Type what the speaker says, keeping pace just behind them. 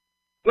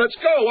Let's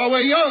go while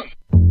we're young.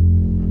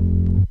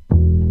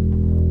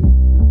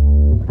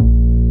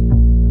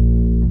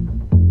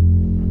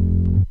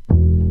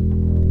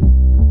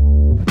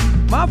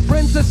 My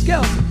friends are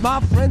skeletons, my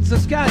friends are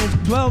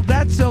scallions. Well,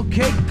 that's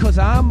okay, cause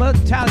I'm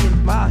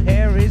Italian. My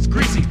hair is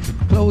greasy,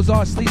 clothes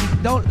are sleazy.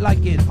 Don't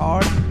like it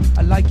hard,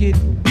 I like it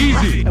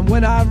easy. And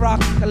when I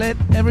rock, I let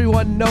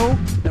everyone know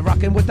they're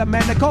rocking with the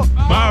man they call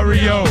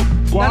Mario.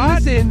 What? Now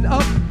listen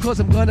up,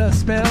 cause I'm gonna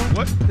spell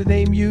the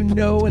name you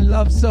know and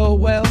love so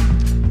well.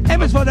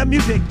 M is for the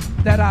music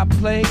that I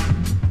play.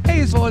 A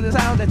is for the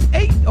sound that's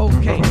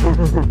A-OK. R is for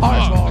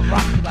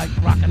rock, like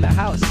rockin' the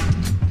house.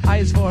 I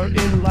is for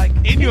in, like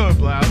in your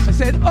blouse. I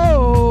said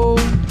oh,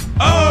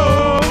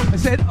 oh. I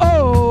said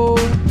oh,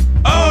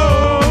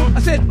 oh. I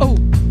said oh,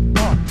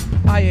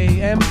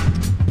 I-A-M.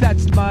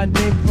 That's my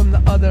name from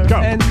the other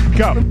end.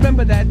 Go.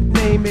 Remember that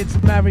name, it's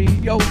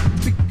Mario,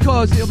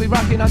 because he'll be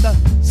rocking on the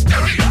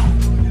stereo.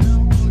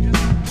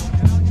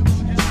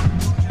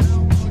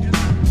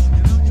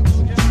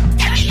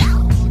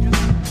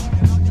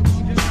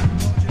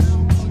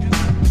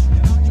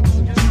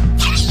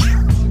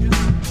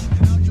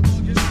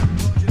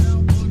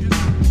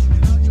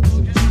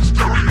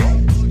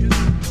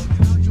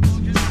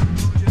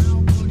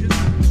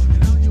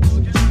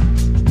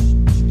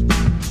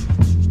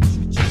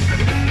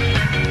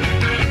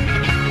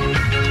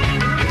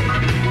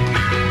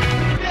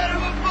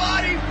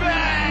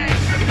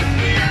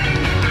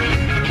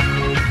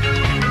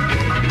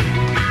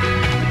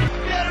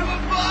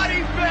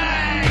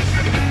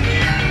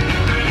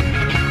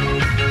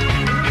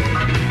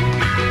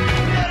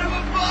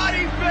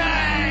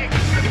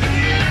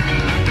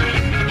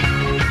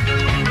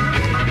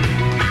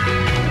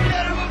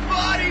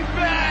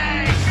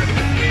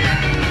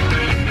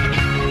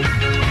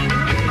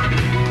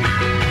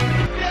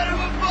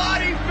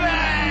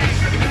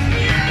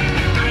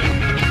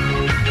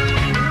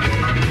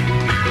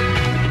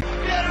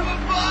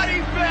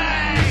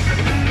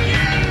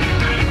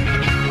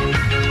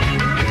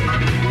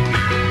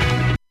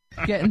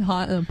 Getting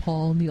hot in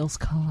Paul Neal's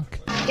cock.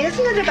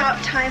 Isn't it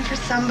about time for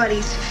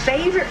somebody's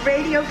favorite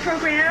radio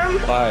program?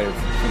 Live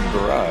from the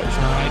garage.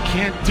 I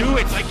can't do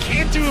it. I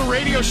can't do a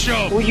radio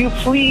show. Will you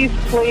please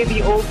play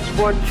the old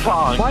sports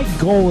song? My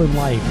goal in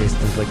life is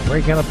to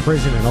break out of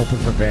prison and open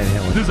for Van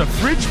Halen. There's a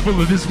fridge full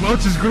of this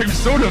Welch's grape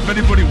soda if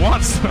anybody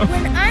wants some.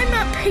 When I'm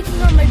not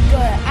picking on my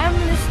gut, I'm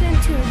listening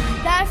to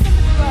Live from the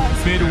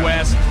Garage.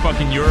 Midwest,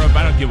 fucking Europe,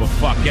 I don't give a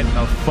fuck. Get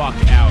the fuck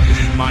out. This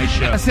is my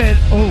show. I said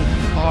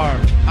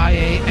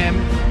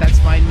O-R-I-A-M.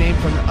 That's my name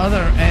from the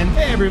other end.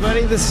 Hey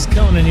everybody, this is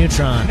Conan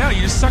Neutron. No,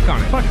 you just suck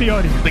on it. Fuck the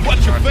audience.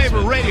 What's your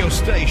favorite radio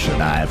station?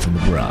 Live from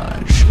the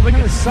garage. What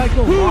kind of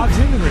psycho logs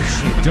into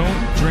this shit?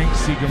 Don't drink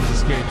Seagram's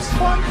Escapes.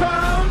 1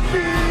 pound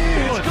feet.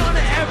 It's gonna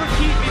ever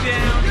keep me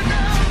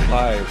down.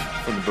 Live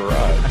from the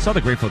barrage. I saw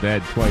The Grateful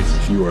Dead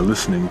twice. You are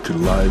listening to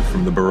Live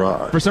from the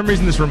Barrage. For some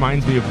reason, this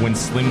reminds me of when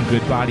Slim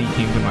Goodbody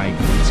came to my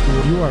grade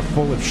school. You are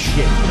full of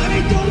shit. Let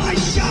me do my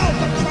show,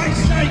 for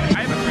Christ's sake!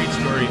 I have a great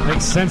story.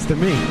 Makes sense to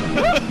me.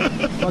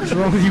 What's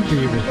wrong with you,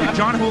 Peter?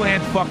 John Houlihan,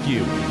 fuck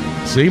you.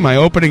 See, my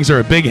openings are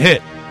a big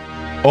hit.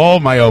 All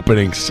my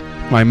openings.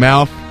 My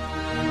mouth.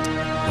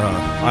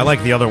 I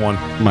like the other one.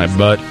 My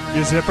butt.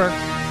 Your zipper?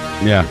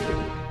 Yeah.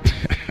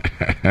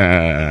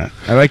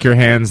 I like your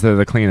hands. They're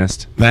the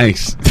cleanest.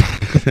 Thanks.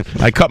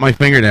 I cut my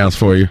fingernails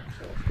for you.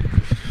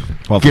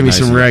 Give me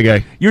some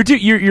reggae. Your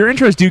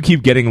intros do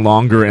keep getting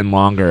longer and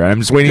longer. I'm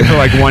just waiting for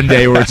like one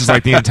day where it's just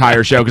like the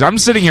entire show. Because I'm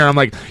sitting here, I'm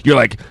like, you're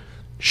like,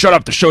 shut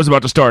up, the show's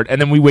about to start. And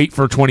then we wait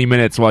for 20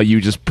 minutes while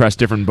you just press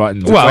different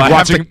buttons. It's, well,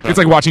 it's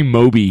like watching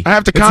Moby. I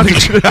have to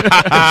concentrate.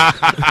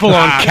 Full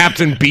on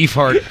Captain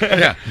Beefheart.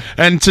 Yeah.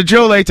 And to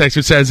Joe Latex,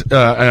 who says, and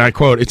I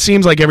quote, "It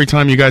seems like every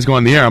time you guys go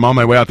on the air, I'm on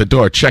my way out the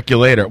door. Check you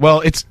later."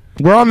 Well,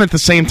 we're on at the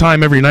same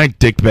time every night,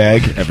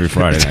 dickbag. Every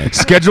Friday night.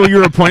 Schedule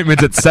your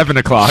appointments at 7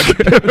 o'clock.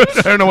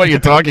 I don't know what you're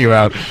talking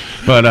about.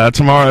 But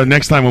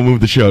next time we'll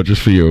move the show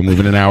just for you. We'll move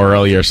it an hour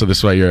earlier, so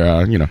this way you're,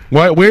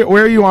 Where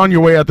are you on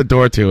your way out the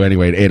door to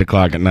anyway at 8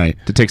 o'clock at night?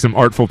 To take some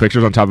artful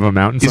pictures on top of a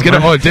mountain He's going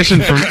to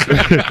audition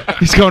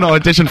he's going to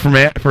audition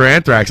for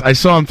Anthrax. I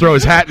saw him throw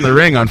his hat in the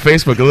ring on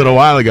Facebook a little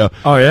while ago.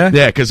 Oh, yeah?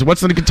 Yeah, because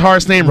what's the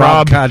guitarist name?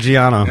 Rob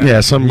Caggiano.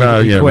 Yeah,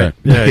 he quit.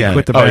 He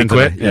quit the band. band. He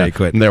quit? Yeah, he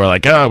quit. And they were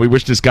like, we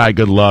wish this guy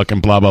good luck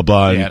and blah, blah,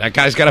 blah. Yeah, that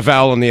guy's got a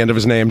vowel on the end of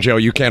his name, Joe.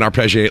 You can't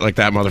arpeggiate like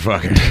that,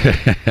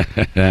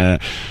 motherfucker.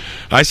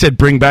 I said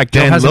bring back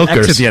Dan has an X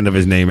Lilkers. at the end of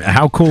his name.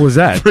 How cool is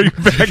that? Bring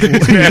back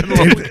Dan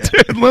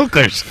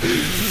Lilkers.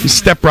 You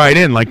step right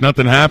in like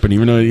nothing happened,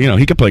 even though,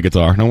 he could play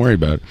guitar. Don't worry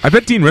about it. I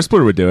bet Dean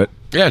Rispler would do it.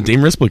 Yeah, Dean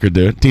Rispler could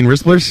do it. Dean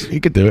Risplers, he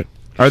could do it.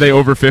 Are they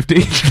over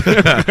 50?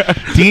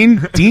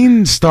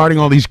 Dean starting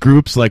all these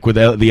groups like with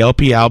the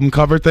LP album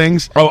cover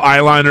things. Oh,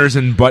 eyeliners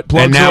and butt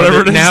plugs. And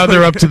now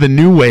they're up to the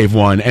new wave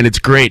one, and it's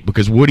great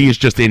because Woody is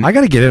just in. I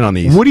got to get in on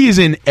these. Woody is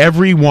in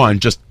every one,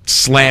 just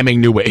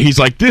slamming new wave. He's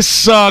like, "This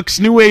sucks.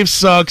 New wave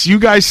sucks. You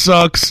guys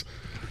sucks."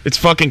 It's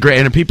fucking great,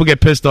 and if people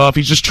get pissed off,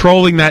 he's just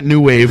trolling that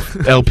New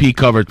Wave LP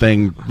cover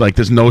thing like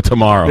there's no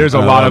tomorrow. There's a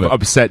lot of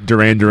upset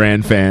Duran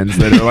Duran fans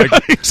that are like,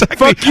 exactly.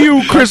 "Fuck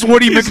you, Chris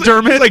Woody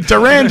McDermott." Like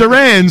Duran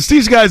Durans,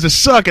 these guys are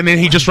suck, and then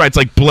he just writes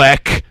like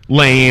black,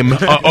 lame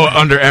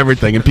under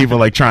everything, and people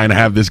are like trying to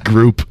have this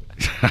group.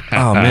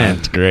 Oh man,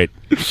 it's great.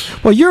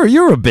 Well,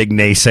 you're a big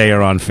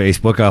naysayer on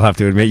Facebook. I'll have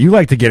to admit, you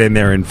like to get in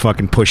there and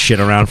fucking push shit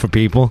around for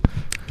people.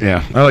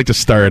 Yeah, I like to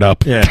stir it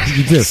up. Yeah,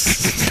 you do.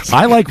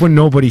 I like when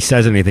nobody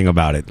says anything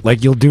about it.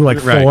 Like, you'll do like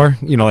four,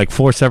 like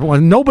 4 separate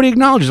ones. Nobody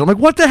acknowledges it. I'm like,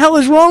 what the hell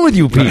is wrong with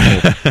you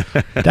people?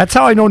 That's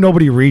how I know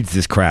nobody reads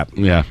this crap.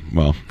 Yeah,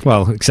 well,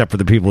 except for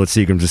the people at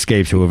Seagram's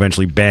Escapes who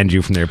eventually banned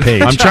you from their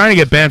page. I'm trying to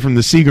get banned from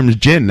the Seagram's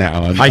Gin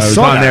now. I was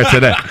saw on that.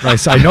 there today.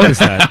 I noticed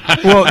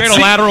that. Well, made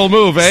a lateral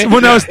move, eh? Well,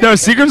 no.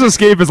 Seagram's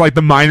Escape is like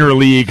the minor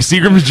league.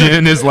 Seagram's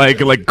Gin is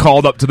like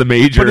called up to the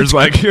majors.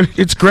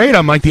 It's great.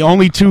 I'm like the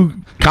only 2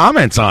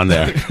 comments on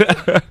there.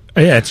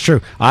 Yeah, it's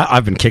true.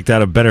 I've been kicked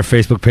out of better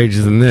Facebook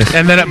pages than this.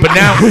 And then, but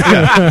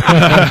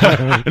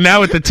now, now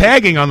with the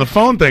tagging on the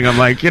phone thing, I'm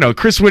like,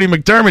 Chris Woody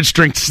McDermott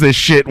drinks this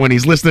shit when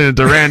he's listening to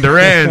Duran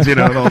Duran's,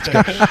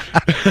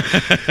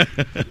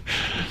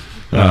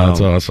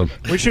 That's awesome.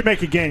 We should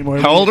make a game.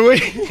 How old are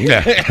we?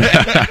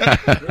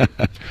 Yeah.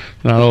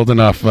 Not old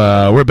enough.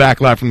 We're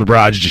back live from the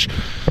barrage.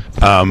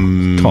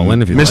 Call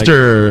in if you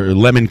Mr.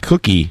 Lemon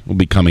Cookie will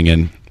be coming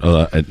in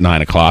at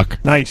 9 o'clock.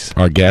 Nice.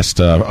 Our guest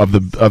of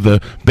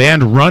the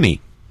band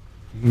Runny.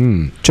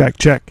 Check.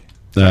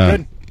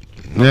 Good.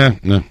 Yeah.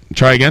 No.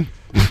 Try again.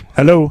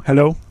 Hello.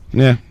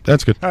 Yeah,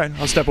 that's good. All right,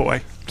 I'll step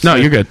away. No,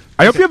 you're good.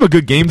 I hope you have a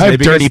good game today. I have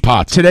dirty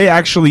pots. Today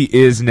actually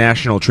is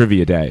National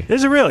Trivia Day.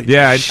 Is it really?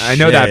 Yeah, I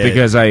know that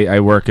because I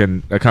work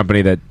in a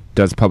company that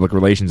does public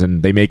relations,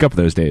 and they make up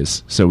those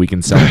days so we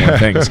can sell more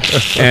things.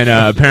 And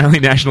apparently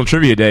National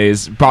Trivia Day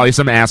is probably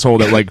some asshole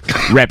that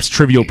reps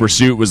Trivial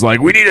Pursuit was like,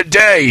 we need a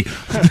day.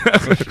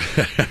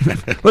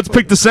 Let's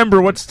pick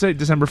December. What's today?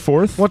 December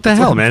 4th? What the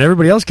hell, man?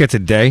 Everybody else gets a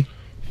day.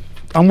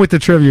 I'm with the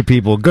trivia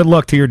people. Good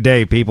luck to your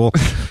day, people.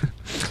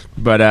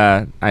 But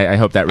I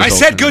hope that results.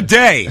 I said good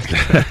day.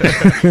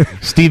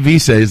 Steve V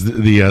says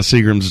the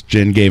Seagram's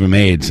Gin gave him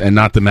AIDS, and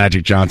not the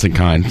Magic Johnson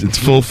kind. It's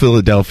full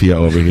Philadelphia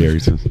over here. He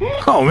says.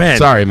 Oh, man.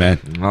 Sorry, man.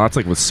 Well, that's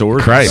like with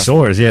sores. Christ.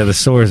 Sores, yeah. The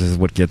sores is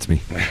what gets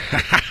me.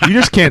 You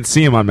just can't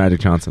see him on Magic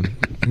Johnson.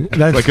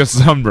 That's like a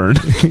sunburn.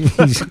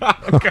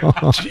 Oh,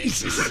 God.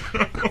 Jesus.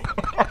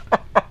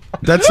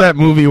 That's that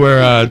movie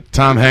where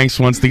Tom Hanks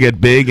wants to get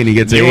big and he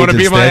gets AIDS. You want to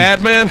be instead. my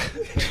ad man?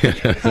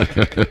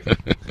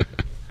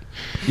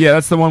 Yeah,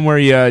 that's the one where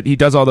he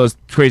does all those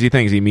crazy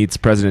things. He meets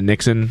President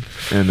Nixon,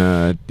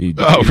 and he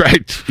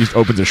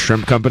opens a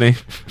shrimp company.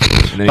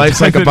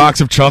 Life's like a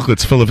box of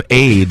chocolates full of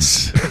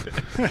AIDS.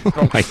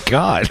 Oh my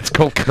God! It's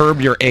called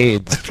Curb Your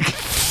AIDS.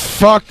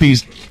 Fuck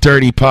these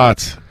dirty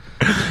pots.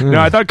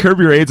 No, I thought Curb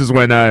Your AIDS is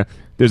when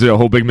there's a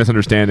whole big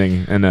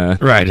misunderstanding, and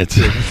right.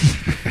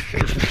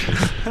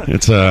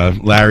 It's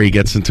Larry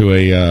gets into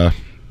a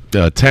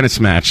tennis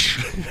match.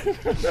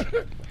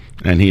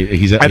 And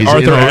he's at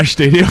Arthur Ashe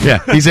Stadium. Yeah,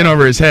 he's in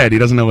over his head. He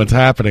doesn't know what's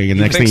happening, and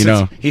next thing you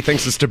know, he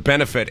thinks it's to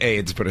benefit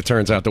AIDS, but it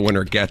turns out the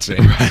winner gets it.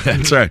 Right,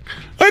 that's right.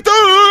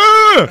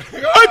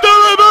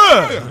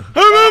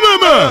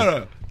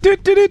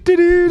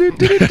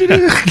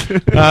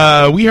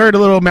 We heard a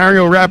little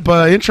Mario rap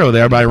intro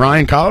there by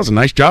Ryan Collison.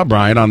 Nice job,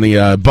 Brian, on the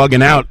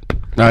bugging out.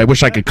 I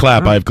wish I could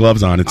clap. I have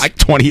gloves on. It's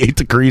 28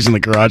 degrees in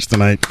the garage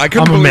tonight.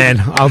 I'm a man.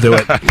 I'll do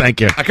it.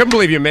 Thank you. I couldn't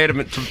believe you made him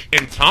in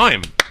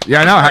time.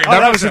 Yeah, I know.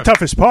 That was the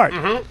toughest part.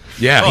 Mm-hmm.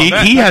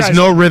 Yeah, he has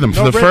no rhythm.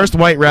 For the first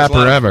white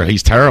rapper ever,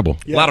 he's terrible.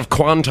 A lot of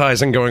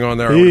quantizing going on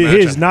there. He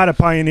is not a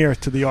pioneer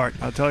to the art.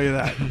 I'll tell you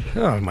that.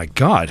 Oh my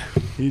God,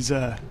 he's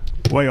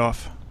way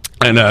off.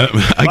 And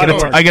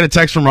I get a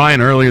text from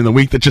Ryan earlier in the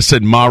week that just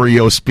said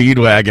Mario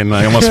Speedwagon.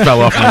 I almost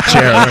fell off my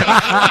chair.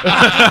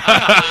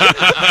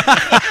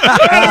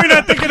 Why are we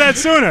not thinking that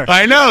sooner?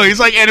 I know. He's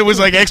like, and it was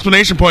like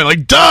exclamation point,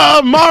 like,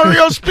 duh,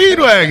 Mario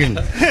Speedwagon.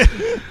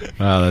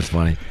 Oh, that's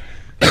funny.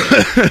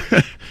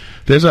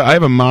 I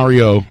have a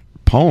Mario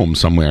poem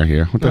somewhere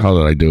here. What the hell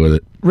did I do with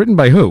it? Written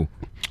by who?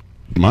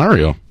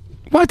 Mario.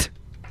 What?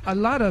 A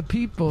lot of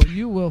people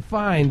you will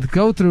find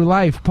go through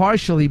life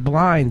partially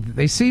blind.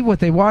 They see what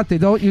they want. They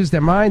don't use their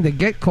mind. They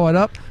get caught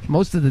up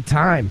most of the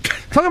time.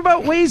 Talking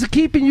about ways of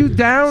keeping you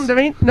down. There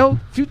ain't no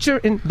future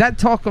in that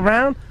talk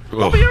around.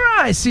 Open your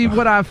eyes. See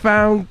what I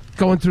found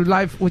going through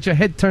life with your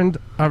head turned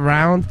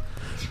around.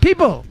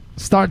 People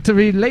start to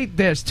relate.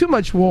 There's too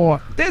much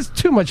war. There's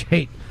too much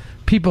hate.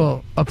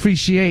 People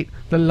appreciate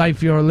the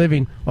life you're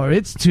living, or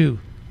it's too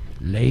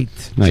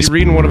late. Nice. Is he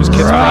reading one of his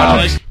kids'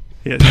 projects?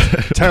 Yeah,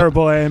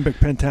 terrible iambic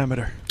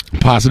pentameter.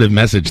 Positive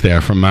message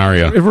there from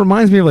Mario. It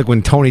reminds me of like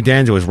when Tony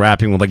Danza was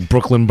rapping with like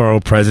Brooklyn Borough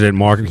President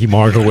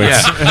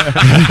Markowitz.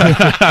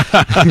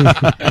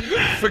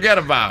 Forget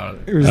about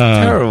it. It was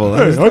terrible.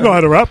 I know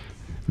how to rap.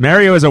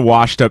 Mario is a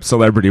washed-up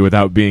celebrity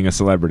without being a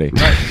celebrity.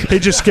 He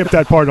just skipped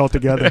that part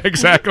altogether.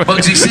 Exactly.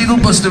 Bugsy Siegel,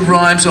 Buster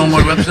Rhymes,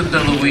 Omar Epps,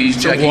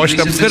 Louise, Jackie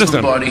washed-up Gleason, Vince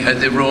citizen. Lombardi had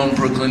their own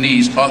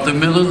Brooklynese. Arthur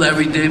Miller,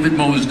 Larry David,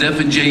 Mos Def,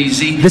 and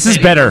Jay-Z. This is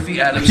Eddie better. Murphy,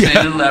 Adam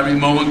Sandler, Larry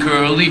Moe, and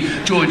Curly.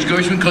 George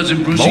Gershwin,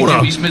 Cousin Brucey, Mona.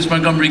 Jimmy Smith,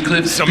 Montgomery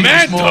Clift,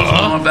 Samantha. Smalls,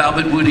 Marv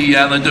Albert, Woody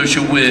Allen,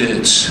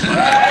 Dershowitz.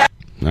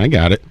 I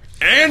got it.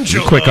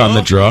 Angela. Quick on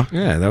the draw.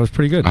 Yeah, that was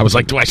pretty good. I was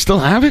like, do I still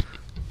have it?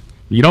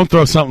 You don't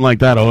throw something like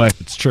that away.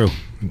 It's true.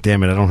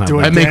 Damn it, I don't have Do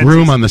it. it. I make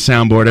room on the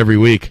soundboard every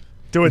week.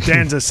 Do a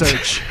Danza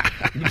search.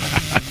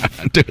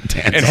 Do a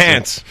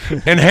dance.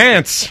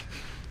 Enhance.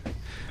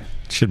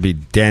 Should be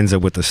Danza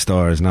with the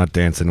Stars, not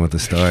Dancing with the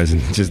Stars,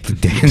 and just the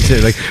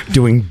Danza, like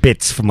doing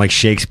bits from like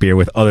Shakespeare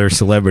with other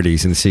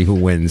celebrities and see who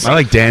wins. I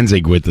like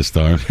Danzig with the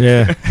star.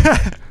 Yeah,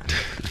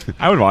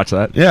 I would watch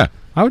that. Yeah.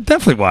 I would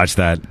definitely watch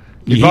that.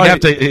 He'd have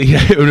to.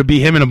 It would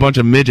be him and a bunch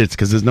of midgets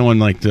because there's no one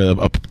like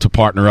to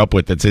partner up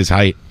with that's his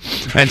height.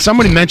 And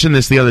somebody mentioned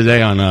this the other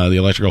day on the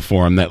Electrical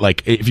Forum that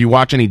like if you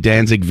watch any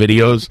Danzig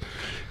videos,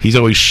 he's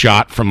always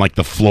shot from like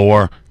the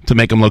floor to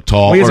make him look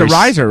tall. Well, he's or a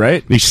riser,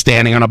 right? He's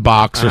standing on a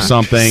box or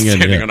something.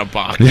 Standing on a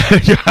box.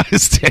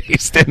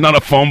 He's standing on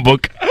a phone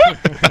book.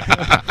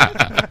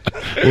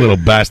 Little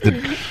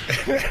bastard.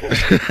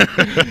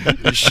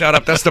 Shut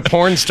up. That's the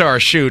porn star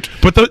shoot.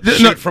 But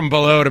Shoot from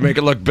below to make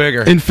it look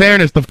bigger. in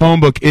fairness, the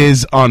phone book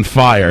is on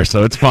fire,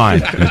 so it's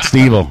fine. It's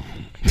evil.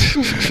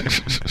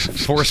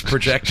 Force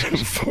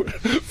perspective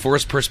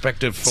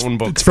phone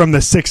book. It's from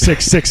the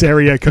 666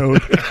 area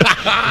code.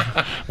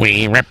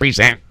 We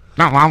represent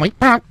the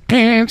Lollipop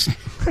Kids.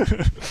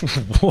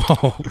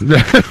 Whoa!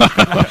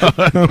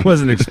 I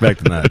wasn't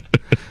expecting that.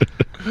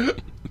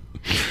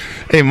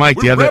 Hey, Mike,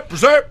 the other.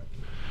 Represent.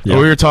 Yeah.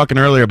 We were talking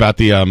earlier about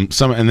the and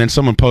then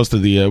someone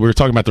posted the. We were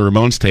talking about the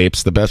Ramones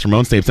tapes, the best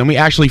Ramones tapes, and we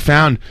actually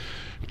found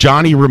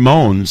Johnny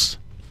Ramone's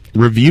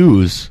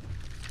reviews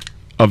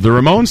of the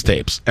Ramones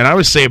tapes, and I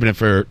was saving it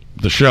for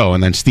the show,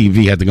 and then Steve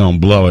V had to go and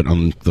blow it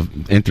on the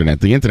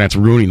internet. The internet's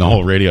ruining the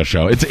whole radio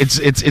show.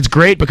 It's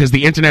great because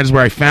the internet is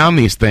where I found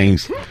these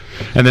things,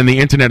 and then the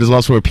internet is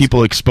also where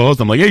people expose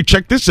them. Like, hey,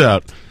 check this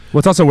out. Well,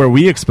 it's also where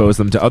we expose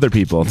them to other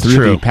people through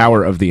True. the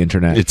power of the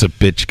internet. It's a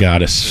bitch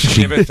goddess.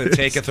 Giveth and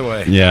taketh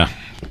away. Yeah.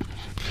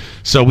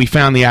 So we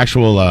found the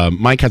actual.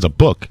 Mike has a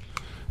book,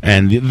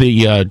 and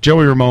the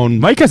Joey Ramone.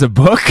 Mike has a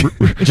book.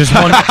 Just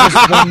one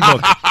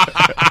book.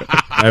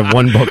 I have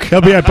one book.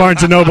 He'll be at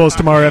Barnes & Noble's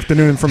tomorrow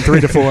afternoon from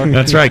 3 to 4.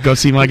 That's right. Go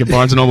see Mike at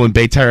Barnes & Noble in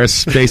Bay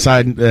Terrace,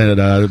 Bayside,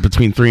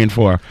 between 3 and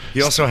 4.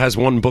 He also has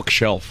one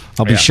bookshelf.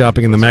 I'll be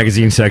shopping in the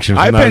magazine section.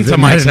 I've been to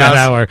Mike's that house.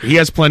 hour. He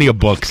has plenty of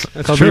books.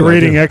 I'll be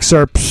reading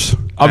excerpts.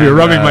 I'll be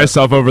rubbing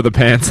myself over the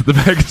pants at the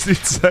magazine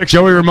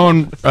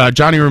section.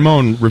 Johnny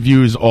Ramone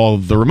reviews all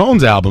of the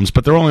Ramones albums,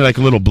 but they're only like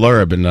a little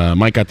blurb, and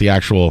Mike got the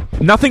actual.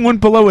 Nothing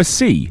went below a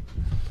C.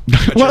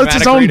 Well, it's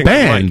his own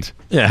band.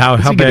 Yeah,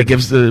 how bad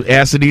gives the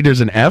Acid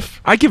Eaters an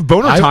F? I give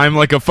Boner Time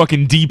like a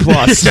fucking D+.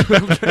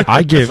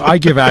 I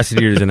give Acid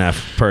Eaters an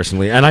F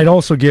personally, and I'd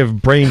also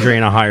give Brain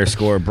Drain a higher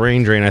score.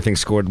 Brain Drain, I think,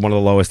 scored one of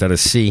the lowest at a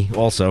C.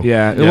 Also,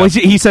 Yeah. Well,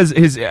 he says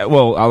his.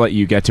 Well, I'll let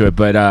you get to it,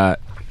 but I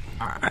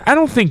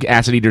don't think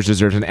Acid Eaters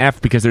deserves an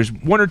F because there's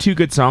one or two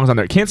good songs on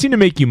there. Can't Seem to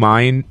Make You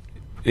Mine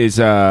is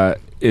a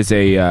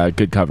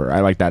good cover.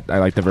 I like that. I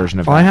like the version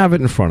of. I have it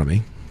in front of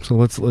me. So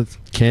let's what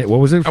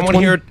was it? I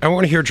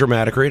want to hear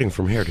dramatic rating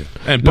from here, dude.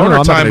 And No, Boner I'm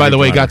not Time, gonna by the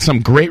do way, Boner. got some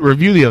great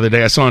review the other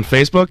day. I saw on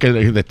Facebook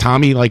that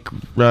Tommy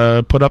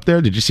put up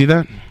there. Did you see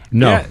that?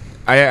 No.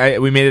 Yeah,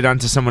 we made it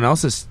onto someone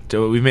else's.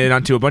 We made it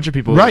onto a bunch of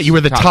people. Right, you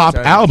were the top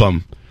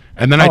album,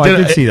 and then Oh, I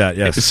did see that.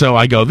 Yes. So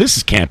I go,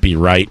 this can't be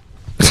right.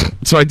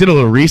 So I did a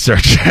little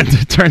research, and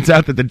it turns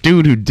out that the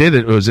dude who did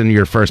it was in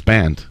your first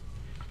band.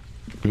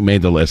 Who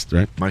made the list,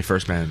 right? My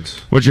first band.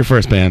 What's your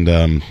first band?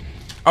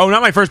 Oh,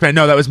 not my first band.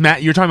 No, that was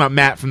Matt. You're talking about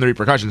Matt from the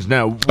Repercussions.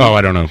 No. Oh, I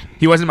don't know.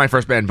 He wasn't my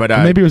first band, but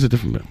Maybe it was a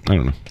different band. I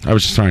don't know. I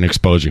was just trying to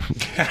expose you.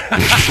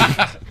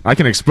 I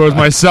can expose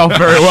myself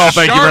very well.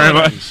 Thank you very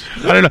much.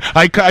 I don't know.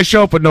 I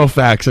show up with no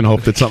facts and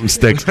hope that something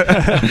sticks.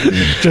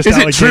 Just Is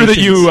it true that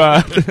you?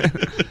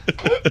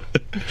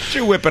 Did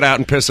you whip it out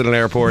and piss at an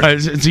airport?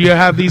 Do you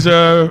have these?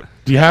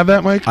 Do you have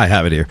that, Mike? I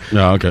have it here.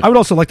 No, okay. I would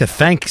also like to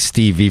thank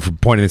Steve V for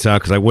pointing this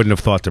out because I wouldn't have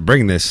thought to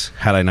bring this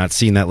had I not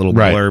seen that little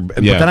Right. blurb.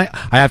 Yeah. But then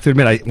I have to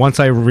admit, once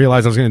I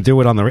realized I was going to do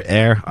it on the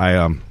air,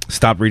 I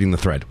stopped reading the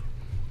thread.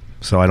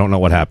 So I don't know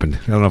what happened.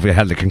 I don't know if it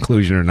had the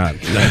conclusion or not.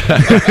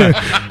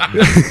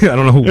 I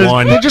don't know who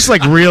won. They're just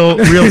like real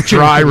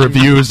dry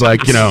reviews,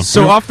 like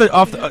So right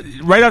off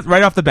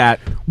the bat,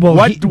 Well,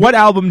 what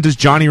album does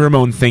Johnny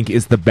Ramone think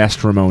is the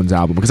best Ramones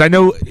album? Because I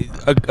know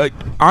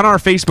on our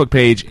Facebook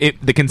page,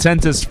 the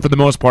consensus for the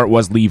most part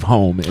was "Leave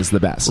Home" is the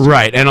best.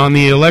 Right, and on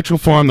the Electrical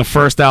Forum, the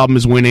first album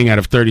is winning out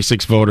of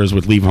 36 voters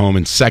with Leave Home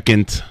in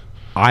second.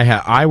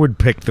 I would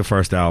pick the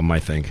first album, I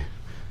think.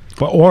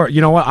 Or you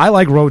know what? I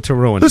like Road to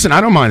Ruin. Listen,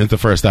 I don't mind if the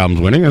first album's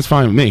winning. That's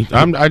fine with me.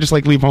 I just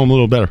like Leave Home a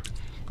little better.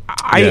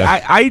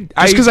 I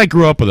Just because I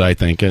grew up with it, I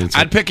think.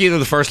 I'd pick either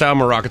the first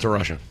album or Rocket to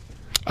Russia.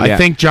 I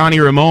think Johnny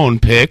Ramone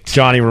picked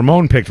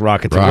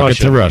Rocket to Rocket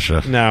Russia. to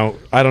Russia. Now,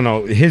 I don't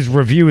know his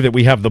review that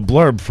we have the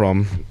blurb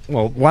from.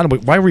 Well,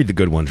 why read the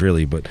good ones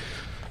really? But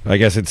I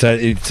guess it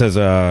says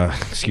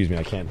excuse me,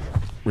 I can't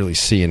really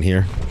see in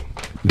here.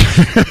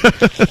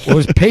 Well,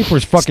 his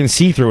paper's fucking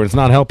see-through, and it's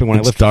not helping when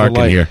I lift dark the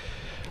light. in here.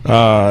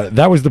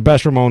 That was the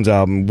best Ramones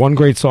album. One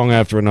great song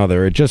after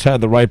another. It just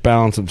had the right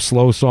balance of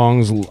slow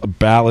songs,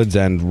 ballads,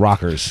 and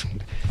rockers.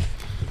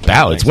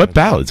 Ballads? What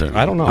ballads are?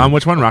 I don't know. On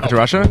which one? Rocket to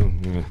Russia?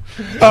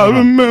 I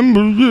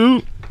remember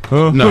you.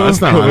 No, that's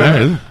not on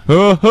there.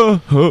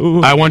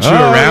 I Want You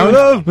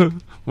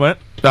Around? What?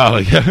 Oh,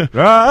 yeah.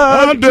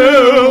 I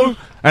do.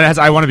 And it has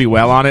I Want to Be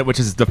Well on it, which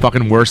is the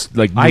fucking worst,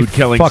 like,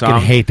 mood-killing song. I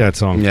fucking hate that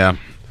song. Yeah.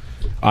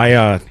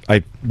 What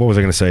was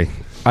I going to say?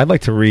 I'd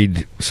like to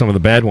read some of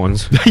the bad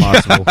ones, if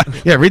possible.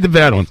 Yeah, read the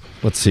bad ones.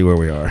 Let's see where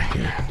we are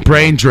here.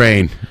 Brain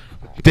Drain.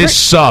 This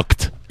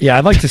sucked. Yeah,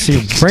 I'd like to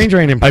see Brain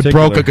Drain in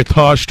particular. I broke a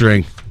guitar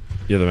string.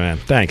 You're the man.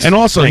 Thanks. And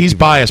also, Thank he's you,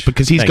 biased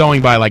because he's Thank going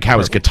you. by like how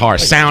his guitar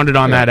sounded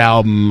on that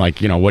album, like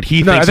what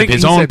he thinks of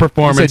his own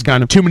performance.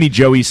 Kind of too many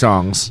Joey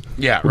songs.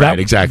 Yeah, right.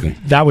 Exactly.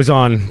 That was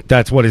on.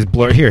 That's what his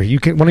blurb. Here, you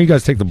can. Why don't you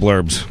guys take the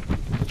blurbs?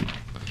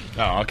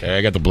 Oh, okay.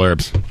 I got the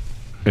blurbs.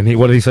 And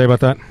what did he say about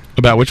that?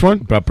 About which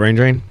one? About Brain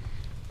Drain.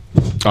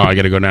 Oh, I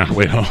got to go now.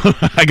 Wait,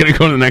 I got to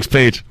go to the next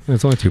page.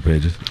 It's only 2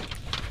 pages.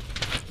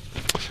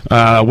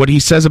 What he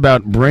says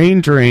about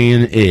Brain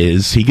Drain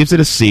is he gives it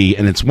a C,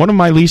 and it's one of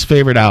my least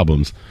favorite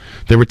albums.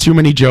 There were too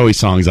many Joey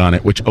songs on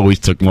it, which always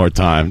took more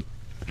time.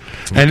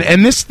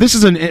 And this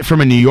is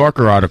from a New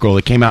Yorker article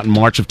that came out in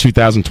March of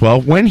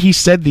 2012. When he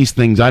said these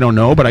things, I don't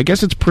know, but I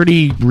guess it's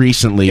pretty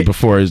recently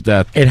before his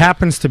death. It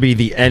happens to be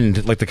the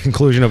end, like the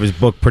conclusion of his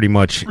book, pretty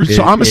much.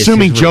 So I'm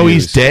assuming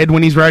Joey's dead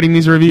when he's writing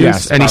these reviews,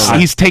 yes, and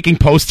he's taking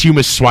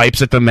posthumous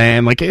swipes at the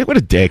man. Like, what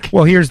a dick.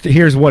 Well, here's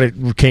what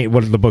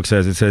what the book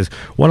says. It says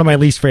one of my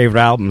least favorite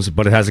albums,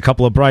 but it has a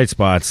couple of bright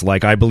spots,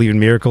 like I Believe in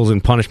Miracles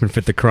and Punishment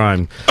Fit the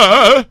Crime.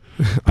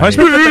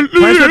 Punishment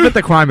Fit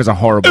the Crime is a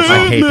horrible song.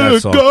 I hate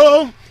that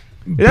song.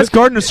 It has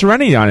Garden of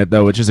Serenity on it,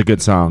 though, which is a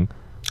good song.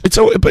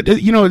 But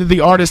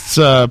the artist's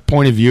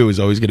point of view is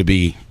always going to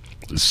be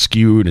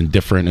skewed and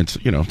different. It's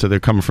so they're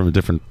coming from a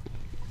different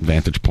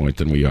vantage point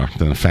than we are,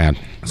 than a fan.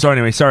 So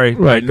anyway, sorry.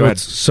 Right. Go ahead.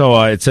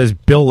 So it says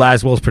Bill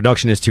Laswell's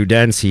production is too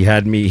dense. He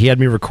had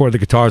me record the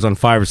guitars on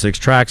 5 or 6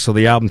 tracks, so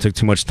the album took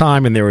too much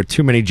time, and there were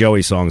too many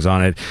Joey songs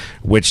on it,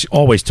 which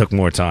always took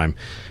more time.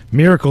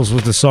 Miracles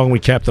was the song we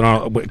kept in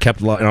our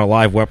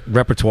live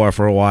repertoire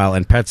for a while,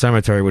 and Pet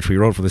Sematary, which we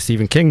wrote for the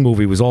Stephen King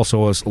movie, was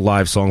also a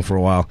live song for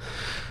a while.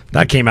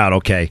 That came out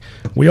okay.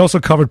 We also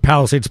covered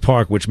Palisades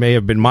Park, which may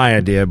have been my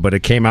idea, but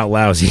it came out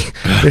lousy.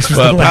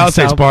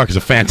 Palisades Park is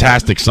a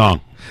fantastic song.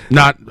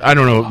 Not the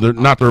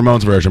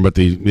Ramones version, but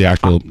the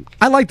actual.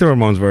 I like the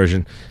Ramones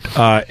version.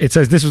 It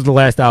says this was the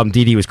last album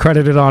Dee Dee was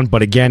credited on,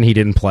 but again, he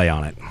didn't play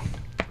on it.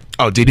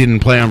 Oh, Dee Dee didn't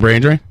play on Brain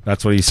Drain?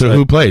 That's what he said. So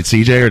who played?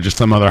 CJ or just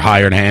some other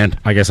hired hand?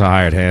 I guess a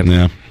hired hand.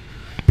 Yeah.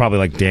 Probably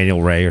like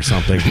Daniel Ray or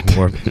something.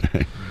 Or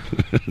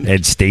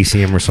Ed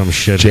Stasium or some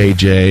shit.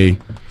 JJ.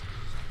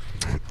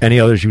 Any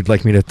others you'd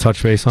like me to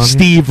touch base on?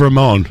 Steve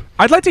Ramone.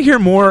 I'd like to hear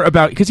more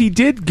about, because he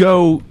did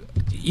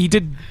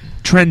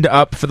trend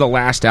up for the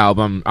last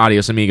album,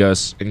 Adios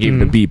Amigos, and gave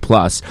it a B+.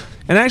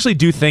 And I actually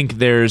do think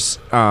there's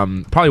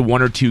probably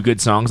 1 or 2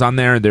 good songs on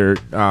there.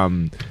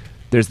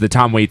 There's the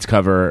Tom Waits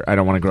cover, I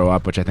Don't Want to Grow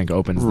Up, which I think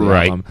opens the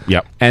album.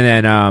 Yep.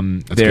 And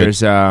then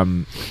there's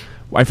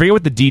I forget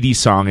what the Dee Dee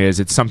song is.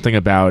 It's something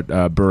about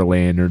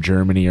Berlin or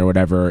Germany or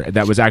whatever.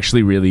 That was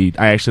actually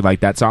I actually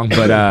like that song.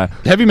 But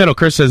Heavy Metal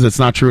Chris says it's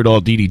not true at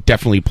all. Dee Dee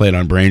definitely played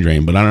on Brain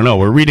Drain, but I don't know.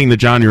 We're reading the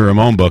Johnny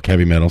Ramone book,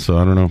 Heavy Metal, so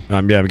I don't know.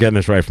 I'm getting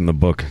this right from the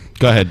book.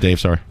 Go ahead, Dave.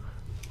 Sorry.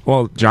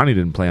 Well, Johnny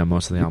didn't play on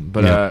most of the album,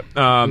 but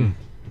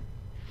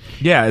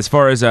yeah, as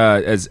far as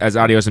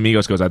Adios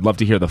Amigos goes, I'd love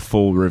to hear the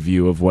full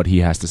review of what he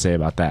has to say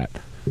about that.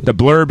 The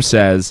blurb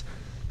says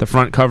the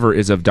front cover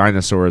is of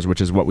dinosaurs, which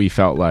is what we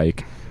felt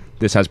like.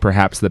 This has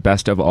perhaps the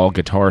best of all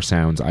guitar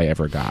sounds I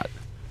ever got.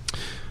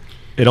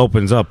 It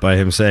opens up by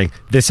him saying,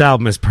 this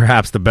album is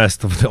perhaps the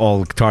best of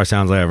all guitar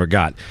sounds I ever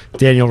got.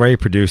 Daniel Ray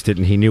produced it,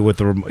 and he knew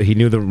the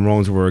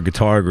Ramones were a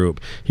guitar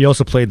group. He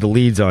also played the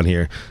leads on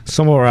here.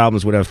 Some of our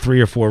albums would have 3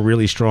 or 4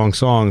 really strong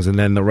songs, and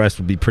then the rest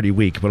would be pretty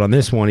weak. But on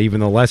this one, even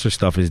the lesser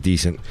stuff is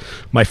decent.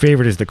 My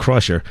favorite is The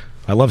Crusher.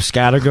 I love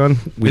Scattergun.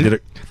 We did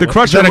it. The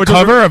Crusher. Is that a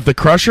cover of The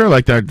Crusher,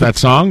 like that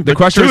song? The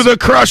Crusher. To the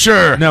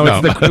Crusher. No,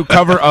 it's the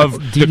cover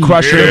of The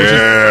Crusher, which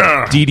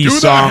is Dee Dee's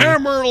song. The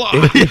Hammerlock.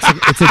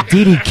 It's a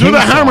Dee Dee King To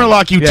the song.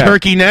 Hammerlock, you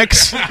turkey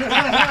necks. It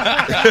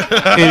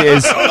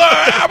is. To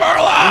the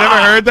Hammerlock. You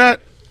never heard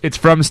that? It's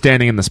from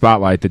Standing in the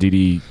Spotlight, the Dee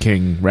Dee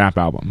King rap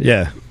album.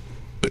 Yeah.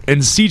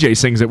 And CJ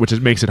sings it, which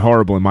makes it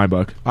horrible in my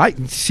book. I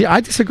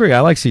disagree.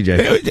 I like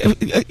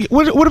CJ.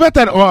 What about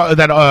that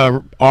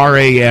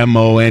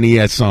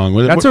RAMONES song?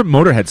 That's a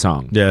Motorhead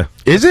song. Yeah.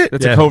 Is it?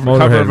 It's a cover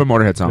of a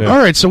Motorhead song. Yeah. All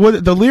right, so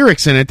what the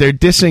lyrics in it, they're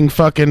dissing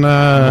fucking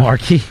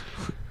Marky.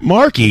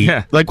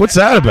 Yeah. Like, what's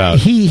that about?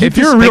 If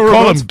you're a real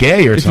Ramones,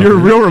 gay or something. If you're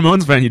a real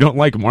Ramones fan, you don't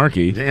like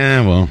Marky.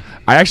 Yeah, well.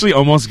 I actually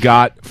almost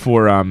got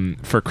for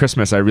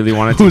Christmas. I really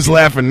wanted to. Who's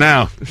laughing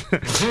now?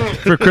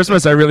 For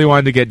Christmas, I really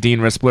wanted to get Dean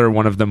Rispler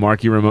one of the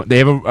Marky Ramone. They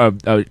have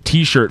a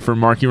T-shirt for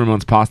Marky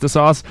Ramone's pasta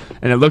sauce,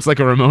 and it looks like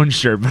a Ramone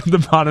shirt, but at the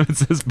bottom it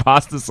says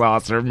pasta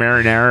sauce or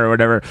marinara or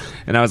whatever.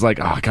 And I was like,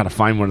 oh, I gotta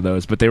find one of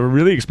those. But they were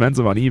really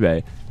expensive on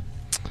eBay.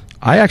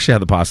 I actually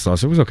had the pasta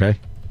sauce. It was okay.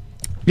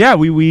 Yeah,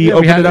 we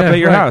opened it up at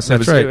your house.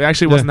 That's right. It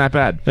actually wasn't that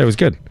bad. It was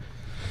good.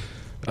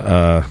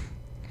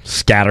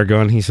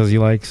 Scattergun, he says he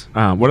likes.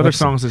 What other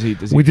songs does he?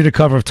 We did a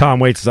cover of Tom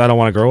Waits' "I Don't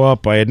Want to Grow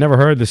Up." I had never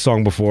heard this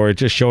song before. It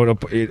just showed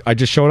up. I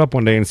just showed up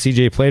one day and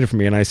CJ played it for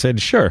me, and I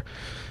said, "Sure."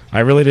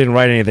 I really didn't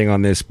write anything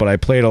on this, but I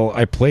played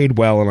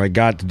well, and I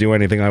got to do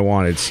anything I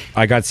wanted.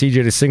 I got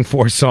CJ to sing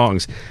 4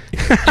 songs. Do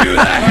the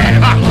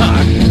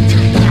hammerlock.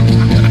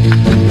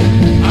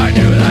 I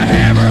do the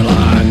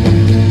hammerlock.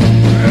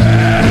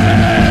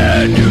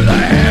 Do the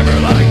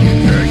hammerlock,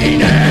 you turkey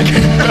neck.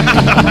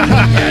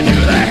 Yeah,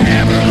 do the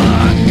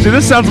hammerlock. See,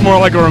 this sounds more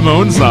like a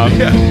Ramones song.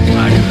 Yeah. I do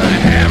the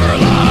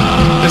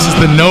hammerlock. This is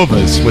the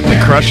Novas with the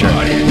Crusher.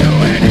 What are you doing?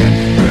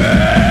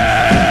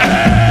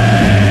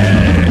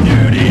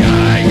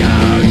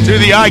 Do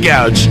the eye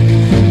gouge. I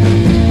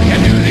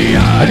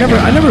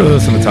never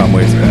listened to Tom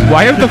Waits.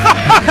 Why have the?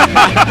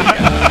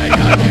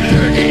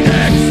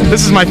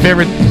 This is my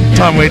favorite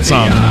Tom Waits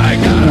song.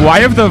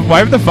 Why have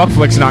the Fuck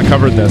Flicks not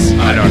covered this?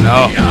 I don't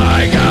know.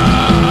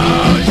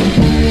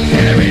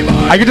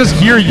 I could just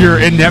hear your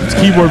inept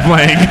keyboard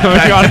playing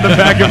going on in the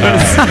back of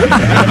this.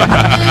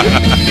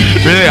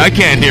 Really, I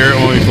can't hear it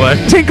when we play.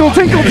 Tinkle,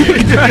 tinkle,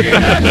 tinkle.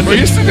 We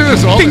used to do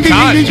this all the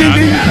time, John.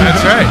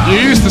 That's right. You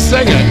used to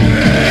sing it.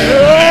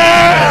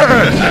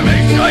 Let me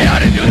show you how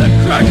to do the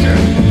Crusher.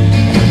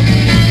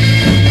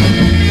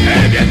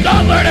 And if you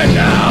don't learn it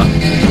now,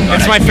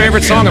 It's my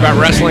favorite song about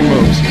wrestling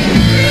moves.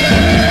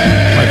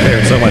 My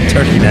favorite song about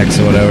turkey necks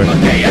or whatever.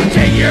 okay, you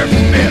take your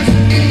fist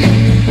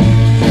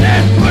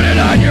and put it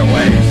on your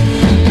waist.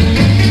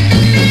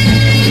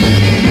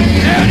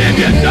 And if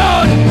you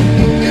don't,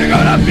 you're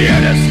gonna be a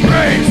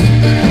disgrace.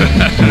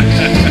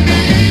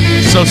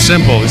 So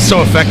simple. It's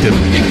so effective.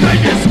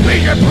 Because you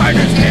squeeze your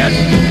partner's hand,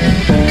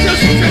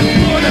 just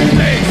blue in the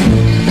face.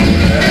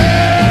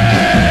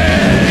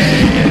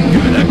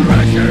 Into the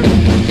Crusher.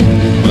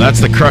 Well, that's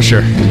the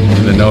Crusher.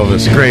 The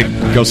Novas. Great.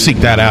 Go seek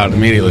that out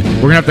immediately.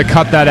 We're gonna have to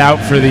cut that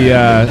out for the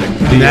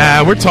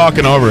Nah, we're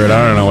talking over it.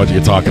 I don't know what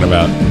you're talking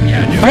about.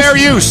 Fair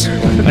use.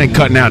 I ain't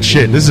cutting out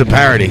shit. This is a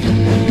parody.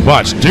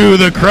 Watch. Do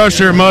the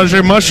Crusher,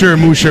 musher, musher,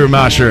 moosher,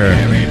 masher.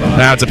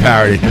 Now it's a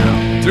parody.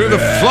 Do the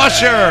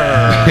Flusher.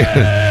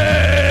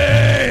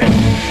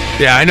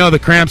 Yeah, I know the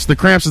Cramps. The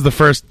Cramps is the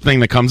first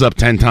thing that comes up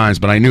 10 times,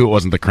 but I knew it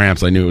wasn't the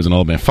Cramps. I knew it was an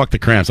old band. Fuck the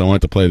Cramps. I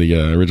wanted to play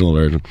the original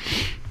version.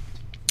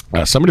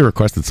 Somebody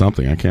requested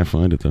something. I can't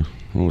find it, though.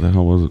 What the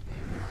hell was it?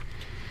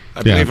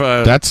 I believe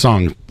that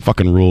song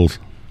fucking rules.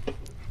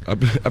 I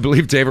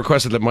believe Dave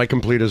requested that Mike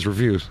complete his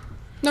reviews.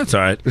 That's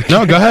all right.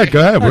 No, go ahead. Go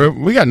ahead.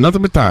 We got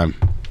nothing but time.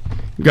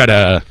 We got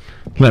a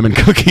lemon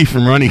cookie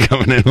from Runny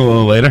coming in a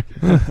little later.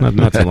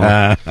 Not too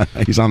long.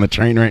 He's on the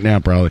train right now,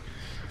 probably.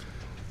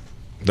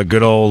 The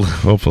good old,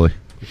 hopefully,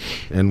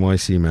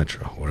 NYC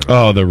Metro. Whatever.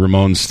 Oh, the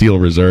Ramones Steel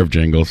Reserve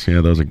jingles. Yeah,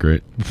 those are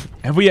great.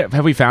 Have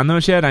we found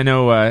those yet? I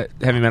know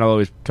Heavy Metal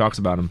always talks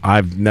about them.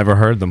 I've never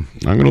heard them.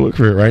 I'm going to look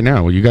for it right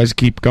now. Well, you guys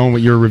keep going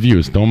with your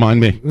reviews. Don't mind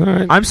me. All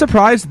right. I'm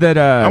surprised that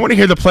I want to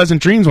hear the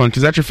Pleasant Dreams one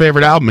because that's your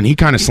favorite album, and he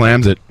kind of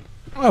slams it.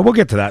 Oh, we'll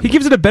get to that. He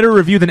gives it a better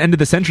review than End of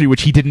the Century,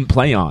 which he didn't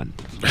play on.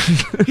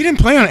 He didn't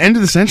play on End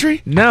of the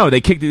Century? No,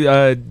 they kicked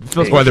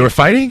Phil. Why, they were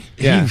fighting?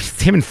 Yeah.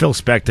 Him and Phil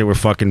Spector were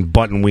fucking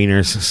button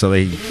wieners, so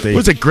they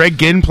Was it Greg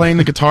Ginn playing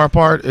the guitar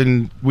part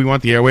in We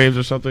Want the Airwaves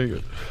or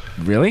something?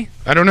 Really?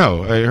 I don't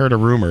know. I heard a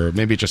rumor.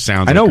 Maybe it just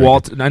sounds I know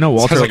like I know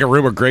Walter. Sounds like a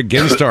rumor Greg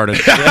Ginn started.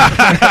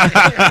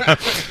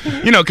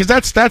 You know, because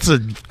that's a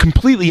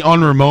completely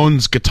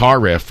un-Ramones guitar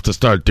riff to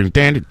start.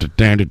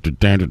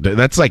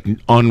 That's like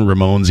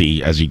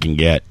un-Ramonesy as you can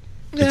get.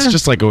 It's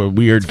just like a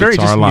weird very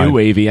guitar just line. new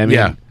wavy. I mean,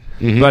 yeah.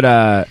 Mm-hmm. But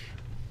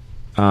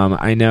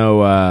I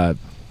know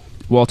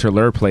Walter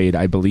Lurr played,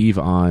 I believe,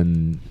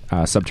 on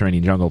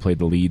Subterranean Jungle. Played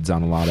the leads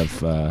on a lot of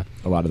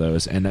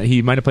those, and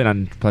he might have played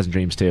on Pleasant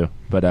Dreams too.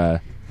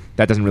 But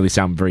that doesn't really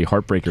sound very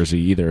Heartbreakers-y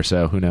either.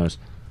 So who knows?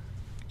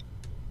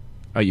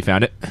 Oh, you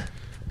found it?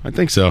 I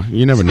think so.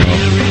 You never know.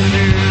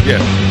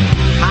 Yeah.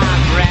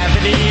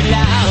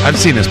 I've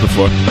seen this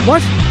before.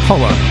 What?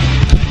 Hold on.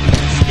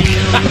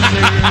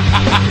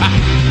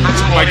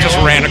 Mike just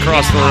ran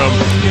across the room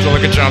to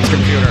look at John's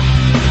computer.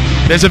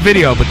 There's a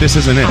video, but this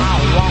isn't it.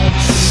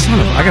 Son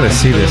of, I gotta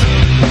see this.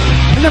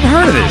 I've never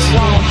heard of this. I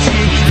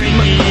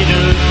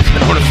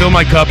want to fill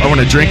my cup. I want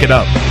to drink it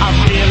up.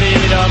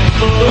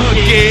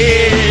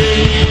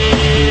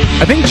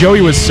 I think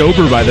Joey was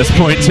sober by this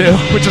point too,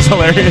 which is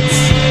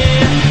hilarious.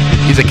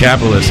 He's a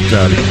capitalist,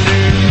 Johnny.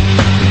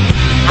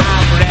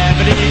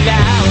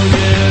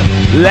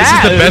 This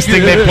is the best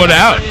thing they put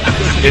out.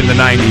 in the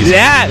 90s.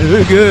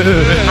 Lager.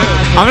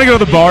 I'm gonna go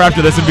to the bar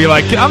after this and be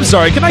like, I'm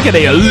sorry, can I get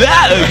a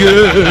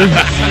lager?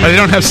 They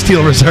don't have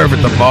Steel Reserve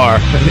at the bar.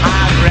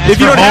 If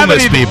you don't have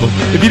homeless any people.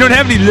 If you don't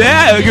have any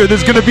lager,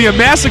 there's gonna be a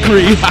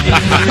massacre.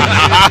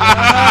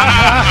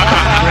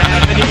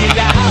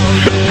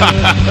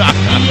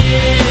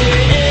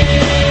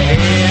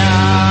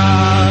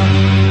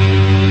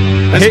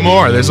 There's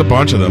more. There's a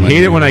bunch of them. I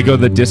hate it when I go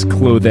the disc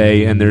clothe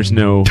and there's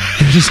no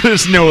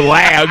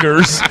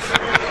lagers,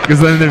 because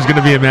then there's going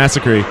to be a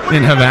massacre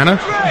in Havana.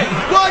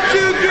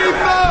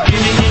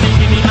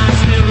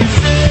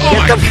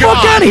 Get the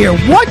fuck out of here!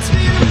 What?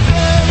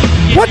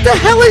 What the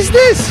hell is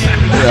this?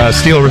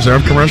 Steel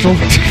Reserve commercial.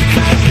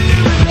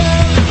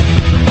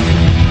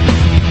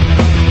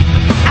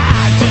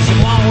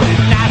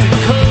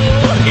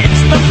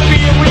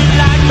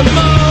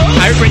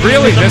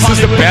 Really, this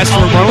is the best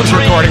Ramones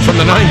recording from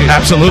the 90s.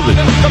 Absolutely.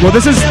 Well,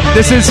 this is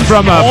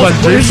from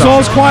Pleasant Dream. This is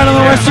all's quiet on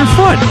the Western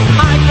Front.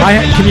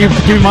 Can you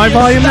give me my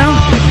volume now?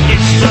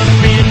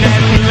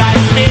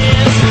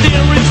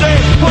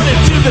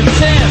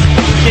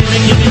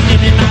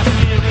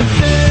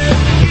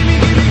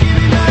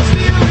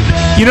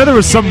 You know, there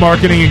was some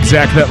marketing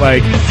exec that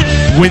like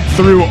went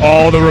through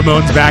all the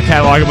Ramones back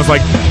catalog and was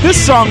like, this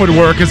song would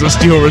work as a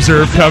Steel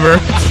Reserve cover.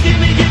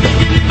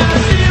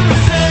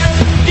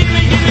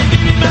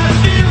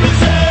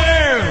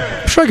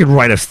 I'm sure I could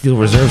write a Steel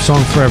Reserve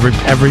song for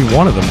every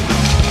one of them.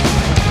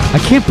 I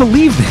can't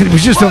believe that it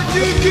was just a.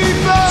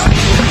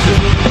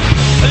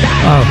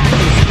 Oh.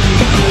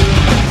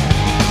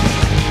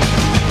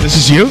 This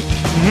is you?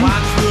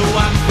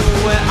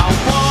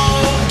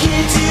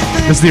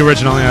 This is the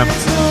original, yeah.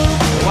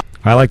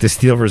 I like the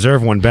Steel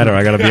Reserve one better,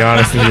 I gotta be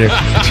honest with you.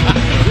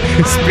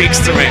 It speaks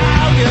to me.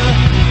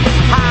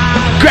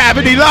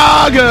 Gravity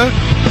Lager!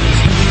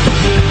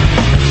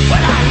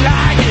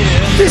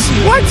 This,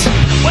 what?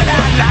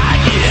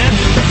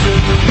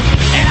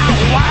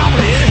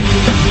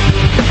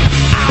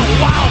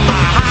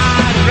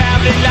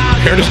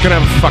 You're just gonna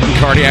have a fucking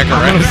cardiac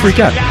arrest. I'm gonna freak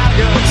out.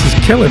 This is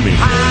killing me.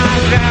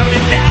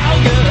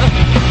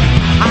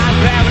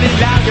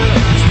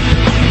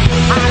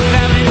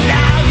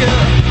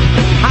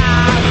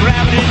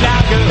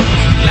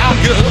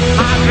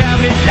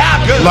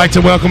 I'd like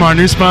to welcome our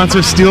new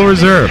sponsor, Steel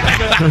Reserve.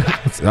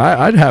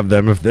 I'd have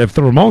them. If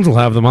the Ramones will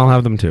have them, I'll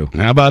have them too.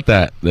 How about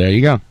that? There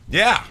you go.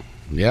 Yeah.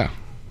 Yeah.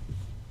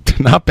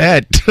 Not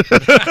bad.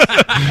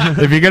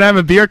 If you're going to have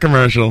a beer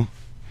commercial,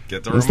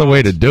 Get that's the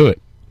way to do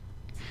it.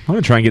 I'm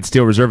going to try and get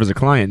Steel Reserve as a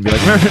client and be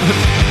like,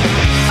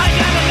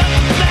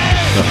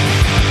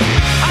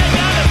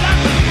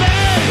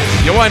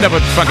 You'll wind up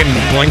with fucking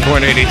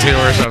Blink-182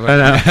 or something.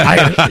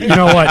 you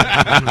know what?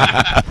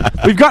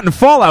 We've gotten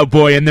Fallout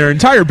Boy in their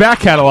entire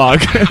back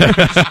catalog.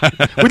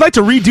 We'd like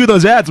to redo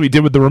those ads we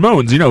did with the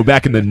Ramones,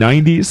 back in the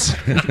 90s.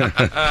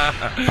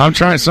 I'm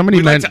trying. Somebody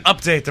We'd like meant to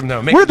update them,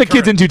 though. What are the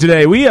kids into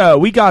today?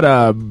 We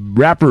got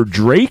rapper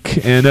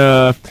Drake,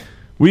 and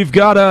we've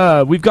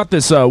got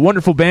this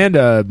wonderful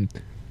band.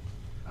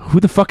 Who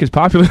the fuck is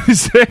popular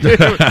these days?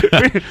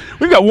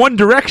 We've got One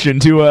Direction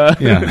to. Oh,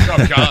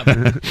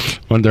 God.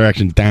 One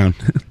Direction down.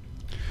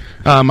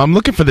 I'm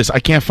looking for this. I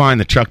can't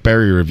find the Chuck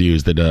Berry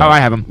reviews that.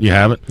 I have them. You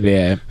have it?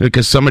 Yeah.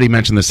 Because somebody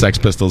mentioned the Sex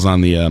Pistols on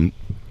the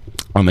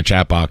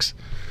chat box,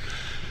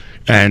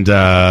 and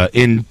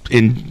in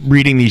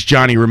reading these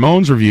Johnny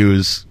Ramones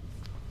reviews,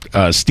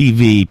 Steve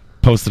V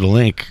posted a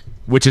link,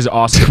 which is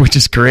awesome, which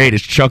is great.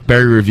 It's Chuck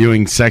Berry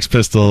reviewing Sex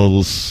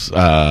Pistols.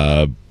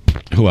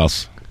 Who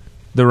else?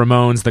 The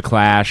Ramones, The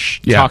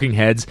Clash, Talking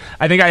Heads.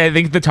 I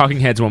think the Talking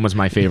Heads one was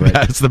my favorite.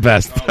 That's the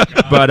best.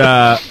 But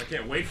I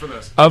can't wait for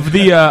this.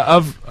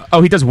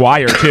 He does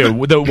Wire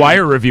too. The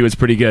Wire review is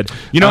pretty good.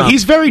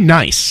 He's very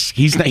nice.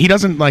 He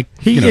doesn't like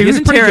he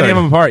isn't tearing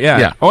them apart.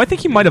 Yeah. Oh, I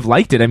think he might have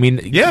liked it. I mean,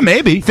 yeah,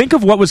 maybe. Think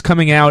of what was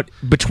coming out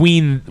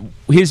between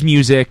his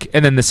music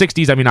and then the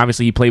 '60s. I mean,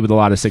 obviously he played with a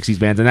lot of '60s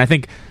bands, and I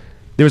think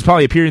there was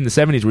probably a period in the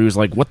 '70s where he was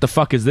like, "What the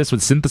fuck is this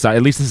with synthesizer?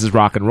 At least this is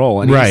rock and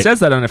roll." And he says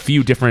that on a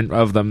few different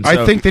of them. So.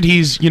 I think that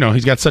he's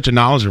got such a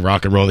knowledge of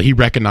rock and roll that he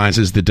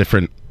recognizes the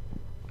different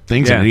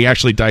things, and he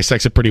actually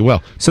dissects it pretty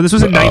well. So this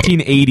was in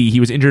 1980. He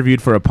was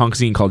interviewed for a punk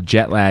scene called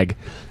Jet Lag.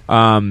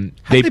 How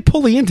did they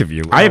pull the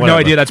interview? I have no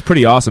idea. That's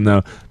pretty awesome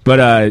though.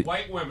 But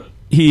white women.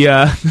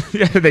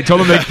 They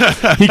told him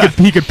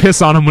he could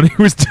piss on him when he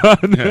was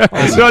done. Yeah,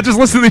 awesome. No, just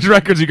listen to these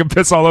records. You can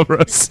piss all over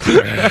us.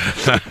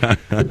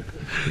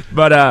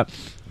 But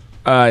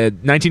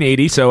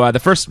 1980. So the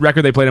first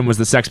record they played him was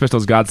the Sex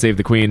Pistols' "God Save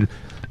the Queen,"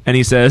 and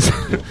he says,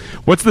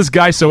 "What's this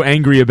guy so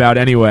angry about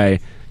anyway?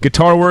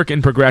 Guitar work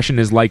and progression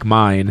is like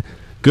mine.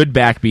 Good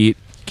backbeat.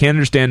 Can't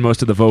understand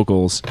most of the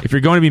vocals. If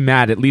you're going to be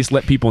mad, at least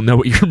let people know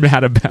what you're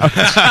mad about."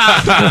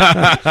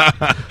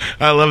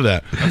 I love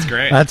that. That's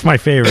great. That's my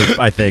favorite,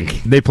 I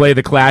think. They play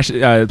the Clash.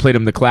 Played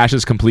him the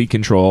Clash's "Complete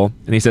Control,"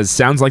 and he says,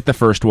 "Sounds like the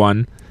first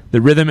one. The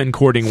rhythm and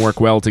chording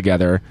work well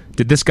together.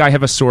 Did this guy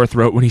have a sore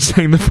throat when he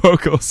sang the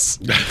vocals?"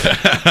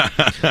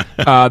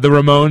 The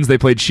Ramones, they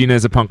played Sheena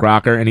as a punk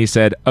rocker, and he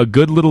said, "A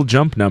good little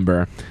jump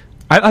number.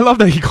 I love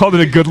that he called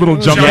it a good little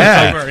jump.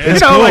 Yeah, Like,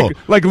 it's you know, cool.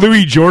 like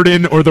Louis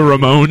Jordan or the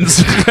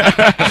Ramones.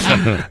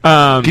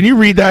 Can you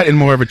read that in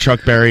more of a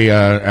Chuck Berry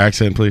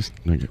accent, please?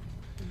 Thank you.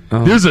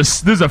 There's a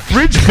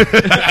fridge.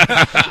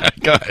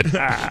 Go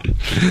ahead.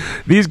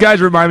 These guys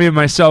remind me of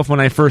myself when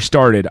I first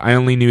started. I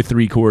only knew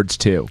 3 chords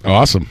too.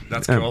 Awesome.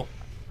 That's cool.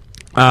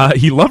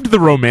 He loved the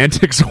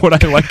Romantics. What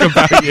I like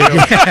about you.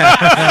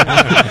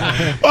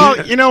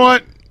 Well, you know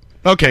what?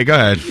 Okay, go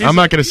ahead. I'm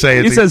not going to say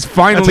it. He says,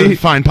 finally... That's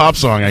a fine pop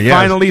song, I guess.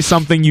 Finally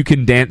something you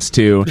can dance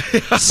to.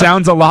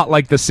 Sounds a lot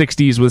like the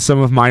 60s with some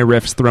of my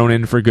riffs thrown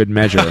in for good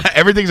measure.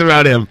 Everything's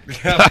about him.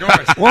 Yeah, of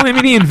course. Well, I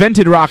mean, he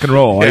invented rock and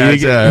roll. Yeah,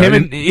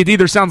 it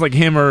either sounds like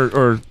him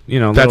or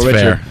you know, That's Little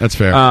fair. Richard. That's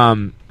fair.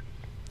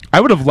 I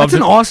would have loved That's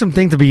an awesome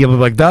thing to be able to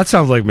be like, that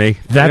sounds like me.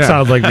 That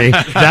sounds like me.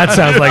 That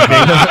sounds like me.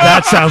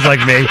 That sounds like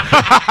me.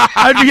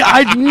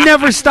 I'd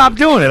never stop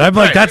doing it. I'd be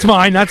like, that's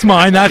mine, that's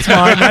mine, that's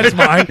mine, that's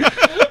mine.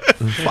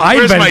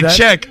 Where's my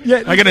check?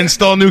 Yeah. I got to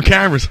install new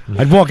cameras.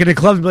 I'd walk into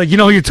clubs and be like, you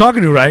know who you're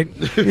talking to, right?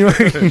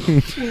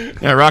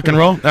 Yeah, rock and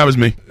roll. That was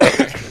me.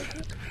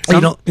 You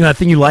know that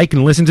thing you like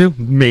and listen to?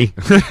 Me.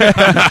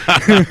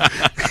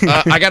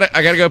 I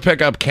gotta go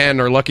pick up Ken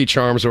or Lucky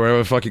Charms or whatever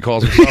the fuck he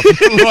calls himself.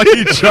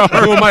 Lucky Charms.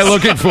 Who am I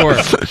looking for?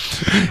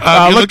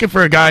 You're looking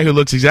for a guy who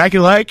looks exactly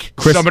like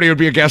Somebody would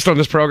be a guest on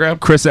this program.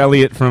 Chris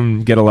Elliott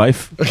from Get a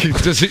Life.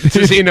 Does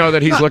he know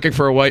that he's looking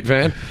for a white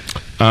van?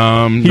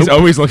 He's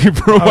always looking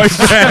for a white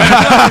van.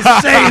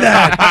 Say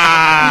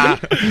that.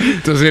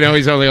 Does he know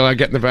he's only allowed to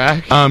get in the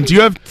back? Do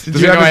you have? Does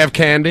he know I have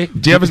candy?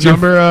 Do you have his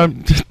number,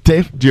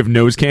 Dave? Do you have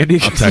nose candy?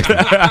 I'll text him.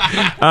 No,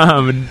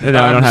 I don't have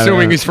I'm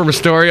assuming it. he's from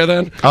Astoria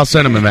then? I'll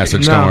send him a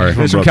message. Don't worry.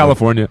 He's from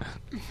California.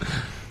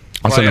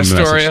 I'll send him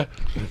a Astoria.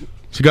 message.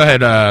 So go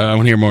ahead. I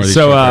want to hear more of these.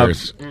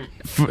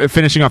 So,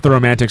 finishing off the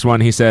Romantics one,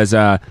 he says,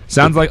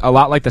 sounds like a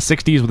lot like the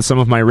 60s with some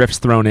of my riffs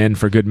thrown in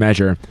for good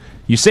measure.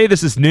 You say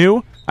this is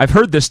new? I've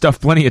heard this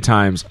stuff plenty of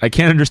times. I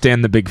can't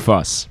understand the big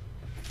fuss.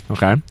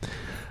 Okay.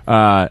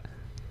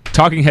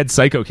 Talking Head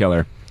Psycho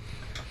Killer.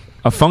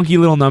 A funky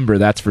little number,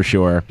 that's for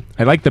sure.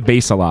 I like the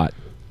bass a lot.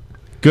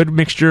 Good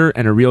mixture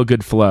and a real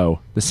good flow.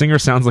 The singer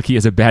sounds like he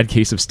has a bad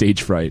case of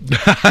stage fright. Yeah,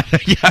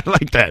 I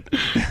like that.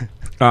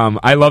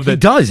 I love that. He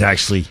does,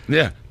 actually.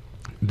 Yeah.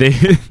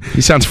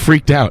 He sounds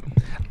freaked out.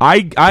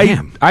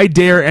 I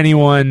dare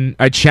anyone,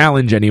 I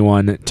challenge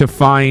anyone to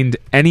find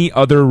any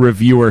other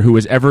reviewer who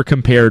has ever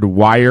compared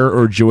Wire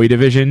or Joy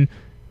Division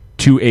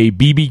to a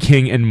BB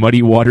King and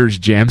Muddy Waters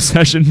jam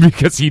session,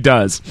 because he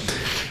does.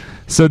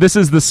 So this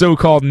is the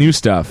so-called new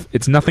stuff.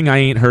 It's nothing I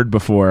ain't heard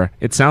before.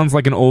 It sounds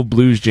like an old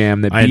blues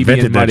jam that I BB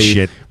invented and that Muddy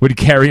shit. would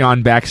carry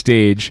on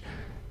backstage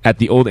at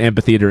the old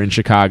amphitheater in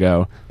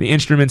Chicago. The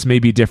instruments may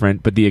be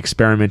different, but the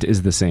experiment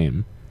is the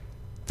same.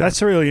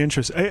 That's really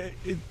interesting.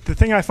 The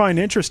thing I find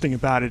interesting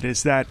about it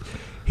is that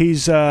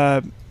he's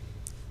when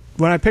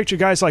I picture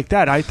guys like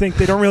that, I think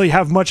they don't really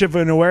have much of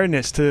an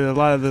awareness to a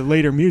lot of the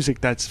later music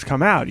that's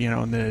come out, you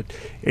know, in the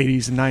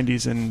 80s and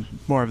 90s and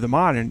more of the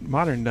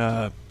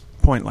modern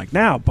point like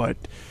now. But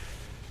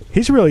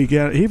he really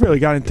got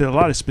into a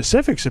lot of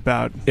specifics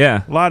about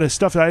a lot of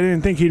stuff that I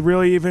didn't think he'd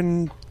really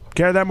even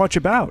care that much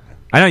about.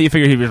 I know you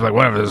figured he'd be like,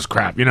 whatever, this is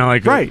crap, you know,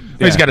 like right.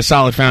 Yeah. He's got a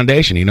solid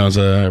foundation. He knows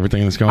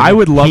everything that's going on. I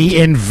would love. He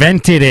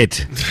invented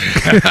it.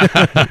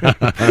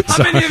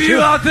 How many of you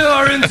out there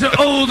are into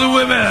older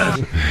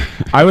women?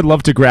 I would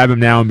love to grab him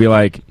now and be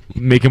like,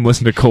 make him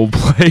listen to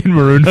Coldplay and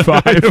Maroon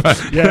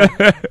 5. Yeah.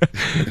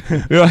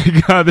 You're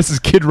like, oh, this is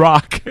Kid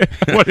Rock.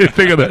 What do you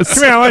think of this?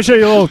 Come here, I want to show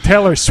you a little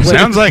Taylor Swift.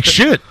 Sounds like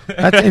shit.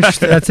 That's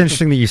interesting. That's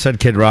interesting that you said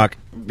Kid Rock,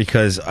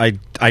 because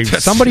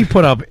somebody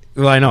put up.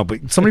 Well, I know,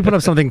 but somebody put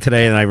up something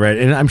today, and I read,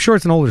 and I'm sure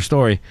it's an older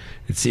story.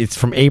 It's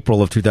from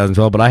April of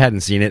 2012, but I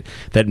hadn't seen it.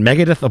 That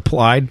Megadeth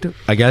applied,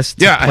 I guess.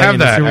 To Yeah, I play have in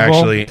the that, Super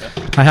Bowl. actually.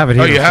 I have it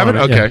here. Oh, you have it?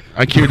 Okay. Yeah.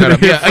 I queued that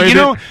up. Yeah, you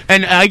know,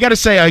 and I got to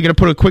say, I got to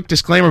put a quick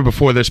disclaimer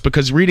before this,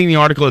 because reading the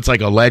article, it's like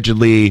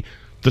allegedly.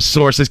 The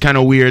source is kind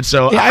of weird,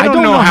 so Yeah, I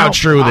don't know how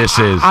true this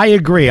is. I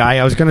agree.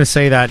 I was going to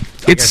say that.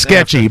 It's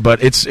sketchy,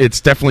 but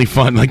it's definitely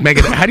fun. Like,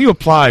 Megan, how do you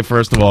apply,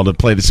 first of all, to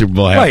play the Super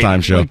Bowl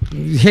halftime show? Like,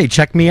 hey,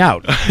 check me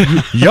out.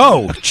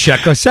 Yo,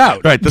 check us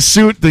out. Right, the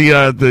suit,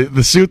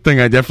 the suit thing,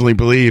 I definitely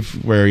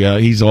believe, where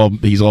he's all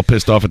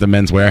pissed off at the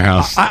Men's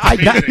Warehouse.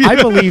 I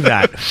believe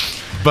that.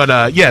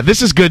 But yeah,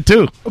 this is good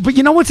too. But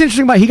you know what's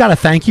interesting about? He got a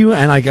thank you,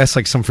 and I guess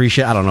like some free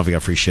shit. I don't know if he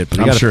got free shit, but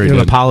he I'm got sure an he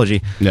did.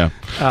 apology.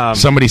 Yeah.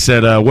 Somebody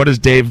said, "What does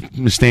Dave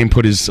Mustaine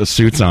put his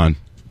suits on?"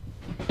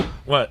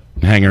 What?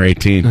 Hanger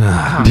 18.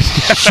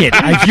 Shit!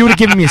 If you would have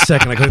given me a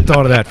second, I could have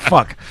thought of that.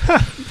 Fuck.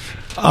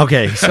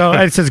 Okay, so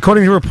it says,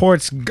 according to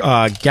reports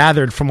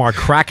gathered from our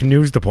crack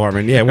news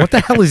department. Yeah, what the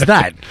hell is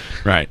that?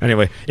 Right.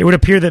 Anyway, it would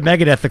appear that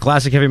Megadeth, the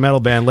classic heavy metal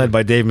band led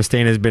by Dave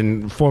Mustaine, has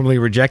been formally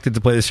rejected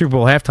to play the Super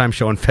Bowl halftime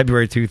show in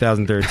February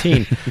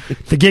 2013.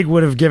 The gig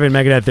would have given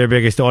Megadeth their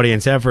biggest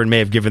audience ever and may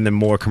have given them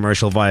more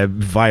commercial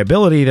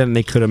viability than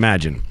they could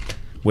imagine.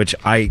 Which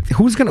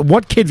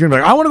what kid's gonna be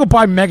like, I want to go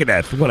buy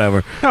Megadeth,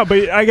 whatever. No,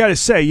 but I gotta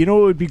say, you know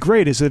what would be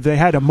great is if they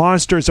had a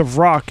Monsters of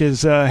Rock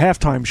as a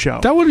halftime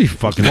show. That would be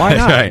fucking why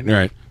not?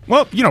 Right.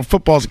 Well,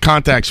 football's a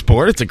contact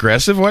sport. It's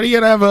aggressive. Why do you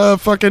gotta have a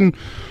fucking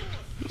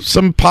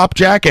some pop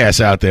jackass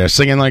out there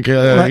singing like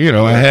I agree.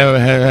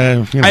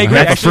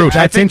 half a fruit?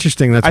 That's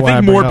interesting. That's I why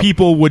think bring more it up.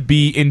 people would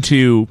be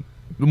into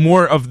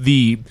more of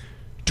the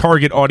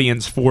target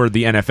audience for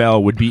the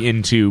NFL would be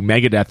into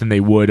Megadeth than they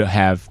would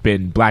have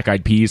been Black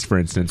Eyed Peas, for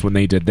instance, when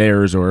they did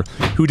theirs, or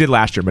who did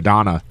last year,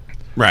 Madonna.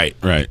 Right.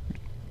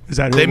 Is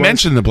that who They it was?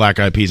 mentioned the Black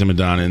Eyed Peas and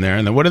Madonna in there,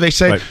 and then what do they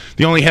say? Right.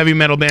 The only heavy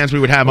metal bands we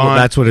would have Well, on.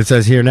 that's what it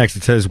says here next.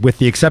 It says, with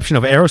the exception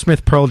of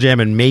Aerosmith, Pearl Jam,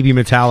 and maybe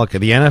Metallica,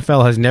 the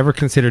NFL has never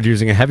considered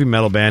using a heavy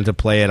metal band to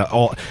play at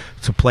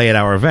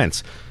our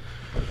events.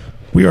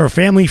 We are a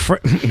family.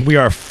 We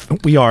are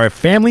a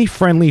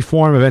family-friendly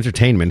form of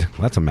entertainment.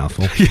 Well, that's a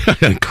mouthful.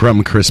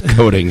 Crumb crisp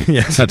coating.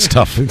 Yes. That's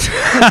tough. Roll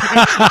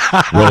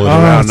it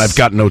around. I've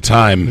got no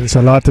time. It's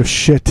a lot of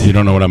shit. You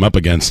don't know what I'm up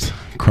against.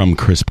 Crumb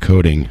crisp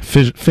coating.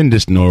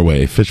 Findus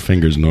Norway. Fish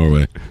fingers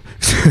Norway.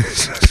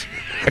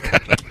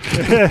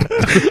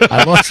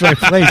 I lost my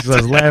place as I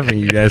was laughing,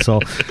 you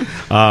asshole.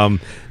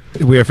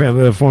 We are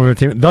a form of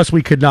entertainment. Thus,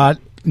 we could not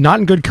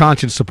in good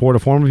conscience support a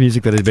form of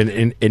music that has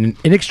been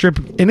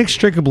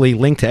inextricably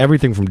linked to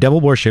everything from devil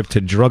worship to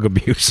drug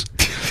abuse.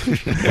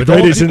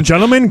 Ladies and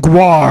gentlemen,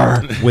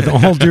 Gwar. With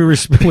all due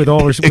respect,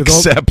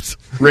 Except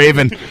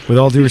Raven. With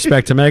all due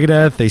respect to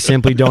Megadeth, they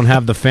simply don't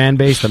have the fan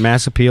base, the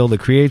mass appeal, the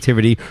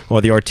creativity, or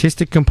the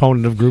artistic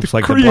component of groups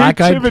like the Black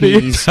Eyed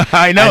Peas.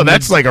 I know,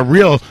 that's like a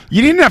real...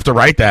 You didn't have to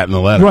write that in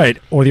the letter. Right,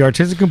 or the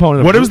artistic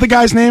component of What was the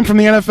guy's name from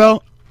the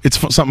NFL? It's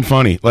something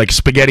funny, like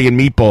spaghetti and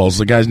meatballs.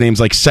 The guy's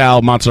name's like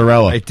Sal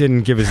Mozzarella. I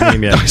didn't give his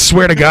name yet. I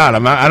swear to God,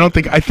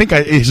 I think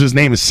his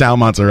name is Sal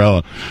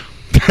Mozzarella.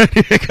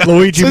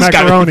 Luigi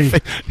Macaroni.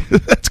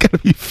 That's gotta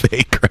be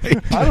fake,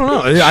 right? I don't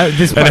know.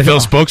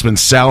 NFL spokesman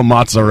Sal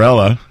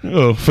Mozzarella.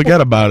 Oh,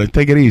 forget about it.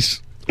 Take it easy.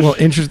 Well,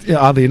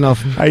 oddly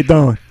enough, how you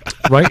doing?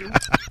 Right?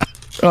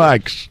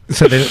 Relax.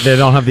 So they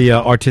don't have the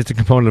artistic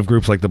component of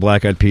groups like the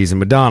Black Eyed Peas and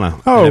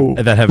Madonna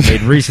that have made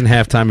recent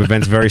halftime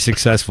events very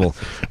successful.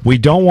 We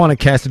don't want to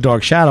cast a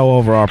dark shadow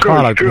over our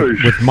product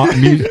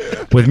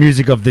with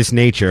music of this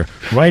nature.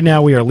 Right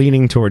now, we are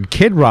leaning toward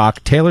Kid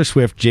Rock, Taylor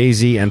Swift,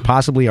 Jay-Z, and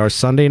possibly our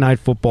Sunday Night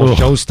Football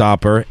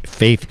showstopper,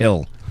 Faith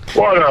Hill.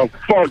 What a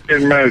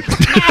fucking mess.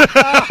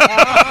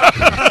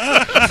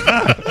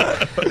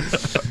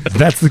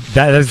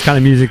 That is the kind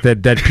of music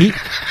that Pete.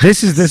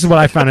 This is what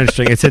I found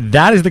interesting. It said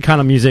that is the kind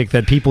of music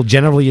that people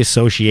generally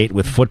associate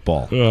with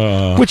football,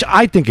 which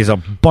I think is a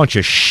bunch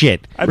of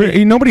shit. I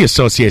mean, nobody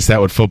associates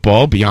that with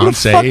football. Beyonce. Who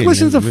the fuck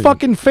listens to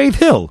fucking Faith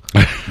Hill?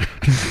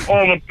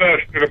 All the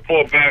best to the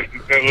poor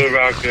bastards that live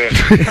out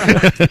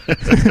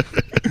there.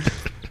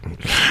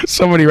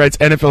 Somebody writes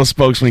NFL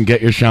spokesman,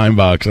 get your shine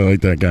box. I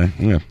like that guy.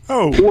 Yeah.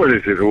 Oh, what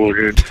is it,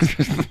 Hooligan?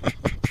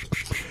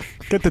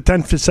 Get the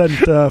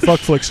 10% fuck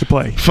flicks to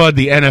play. Fudd,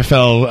 the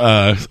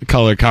NFL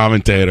color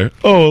commentator.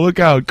 Oh, look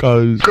out,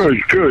 cuz.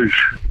 Good.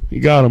 You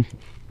got him.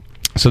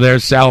 So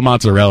there's Sal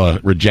Mozzarella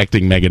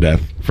rejecting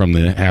Megadeth from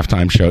the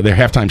halftime show. Their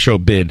halftime show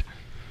bid.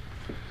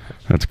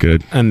 That's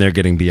good. And they're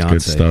getting Beyonce.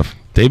 Good stuff.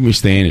 Dave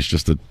Mustaine is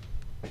just a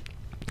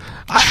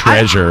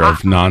treasure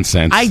of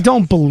nonsense. I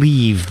don't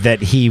believe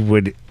that he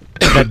would.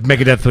 That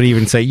Megadeth would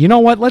even say, you know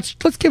what? Let's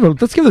give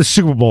the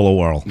Super Bowl a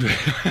whirl.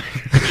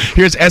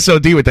 Here's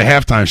SOD with the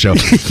halftime show.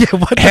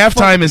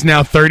 Halftime is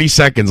now 30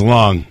 seconds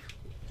long.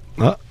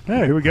 Yeah,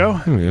 here we go.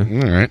 All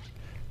right.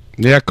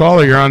 Yeah,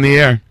 caller, you're on the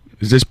air.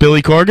 Is this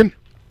Billy Corgan?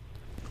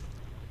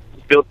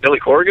 Billy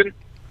Corgan?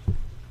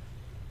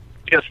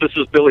 Yes, this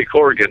is Billy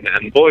Corgan,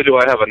 and boy, do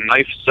I have a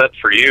knife set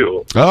for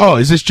you. Oh,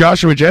 is this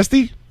Joshua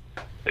Jesty?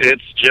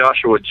 It's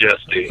Joshua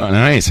Jesty. Oh,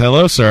 nice.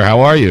 Hello, sir.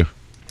 How are you?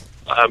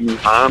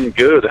 I'm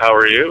good. How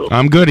are you?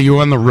 I'm good. Are you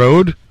on the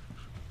road?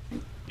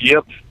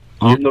 Yep,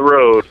 on the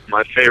road.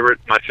 My favorite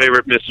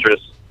mistress.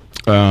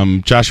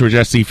 Joshua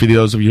Jesty, for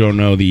those of you who don't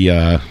know,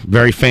 the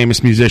very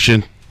famous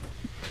musician.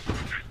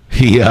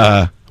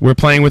 We're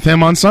playing with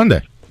him on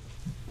Sunday.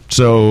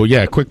 So,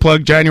 yeah, quick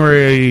plug,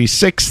 January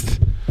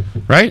 6th,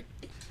 right?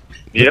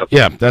 Yep.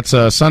 Yeah, that's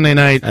Sunday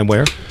night. And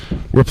where?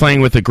 We're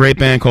playing with a great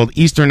band called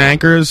Eastern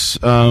Anchors.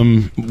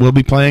 We'll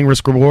be playing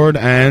Risk Reward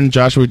and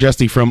Joshua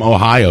Jesty from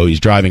Ohio. He's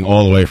driving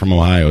all the way from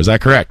Ohio. Is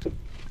that correct?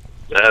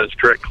 That is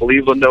correct.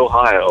 Cleveland,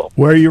 Ohio.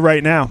 Where are you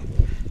right now?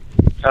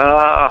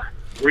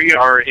 We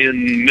are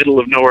in middle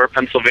of nowhere,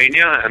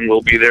 Pennsylvania, and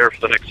we'll be there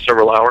for the next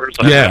several hours.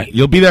 Yeah,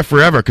 you'll be there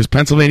forever because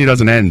Pennsylvania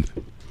doesn't end.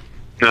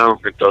 No,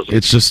 it doesn't.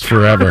 It's just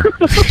forever.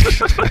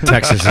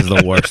 Texas is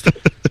the worst.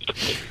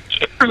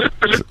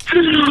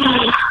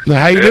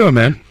 How you doing,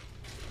 man?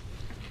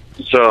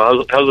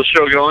 So, how's the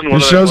show going? The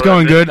show's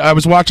going good. I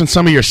was watching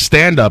some of your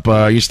stand-up.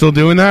 Are you still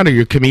doing that? Are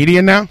you a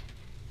comedian now?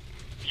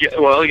 Yeah,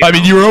 well, I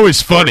mean, you were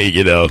always funny,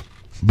 you know,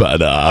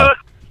 but No,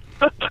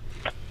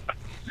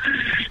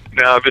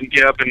 I've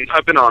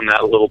been on that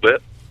a little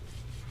bit.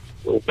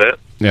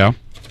 Yeah.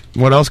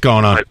 What else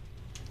going on?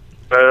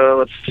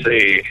 Let's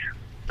see.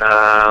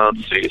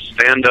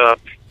 Stand up,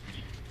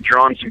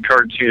 drawing some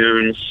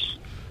cartoons,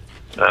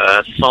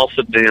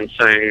 salsa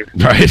dancing,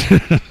 right?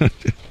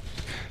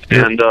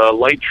 and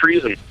light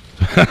treason.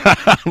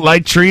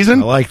 Light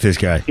treason? I like this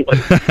guy.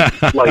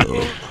 Like,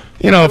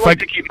 You know, if I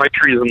to keep my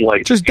treason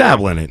light. Just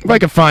dabble in it. If I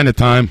could find the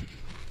time.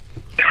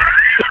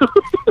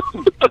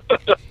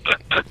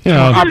 You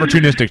know,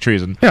 opportunistic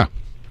treason. Yeah.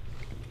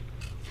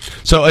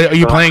 So, are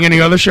you playing any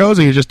other shows?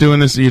 Or are you just doing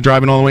this? Are you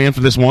driving all the way in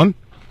for this one?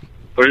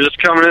 We're just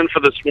coming in for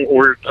this.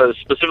 We're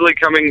specifically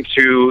coming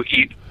to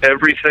eat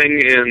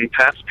everything in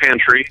Pat's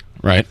Pantry,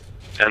 Right.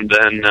 and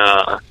then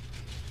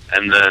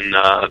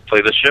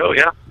play the show.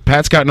 Yeah.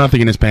 Pat's got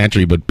nothing in his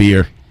pantry but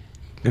beer.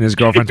 And his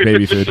girlfriend's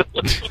baby food.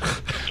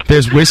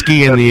 There's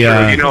whiskey in the.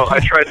 You know, I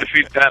tried to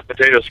feed Pat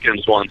potato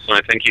skins once, and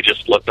I think he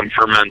just let them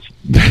ferment.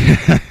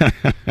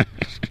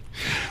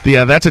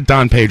 That's at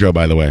Don Pedro,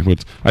 by the way.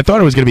 I thought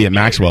it was going to be at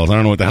Maxwell's. I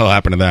don't know what the hell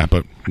happened to that,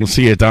 but we'll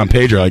see you at Don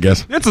Pedro, I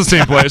guess. It's the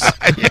same place.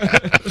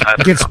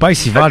 You get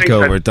spicy vodka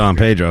over at Don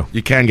Pedro.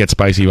 You can get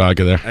spicy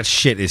vodka there. That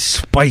shit is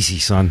spicy,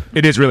 son.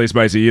 It is really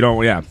spicy. You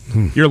don't. Yeah,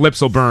 your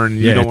lips will burn.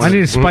 You Yeah, don't. I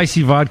need a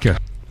spicy vodka.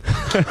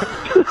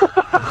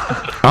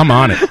 I'm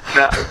on it.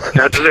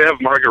 Now, do they have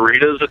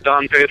margaritas at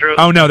Don Pedro?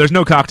 Oh no, there's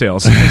no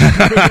cocktails.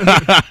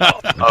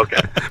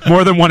 Okay.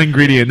 More than one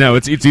ingredient. No,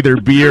 it's either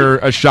beer,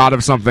 a shot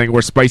of something,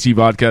 or spicy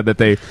vodka that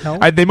they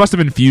must have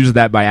infused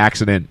that by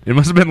accident. It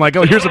must have been like,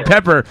 oh, here's a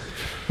pepper.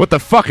 What the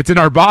fuck? It's in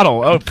our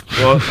bottle. Oh,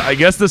 well, I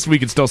guess we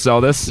can still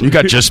sell this. You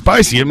got your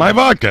spicy in my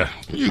vodka.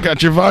 You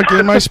got your vodka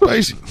in my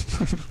spicy.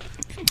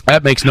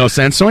 That makes no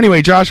sense. So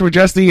anyway, Joshua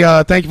Jesse,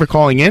 thank you for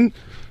calling in.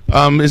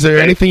 Is there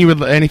anything you'd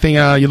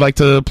like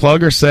to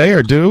plug or say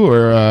or do,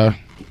 or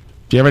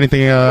do you have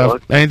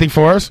anything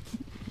for us?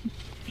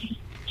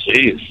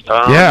 Jeez.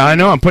 Yeah, I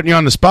know. I'm putting you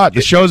on the spot.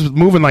 The show's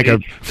moving like a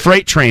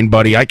freight train,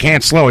 buddy. I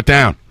can't slow it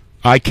down.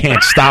 I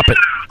can't stop it.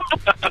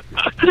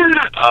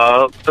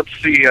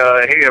 Let's see.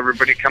 Hey,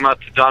 everybody, come out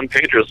to Don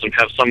Pedro's and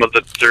have some of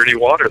the dirty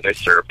water they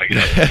serve. I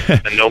guess.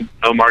 And no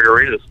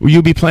margaritas. Will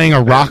you be playing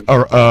a rock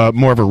or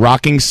more of a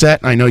rocking set?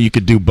 I know you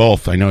could do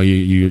both. I know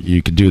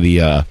you could do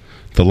the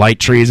light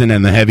treason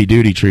and the heavy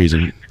duty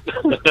treason.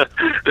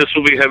 This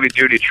will be heavy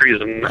duty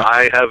treason.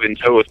 I have in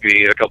tow with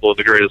me a couple of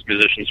the greatest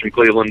musicians from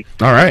Cleveland.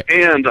 All right.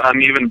 And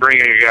I'm even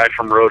bringing a guy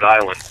from Rhode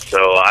Island. So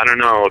I don't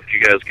know if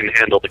you guys can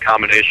handle the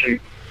combination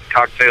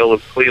cocktail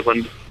of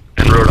Cleveland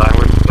and Rhode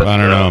Island. But, I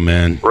don't know,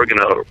 man. We're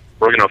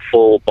gonna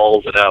full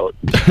balls it out.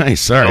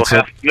 Nice. Sorry.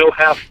 No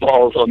half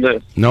balls on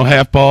this. No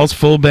half balls,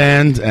 full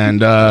band,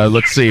 and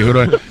let's see.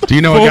 Do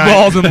you know full a guy?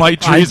 balls and light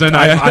treason?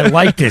 I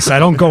like this. I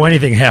don't go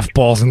anything half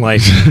balls and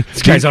light.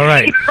 This guy's all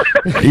right.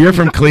 You're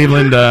from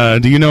Cleveland.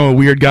 Do you know a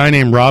weird guy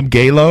named Rob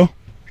Galo?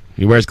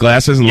 He wears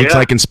glasses and looks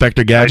like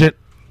Inspector Gadget.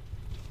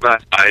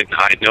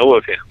 I know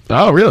of him.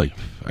 Oh, really?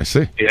 I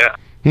see. Yeah.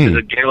 Is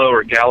it Galo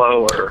or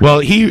Gallo or? Well,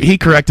 he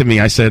corrected me.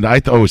 I said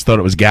I always thought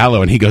it was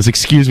Gallo, and he goes,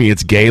 "Excuse me,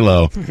 it's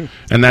Galo,"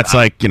 and that's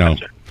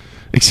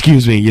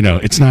excuse me,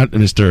 it's not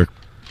Mr.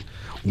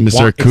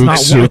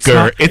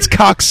 Kooksucker. It's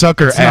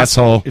cocksucker,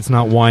 asshole. It's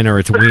not Weiner,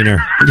 it's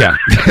Wiener. Yeah.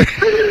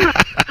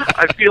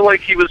 I feel like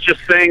he was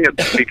just saying it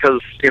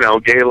because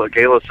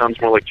Galo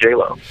sounds more like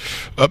J-Lo.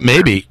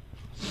 Maybe.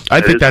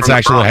 I think that's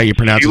actually how you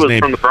pronounce his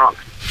name. She was from the Bronx.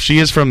 She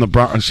is from the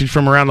Bronx. She's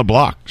from around the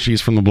block. She's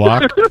from the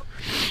block.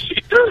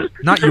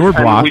 Not your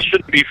block. And we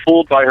shouldn't be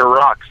fooled by her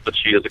rocks that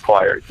she has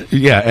acquired.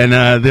 Yeah,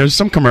 and there's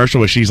some commercial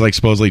where she's like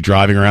supposedly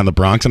driving around the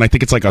Bronx, and I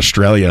think it's like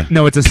Australia.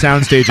 No, it's a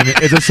soundstage.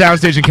 It's a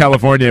soundstage in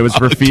California. It was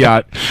for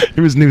Fiat.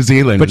 It was New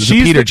Zealand. But it was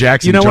she's Peter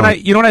Jackson. You know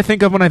what I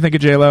think of when I think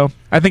of J-Lo?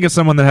 I think of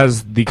someone that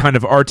has the kind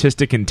of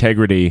artistic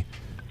integrity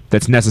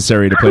that's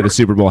necessary to play the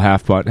Super Bowl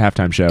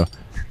halftime show.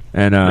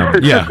 And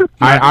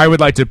I would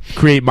like to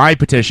create my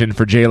petition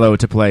for J-Lo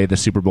to play the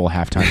Super Bowl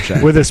halftime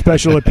show with a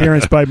special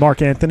appearance by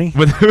Mark Anthony.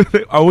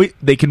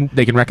 They can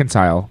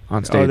reconcile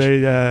on stage.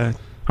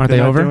 Aren't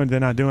they over? They're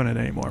not doing it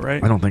anymore,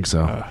 right? I don't think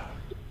so.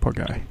 Poor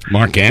guy,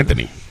 Mark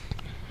Anthony.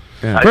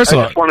 Yeah. I just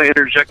want to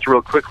interject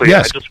real quickly.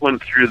 Yes. I just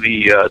went through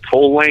the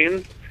toll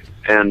lane,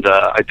 and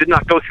I did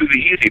not go through the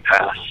Easy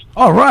Pass.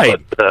 All right.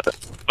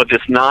 But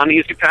this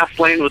non-Easy Pass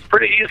lane was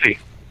pretty easy.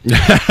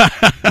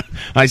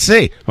 I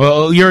see.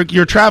 Well,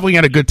 you're traveling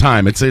at a good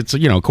time. It's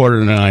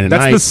 8:45 at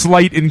That's night. the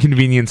slight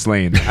inconvenience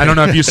lane. I don't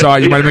know if you saw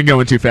it. You might have been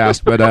going too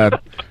fast, but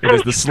it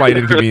is the slight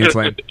inconvenience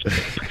lane.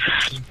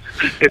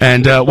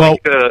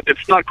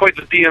 It's not quite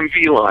the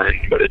DMV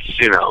line, but it's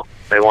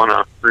they want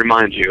to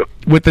remind you.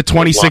 With the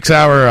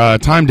 26-hour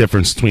time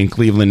difference between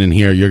Cleveland and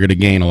here, you're going to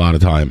gain a lot of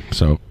time.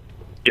 So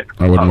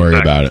I wouldn't worry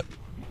about it.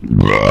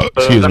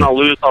 Excuse then me.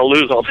 I'll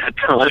lose all that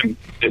time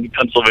in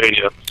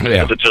Pennsylvania.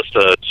 Yeah. It's just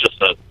a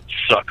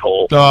suck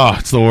hole. Oh,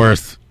 it's the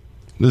worst.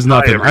 There's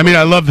nothing. I mean,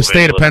 I love the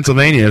state of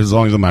Pennsylvania as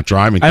long as I'm not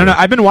driving. I don't know.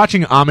 I've been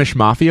watching Amish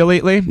Mafia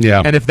lately.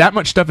 Yeah. And if that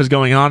much stuff is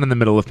going on in the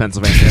middle of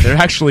Pennsylvania, there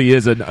actually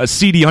is a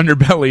seedy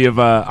underbelly of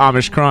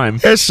Amish crime.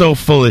 They're so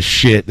full of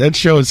shit. That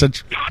show is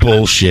such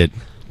bullshit.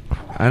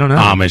 I don't know.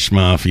 Amish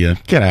Mafia.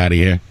 Get out of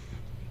here.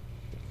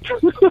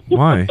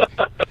 Why?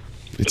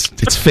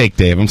 It's fake,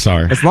 Dave. I'm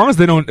sorry. As long as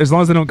they don't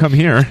come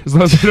here, as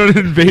long as they don't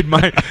invade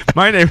my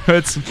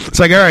neighborhoods. It's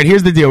like, all right,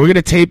 here's the deal. We're going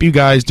to tape you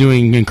guys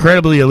doing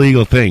incredibly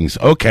illegal things.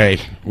 Okay,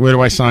 where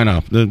do I sign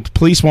up? The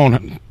police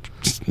won't,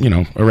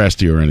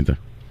 arrest you or anything.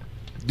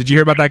 Did you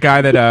hear about that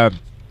guy that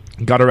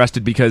got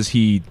arrested because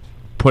he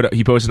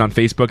posted on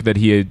Facebook that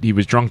he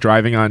was drunk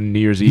driving on New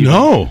Year's Eve?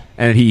 No.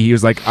 And he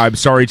was like, "I'm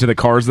sorry to the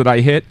cars that I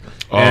hit."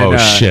 Oh,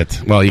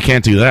 shit. Well, you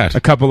can't do that.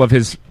 A couple of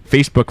his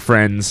Facebook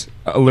friends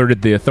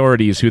alerted the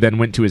authorities, who then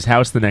went to his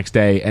house the next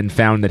day and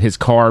found that his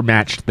car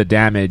matched the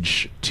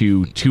damage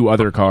to 2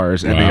 other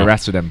cars, and they Wow.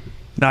 arrested him.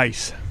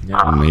 Nice.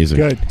 Amazing.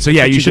 Good. So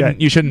yeah, What you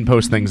get? shouldn't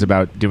post things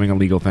about doing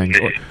illegal things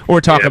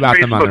or talk about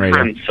them on the Facebook radio.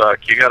 friends suck.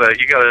 You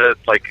gotta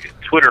like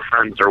Twitter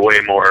friends are way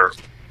more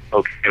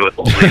okay with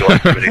illegal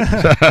activities.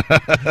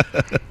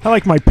 I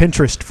like my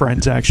Pinterest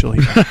friends, actually.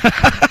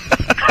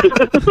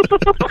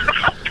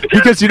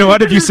 Because you know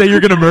what? If you say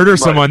you're going to murder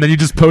someone, then you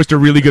just post a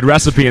really good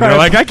recipe, and they're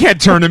like, "I can't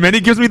turn him in. He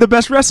gives me the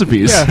best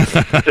recipes." Yeah.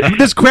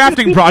 This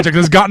crafting project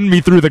has gotten me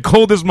through the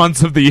coldest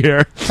months of the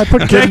year.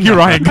 Thank you,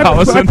 Ryan I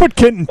Collison. put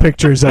kitten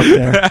pictures up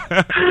there.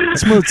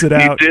 Smooths it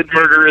out. He did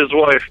murder his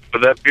wife,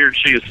 but that beard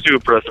cheese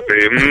soup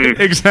recipe.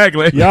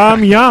 Exactly.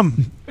 Yum,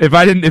 yum. If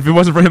it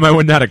wasn't for him, I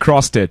wouldn't have had a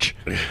cross stitch.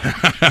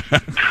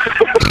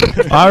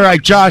 All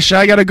right, Josh,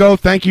 I got to go.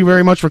 Thank you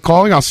very much for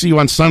calling. I'll see you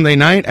on Sunday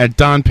night at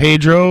Don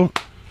Pedro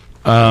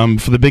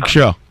for the big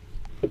show.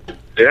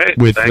 Yeah,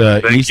 With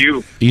thank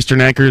you. Eastern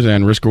Anchors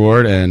and Risk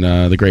Reward and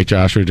the great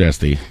Joshua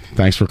Jesty.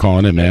 Thanks for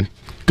calling in, man.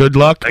 Good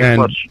luck Thanks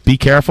and much. be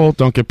careful.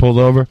 Don't get pulled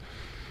over.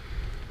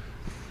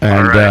 And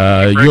All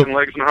right. Keep you'll breaking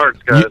legs and hearts,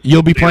 guys.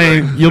 you'll be See you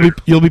playing later.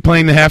 you'll be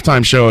playing the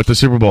halftime show at the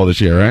Super Bowl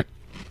this year, right?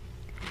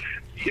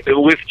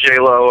 With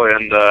J-Lo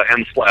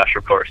and Slash,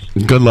 of course.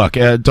 Good luck.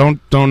 Don't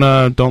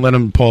let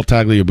him Paul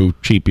Tagliabue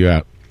cheap you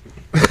out.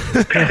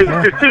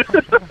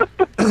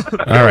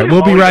 All right,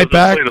 we'll be right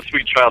back. Play the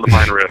Sweet Child of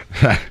Mine riff.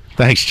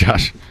 Thanks,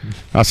 Josh.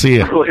 I'll see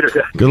you. Later,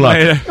 guys. Good luck.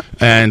 Later.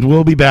 And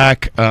we'll be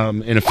back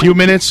in a few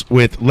minutes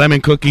with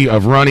Lemon Cookie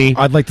of Runny.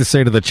 I'd like to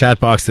say to the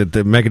chat box that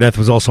the Megadeth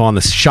was also on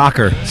the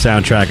Shocker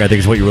soundtrack. I think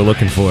is what you were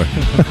looking for.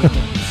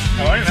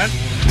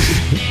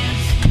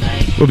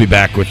 We'll be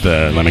back with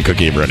Lemon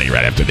Cookie of Runny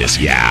right after this.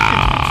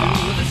 Yeah.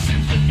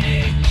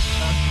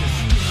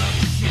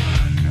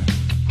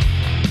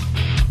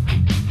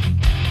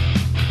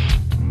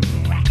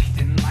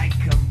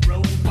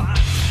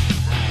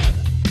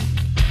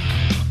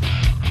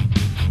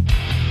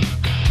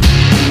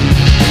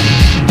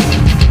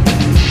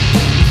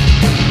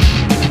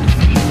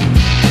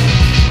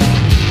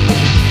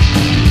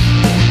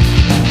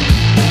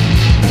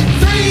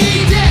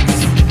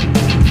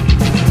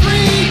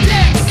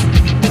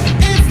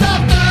 It's the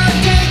third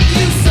game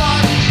you saw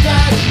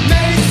that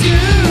makes you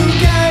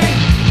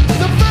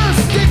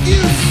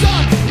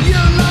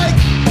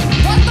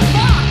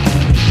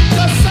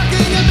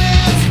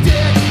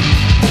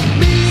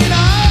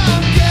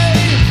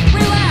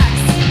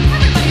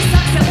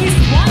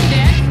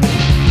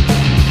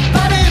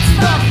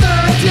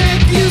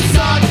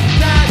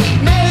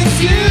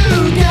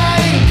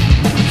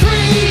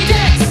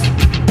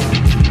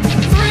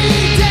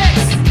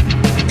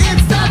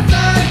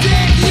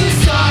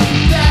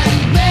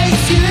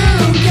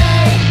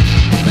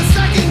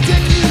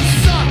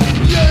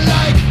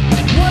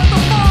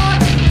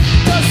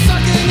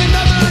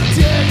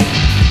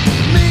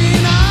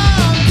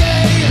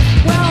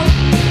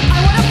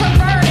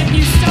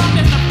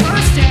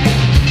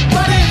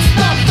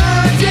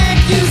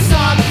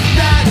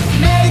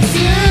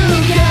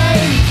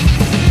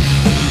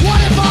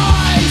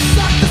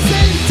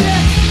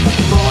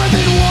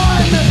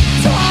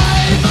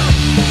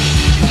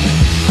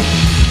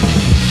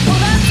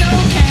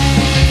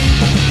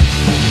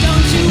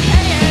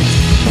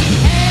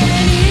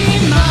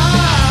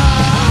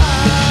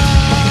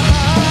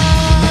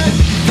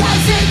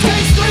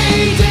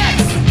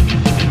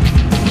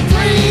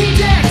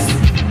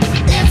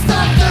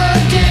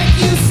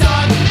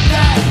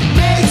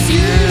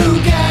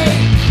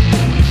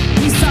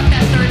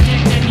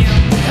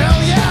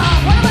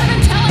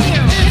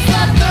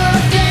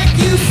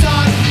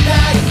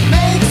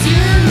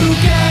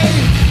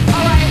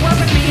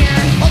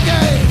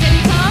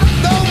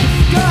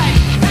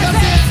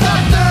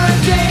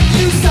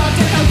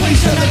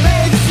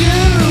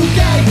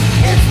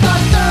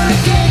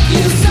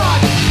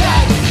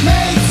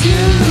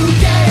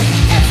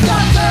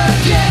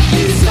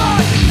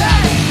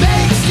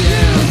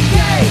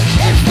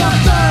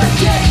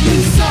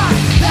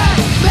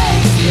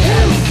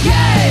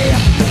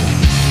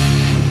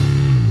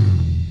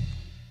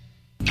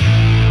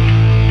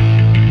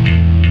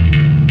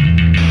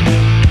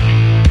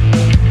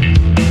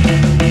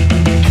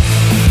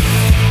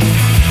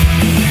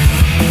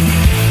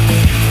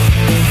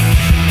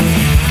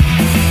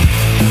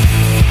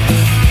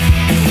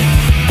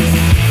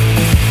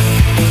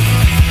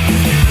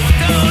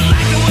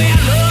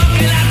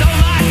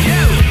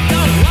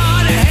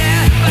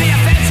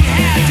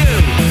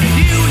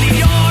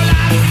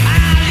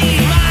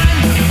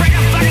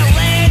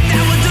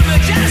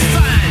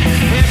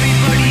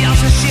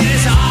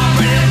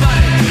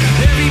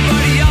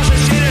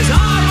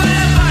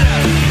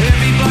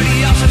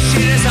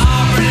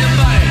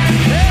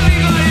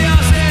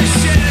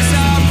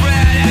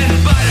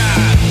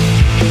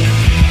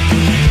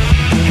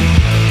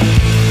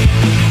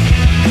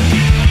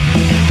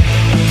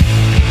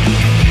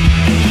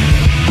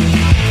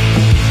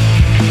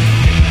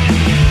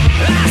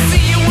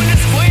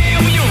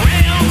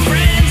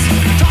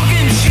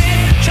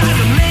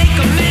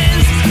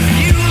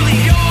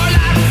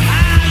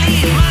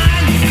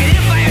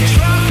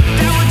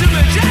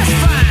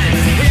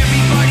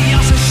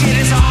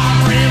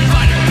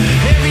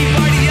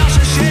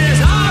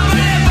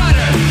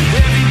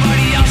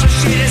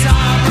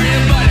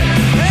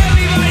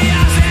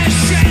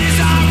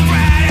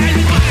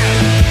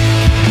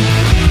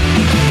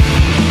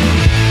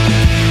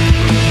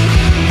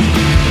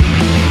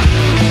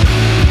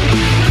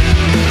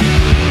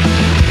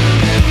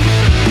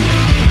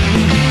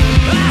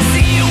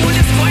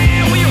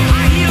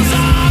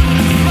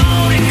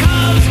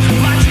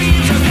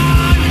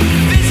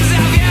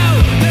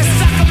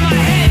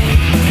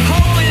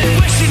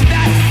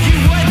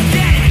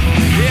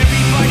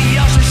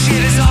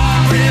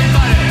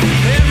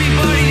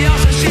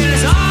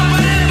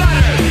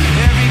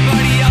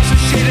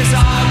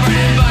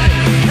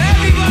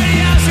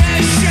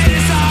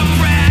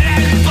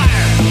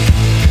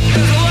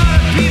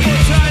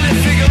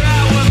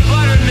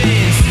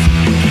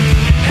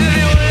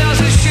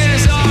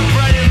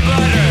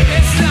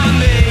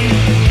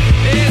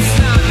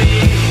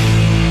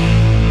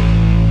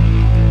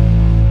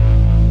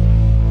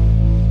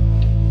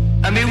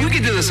mean, we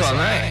could do this all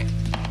night.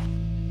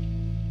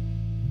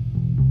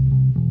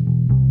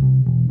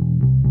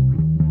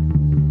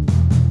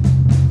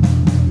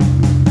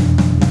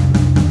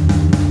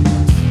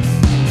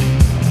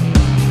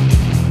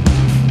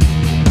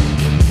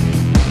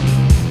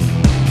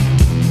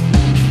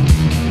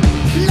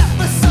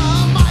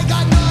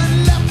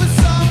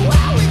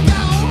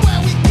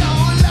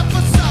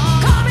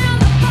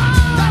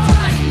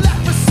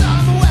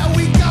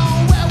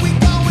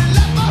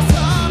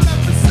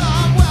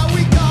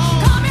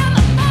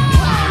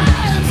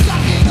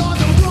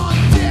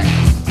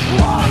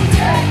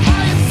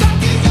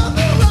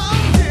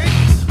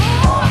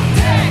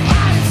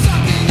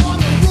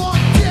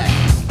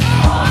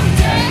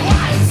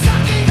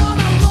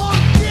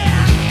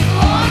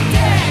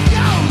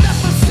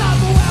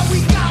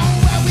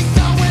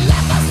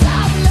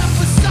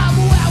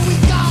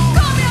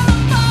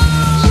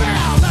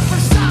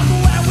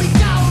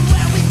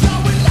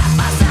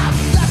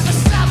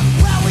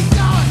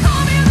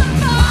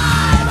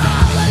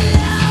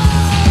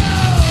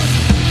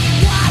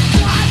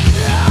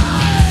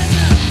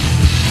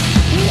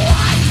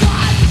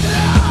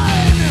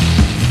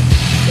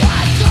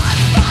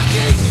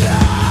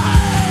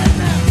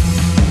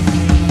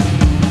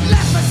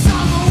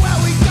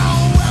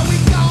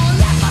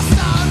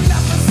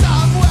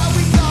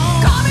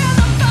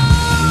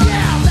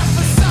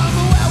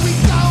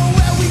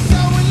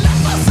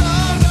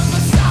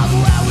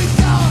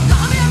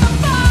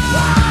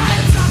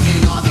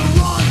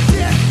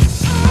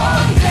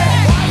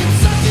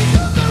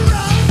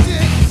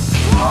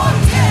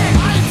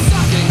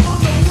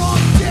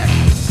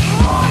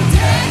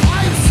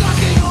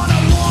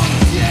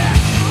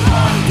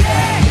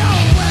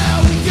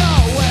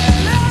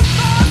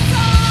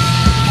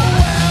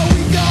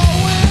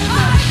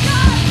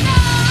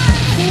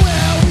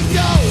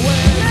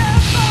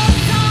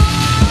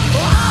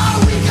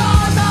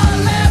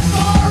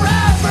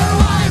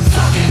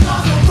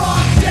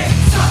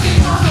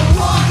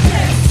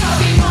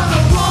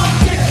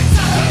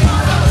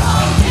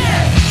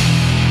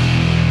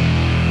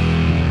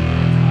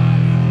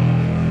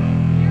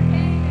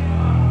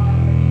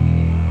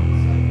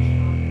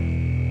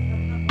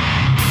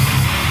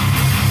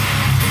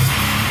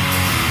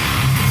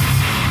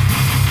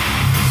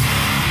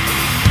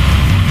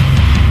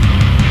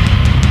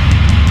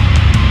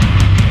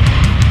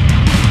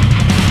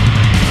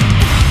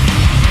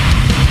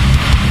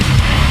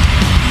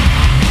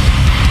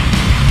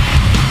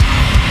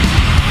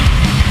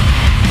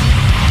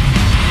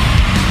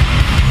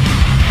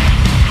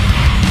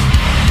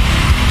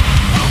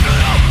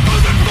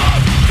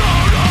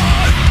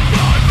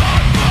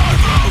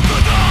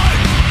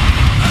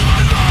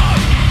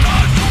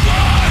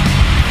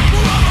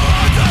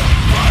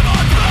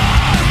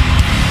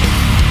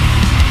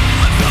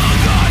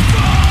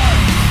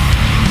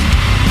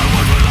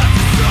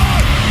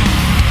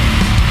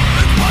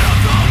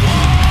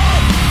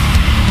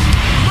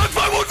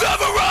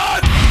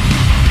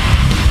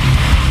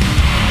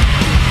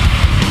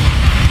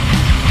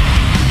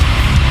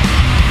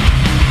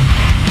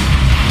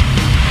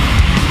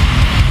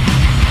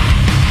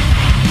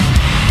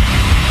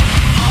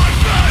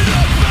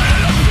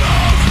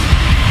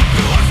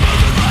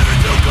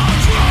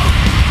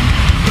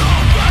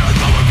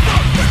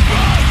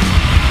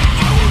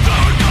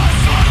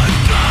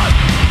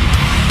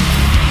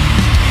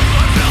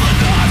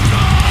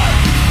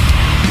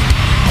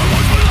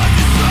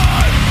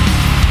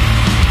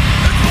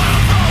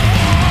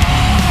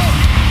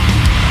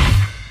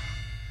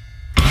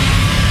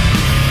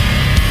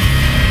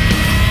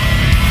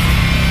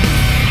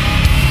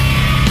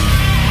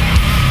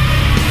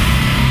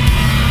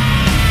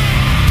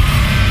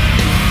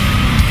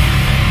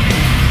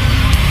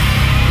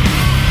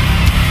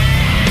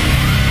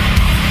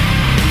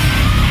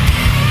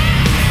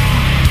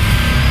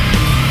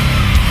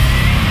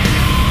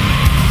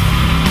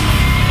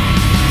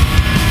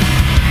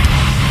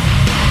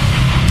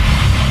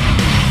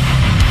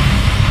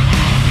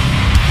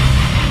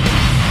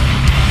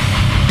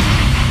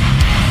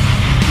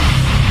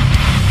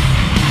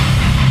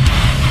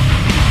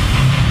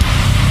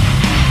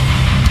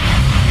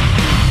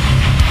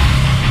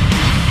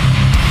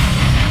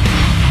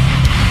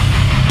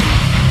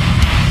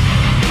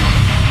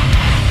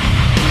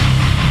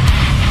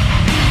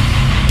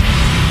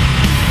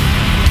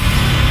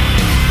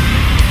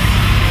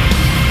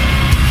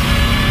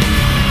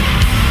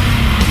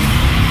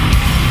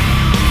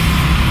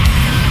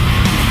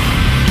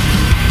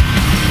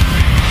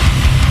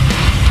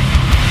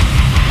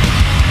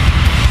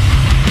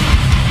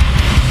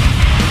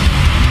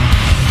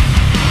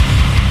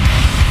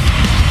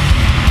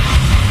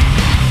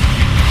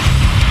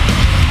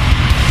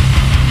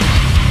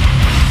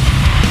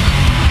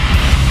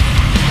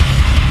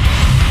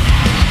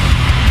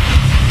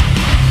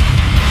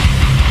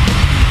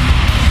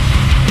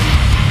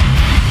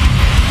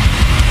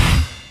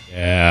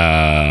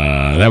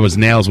 That was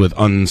Nails with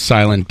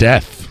Unsilent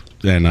Death.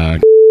 And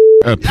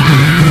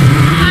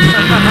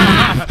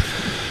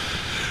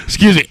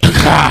excuse me.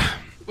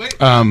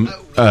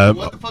 What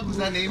the fuck was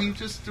that name you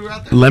just threw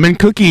out there? Lemon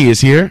Cookie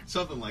is here.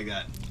 Something like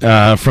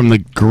that. From the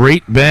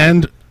great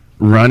band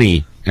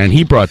Runny, and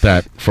he brought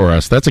that for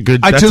us. That's a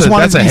good. I That's just a,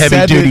 wanted that's to a be heavy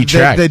said duty that,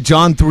 track. that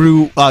John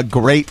threw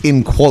great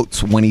in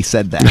quotes when he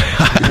said that.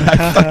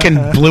 I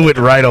fucking blew it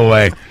right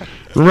away.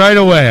 Right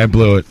away, I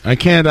blew it. I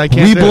can't.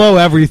 We blow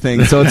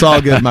everything, so it's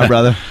all good, my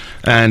brother.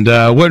 And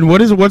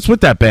what's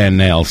with that band,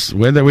 Nails?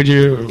 Would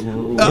you? What's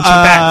with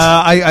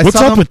that? What's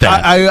saw up them, with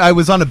that? I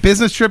was on a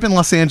business trip in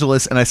Los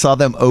Angeles, and I saw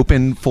them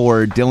open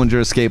for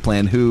Dillinger Escape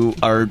Plan, who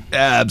are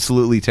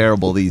absolutely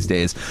terrible these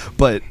days.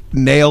 But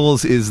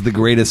Nails is the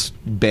greatest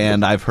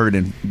band I've heard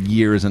in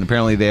years, and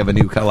apparently they have a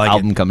new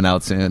album coming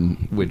out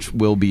soon, which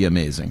will be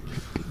amazing.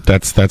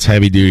 That's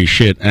heavy duty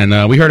shit.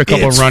 And we heard a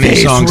couple of Running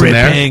songs in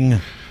there.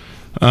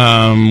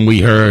 We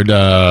heard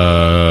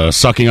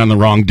Sucking on the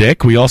Wrong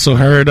Dick. We also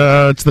heard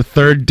It's the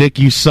Third Dick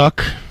You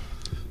Suck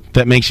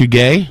That Makes You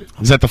Gay.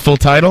 Is that the full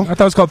title? I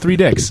thought it was called Three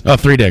Dicks. Oh,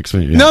 Three Dicks.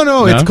 Yeah.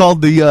 No, it's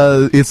called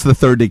It's the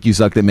Third Dick You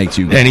Suck That Makes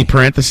You Gay. Any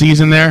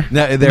parentheses in there?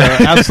 No, there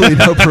are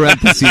absolutely no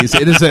parentheses.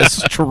 It is a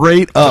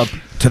straight up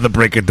to the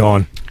break of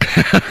dawn.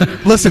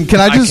 Listen, can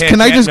I just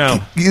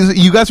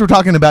you guys were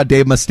talking about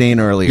Dave Mustaine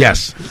earlier.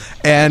 Yes.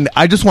 And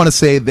I just want to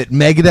say that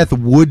Megadeth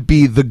would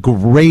be the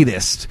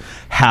greatest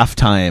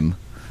halftime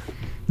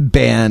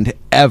band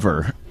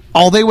ever.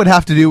 All they would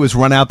have to do is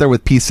run out there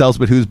with Peace Sells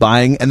But Who's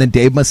Buying, and then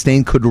Dave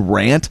Mustaine could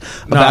rant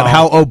about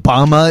how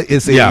Obama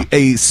is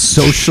a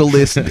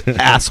socialist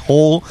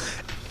asshole.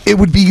 It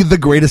would be the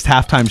greatest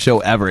halftime show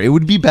ever. It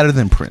would be better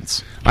than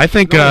Prince. I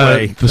think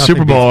the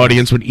Super Bowl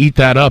audience would eat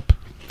that up.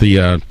 The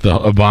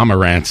Obama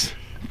rants.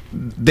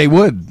 They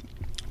would.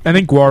 I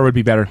think Guar would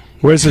be better.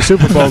 Where's the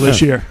Super Bowl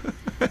this year?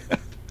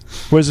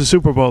 Where's the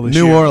Super Bowl this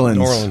year? New Orleans.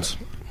 New Orleans.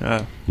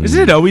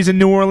 Isn't it always in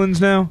New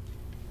Orleans now?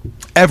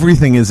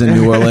 Everything is in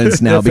New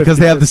Orleans now because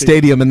they have the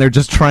stadium and they're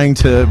just trying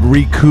to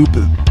recoup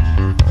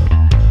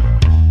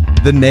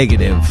the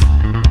negative.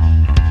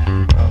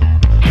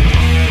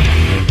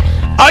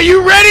 Are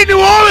you ready, New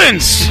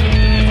Orleans?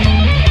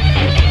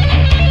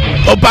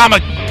 Obama.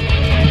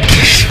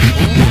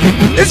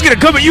 It's gonna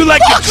come at you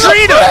like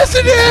Katrina.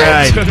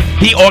 Right.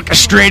 He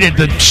orchestrated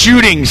the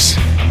shootings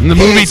in the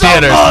movie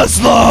theater.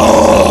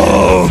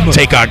 Muslim.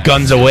 Take our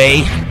guns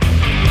away.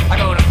 I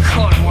go to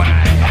court when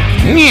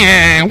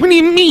Yeah, what do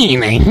you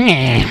mean? What do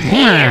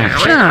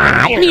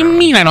you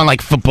mean I don't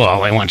like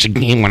football? I watch a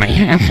game when I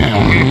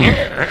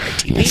have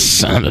to.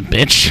 Son of a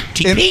bitch.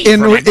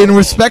 In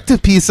respect to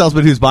Peace Sells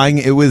But Who's Buying,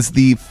 it was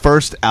the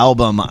first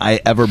album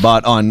I ever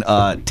bought on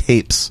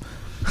tapes.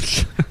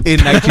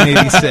 In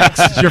 1986.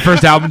 It's your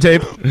first album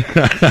tape?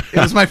 It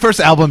was my first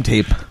album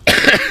tape.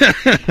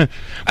 What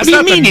do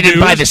you mean you didn't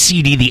buy the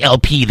CD, the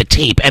LP, the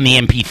tape, and the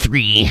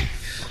MP3?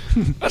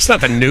 That's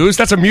not the news.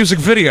 That's a music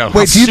video.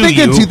 Wait, do you think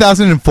in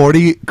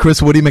 2040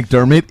 Chris Woody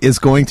McDermott is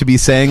going to be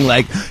saying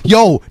like,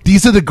 "Yo,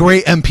 these are the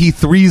great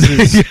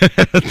MP3s"?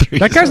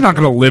 That guy's not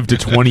going to live to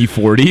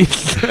 2040.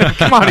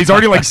 Come on, he's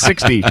already like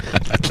 60.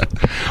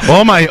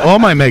 All my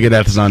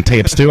Megadeth is on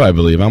tapes too. I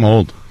believe I'm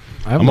old.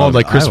 I'm old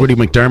like Chris Woody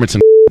McDermott's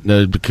and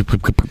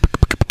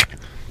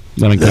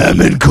lemon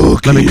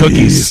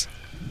cookies.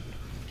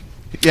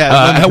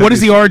 Yeah. What is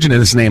the origin of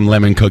this name,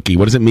 Lemon Cookie?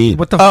 What does it mean?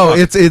 What the fuck?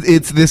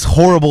 It's this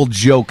horrible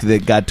joke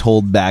that got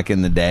told back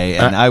in the day,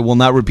 and I will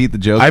not repeat the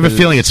joke. I have a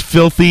feeling it's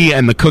filthy,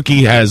 and the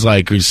cookie has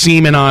like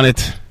semen on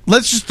it.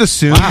 Let's just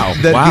assume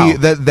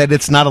that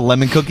it's not a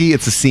lemon cookie;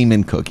 it's a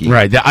semen cookie.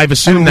 Right. I've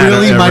assumed and that.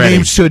 Really, my already.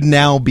 name should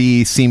now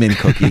be Semen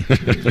Cookie.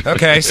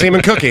 Okay,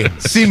 Semen Cookie.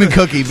 Semen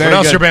Cookie. Very what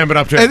else good. your band been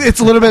up to? And it's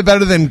a little bit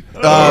better than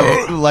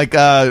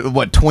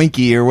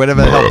Twinkie or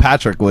whatever the hell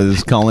Patrick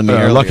was calling me.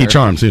 earlier. Lucky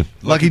Charms, too.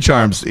 Lucky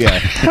Charms. Yeah.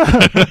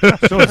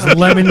 So it's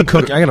lemon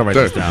cookie. I gotta write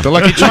this down. The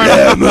Lucky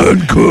Charms.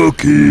 Lemon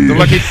Cookie.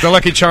 The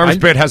Lucky Charms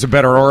bit has a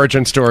better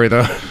origin story,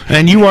 though.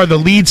 And you are the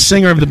lead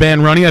singer of the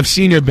band Runny. I've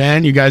seen your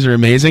band. You guys are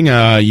amazing.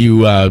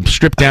 You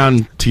stripped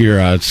down to your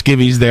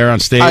skivvies there on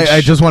stage. I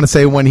just want to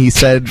say when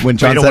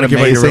John said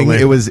amazing,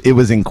 it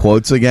was in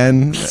quotes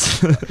again.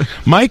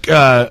 Mike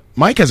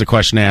has a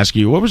question to ask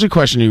you. What was the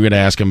question you were going to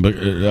ask him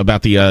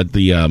about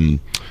the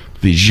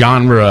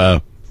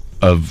genre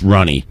of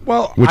Runny?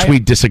 Well, which we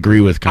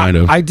disagree with, kind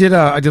of. I did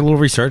a little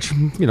research, a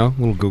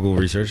little Google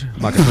research.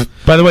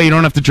 By the way, you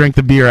don't have to drink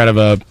the beer out of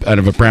a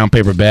brown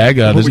paper bag.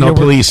 There's no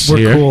police we're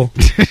here. Cool.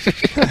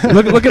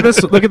 Look at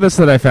this! Look at this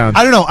that I found.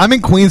 I don't know. I'm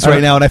in Queens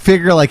right now, and I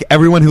figure like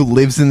everyone who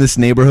lives in this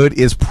neighborhood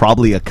is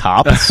probably a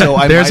cop. So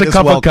I There's might a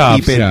couple as well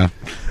cops, keep it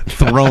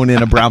thrown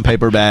in a brown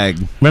paper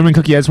bag. Lemon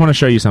Cookie, I just want to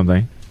show you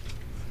something.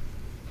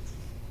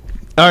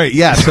 All right,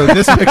 yeah. So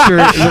this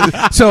picture.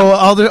 So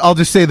I'll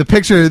just say the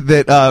picture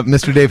that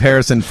Mr. Dave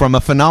Harrison from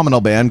a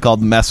phenomenal band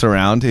called Mess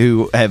Around,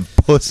 who have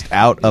pussed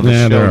out of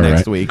a show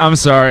next week. I'm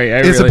sorry.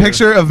 It's a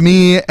picture of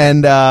me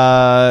and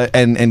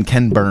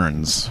Ken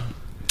Burns.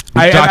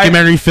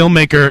 Documentary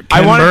filmmaker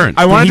Ken Burns.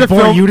 I wanted Did he to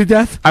bore film you to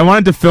death. I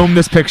wanted to film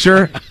this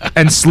picture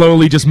and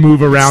slowly just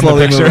move around the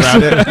picture.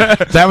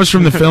 That was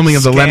from the filming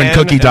of the Lemon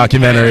Cookie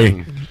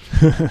documentary.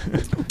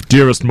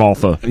 Dearest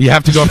Martha. You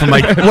have to go from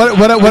like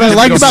what I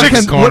like about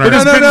Ken.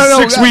 No.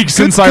 6 weeks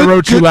since I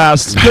wrote you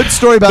last. Good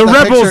story about The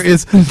that Rebels- picture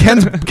is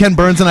Ken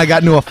Burns and I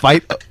got into a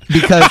fight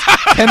because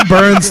Ken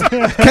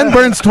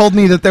Burns told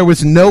me that there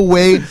was no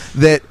way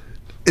that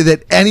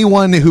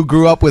anyone who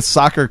grew up with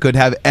soccer could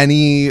have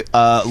any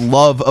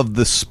love of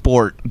the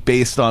sport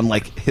based on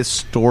like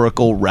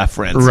historical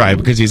reference. right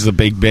because he's a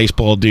big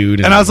baseball dude.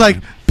 And I was like,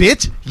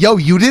 bitch, yo,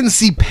 you didn't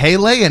see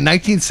Pele in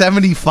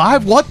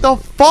 1975? What the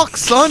fuck,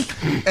 son?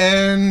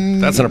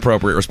 And That's an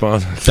appropriate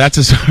response. that's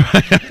a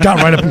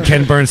Got right up in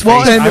Ken Burns' face.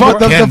 well, and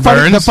Ken the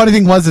Burns? funny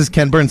thing was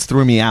Ken Burns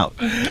threw me out.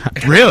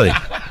 really.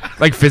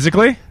 Like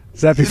physically?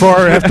 Is that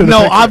before or after the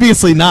No, picture?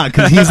 obviously not,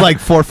 because he's like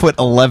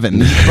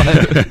 4'11".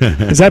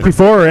 Is that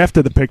before or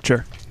after the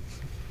picture?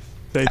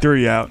 They threw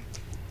you out.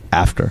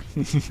 After.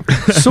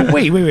 So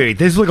wait.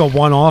 This is like a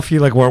one-off. You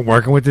like weren't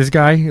working with this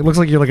guy. It looks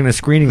like you're like in a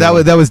screening. That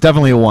room. was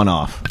definitely a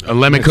one-off. A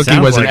lemon It cookie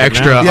sounds was an like it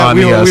extra now. on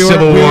Yeah, the we were-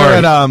 Civil we were War.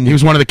 at, He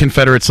was one of the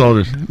Confederate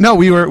soldiers. No,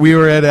 we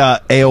were at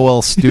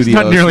AOL Studios,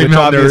 not nearly which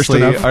malnourished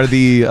obviously enough. are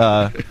the.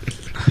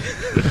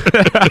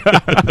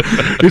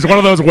 He's one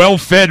of those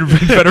well-fed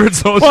Confederate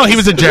soldiers. Well, he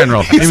was a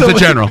general. He was a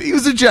general. He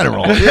was a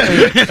general.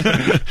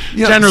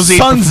 Generals eat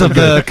sons for of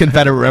the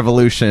Confederate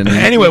Revolution.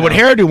 Anyway, what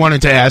Hairdo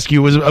wanted to ask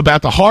you was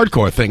about the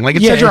hardcore thing. Like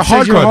it Yeah, said, you're a it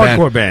says you're a hardcore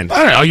hardcore band. I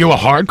don't know. Are you a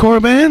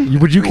hardcore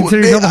band? Would you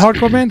consider yourself a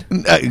hardcore band?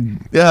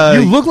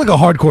 You look like a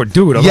hardcore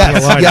dude. I'm not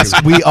gonna lie to Yes,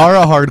 you. we are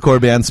a hardcore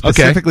band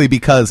specifically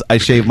because I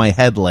shave my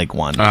head like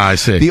one. I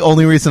see. The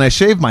only reason I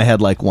shave my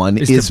head like one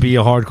Is is to be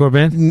a hardcore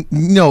band?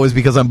 no, is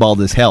because I'm bald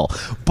as hell.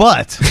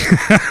 But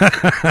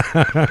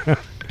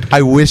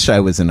I wish I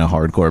was in a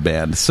hardcore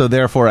band, so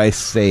therefore I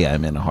say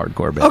I'm in a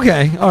hardcore band.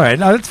 Okay, all right.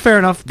 No, that's fair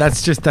enough.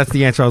 That's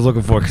the answer I was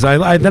looking for. Because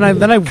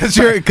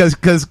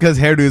because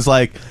Hairdo's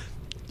like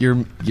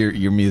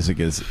your music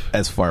is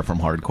as far from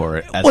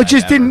hardcore as well, it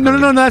just didn't.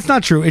 No, that's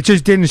not true. It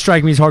just didn't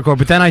strike me as hardcore.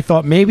 But then I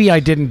thought maybe I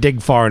didn't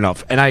dig far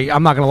enough. And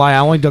I'm not gonna lie. I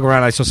only dug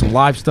around. I saw some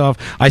live stuff.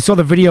 I saw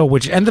the video,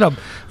 which ended up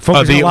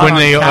focusing a lot on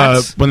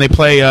cats. when they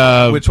play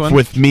Which one?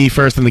 with me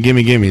first and the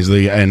Gimme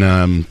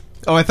Gimmes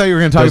Oh, I thought you were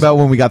going to talk about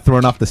when we got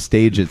thrown off the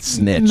stage at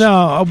Snitch.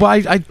 No, well,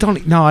 I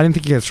don't. No, I didn't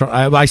think you got strong.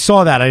 I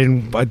saw that. I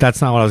didn't. But that's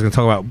not what I was going to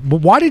talk about.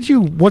 But why did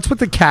you? What's with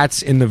the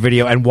cats in the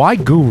video, and why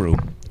Guru?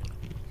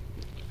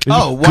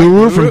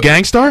 Guru from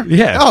Gangstar?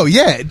 Yeah. Oh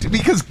yeah,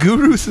 because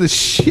Guru's the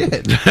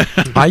shit.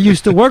 I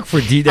used to work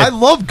for D. I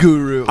love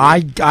Guru.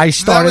 I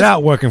started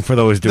out working for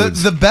those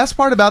dudes. The best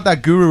part about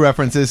that Guru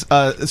reference is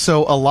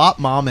so Alap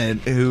Mohammed,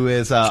 who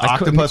is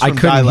Octopus from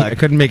I Dialect.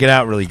 couldn't make it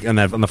out really on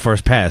the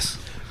first pass.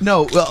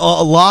 No,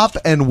 Alap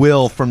and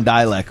Will from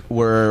Dialect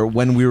were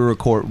when we were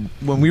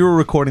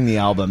recording the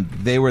album.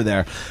 They were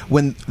there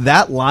when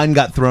that line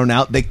got thrown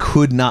out. They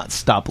could not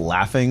stop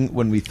laughing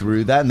when we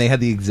threw that, and they had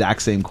the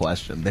exact same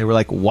question. They were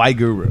like, "Why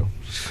Guru?"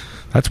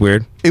 That's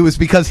weird. It was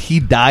because he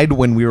died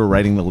when we were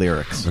writing the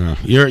lyrics.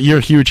 You're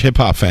a huge hip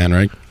hop fan,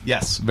 right?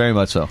 Yes, very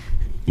much so.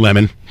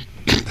 Lemon.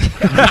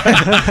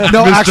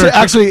 No,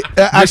 actually,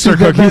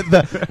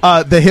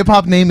 the hip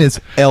hop name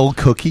is L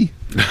Cookie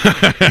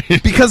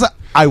because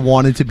I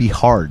wanted to be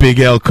hard. Big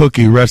L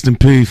Cookie, rest in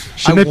peace.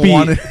 Shouldn't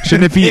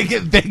it be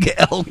Big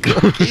L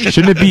Cookie?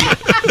 Shouldn't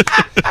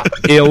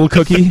it be Ill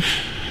Cookie?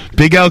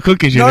 Big L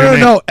Cookies.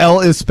 No. L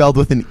is spelled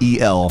with an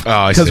EL. Oh,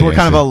 I because see, we're I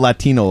kind see. of a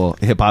Latino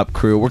hip hop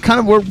crew.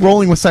 We're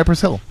rolling with Cypress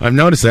Hill. I've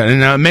noticed that,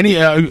 and many.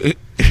 Does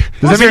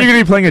that mean you're going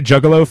to be playing a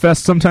Juggalo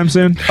Fest sometime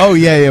soon? Oh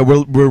yeah.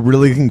 We're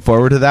really looking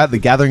forward to that. The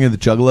Gathering of the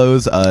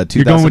Juggalos,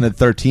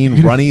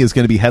 2013. Runny is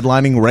going to be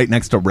headlining right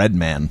next to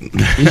Redman.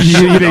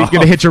 You're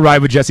going to hitch a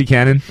ride with Jesse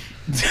Cannon?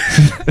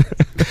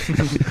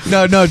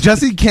 No.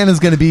 Jesse Cannon's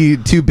going to be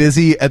too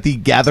busy at the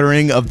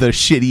gathering of the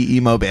shitty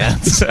emo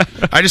bands.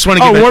 I just want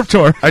to give Warped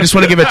Tour. I just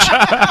want to give a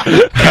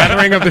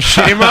gathering of the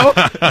shitty-mo.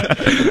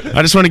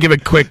 I just want to give a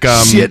quick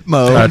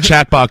Shitmo.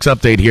 chat box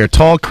update here.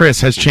 Tall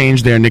Chris has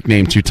changed their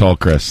nickname to Tall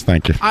Chris.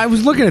 Thank you. I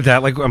was looking at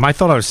that. Like, I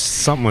thought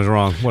something was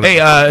wrong.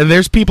 Whatever. Hey,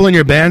 there's people in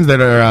your bands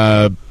that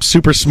are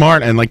super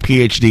smart and like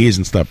PhDs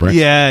and stuff, right?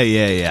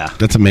 Yeah.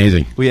 That's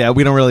amazing. Well, yeah,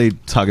 we don't really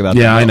talk about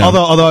Yeah, that. I know.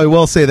 Although I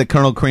will say that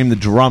Colonel Cream, the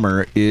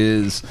drummer,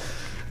 is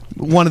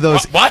one of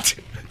those. What?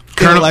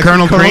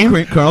 Colonel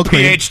Cream? Colonel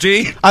Cream.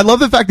 PhD? I love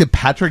the fact that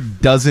Patrick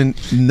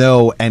doesn't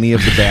know any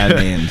of the band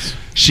names.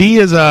 She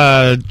is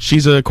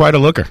she's quite a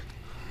looker.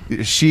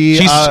 She's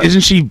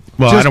isn't she?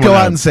 Well, just I don't go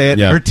wanna, out and say it.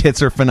 Yeah. Her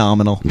tits are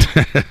phenomenal.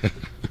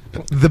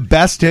 The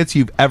best tits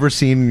you've ever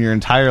seen in your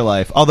entire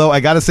life. Although I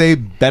gotta say,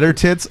 better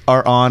tits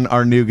are on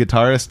our new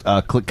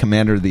guitarist, Click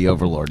Commander, the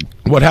Overlord.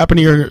 What happened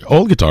to your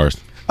old guitarist?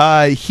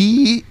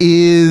 He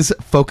is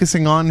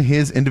focusing on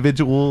his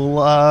individual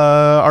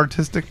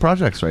artistic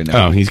projects right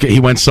now. Oh, he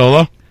went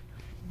solo.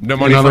 No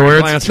money In other for words?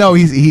 implants? No,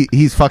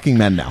 he's fucking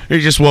men now. He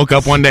just woke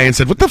up one day and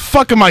said, "What the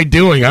fuck am I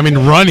doing? I'm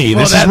in Runny.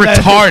 This is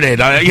retarded.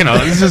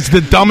 This is the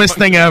dumbest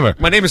thing ever."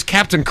 My name is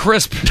Captain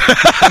Crisp.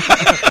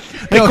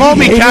 They call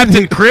me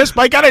Captain Crisp.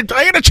 I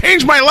gotta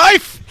change my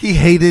life. He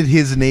hated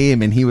his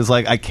name, and he was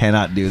like, I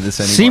cannot do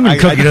this anymore. Seaman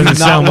Cookie do doesn't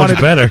not sound wanna-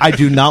 much better. I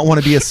do not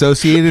want to be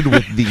associated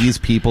with these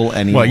people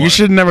anymore. Well, you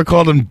should have never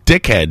called him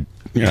Dickhead.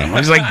 You know, I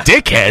was like,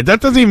 Dickhead?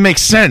 That doesn't even make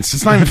sense.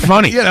 It's not even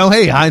funny. You know,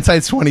 hey,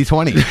 hindsight's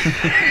 2020.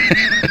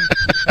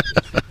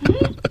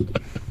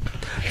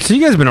 So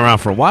you guys have been around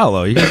for a while,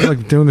 though. You guys are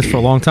like doing this for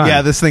a long time.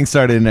 Yeah, this thing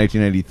started in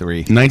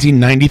 1993.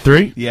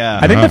 1993? Yeah.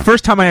 I think the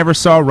first time I ever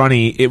saw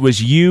Runny, it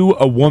was you,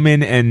 a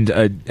woman, and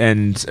a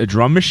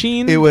drum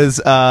machine. It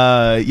was,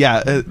 her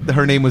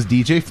name was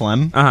DJ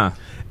Flem. Uh-huh.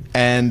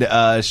 And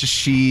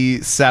she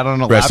sat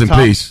on a Rest laptop.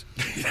 in peace.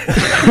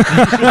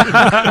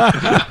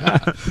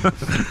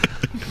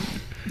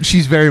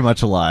 She's very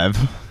much alive.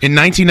 In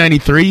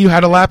 1993, you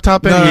had a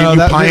laptop, and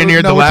you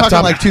pioneered the we're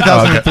laptop. talking like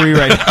 2003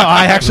 right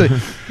now.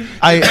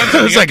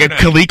 It was like a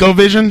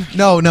ColecoVision.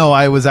 No,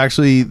 I was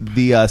actually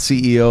the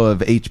CEO of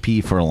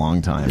HP for a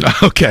long time.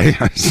 Okay,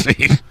 I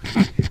see.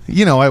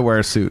 You know, I wear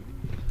a suit.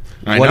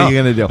 I What know. are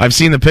you going to do? I've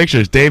seen the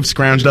pictures. Dave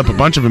scrounged up a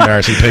bunch of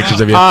embarrassing pictures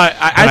of you.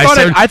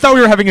 I thought we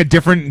were having a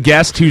different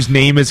guest whose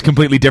name is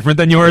completely different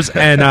than yours,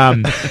 and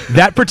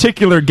that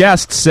particular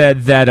guest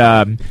said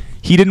that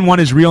he didn't want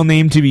his real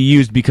name to be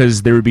used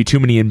because there would be too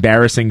many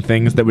embarrassing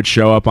things that would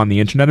show up on the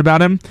internet about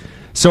him.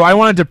 So I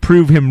wanted to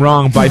prove him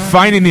wrong by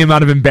finding the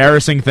amount of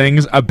embarrassing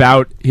things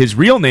about his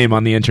real name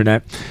on the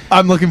internet.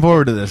 I'm looking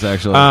forward to this,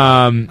 actually.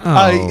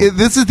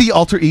 This is the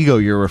alter ego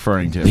you're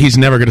referring to. He's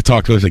never going to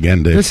talk to us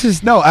again, Dave. This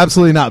is no,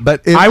 absolutely not.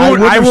 But I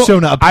would have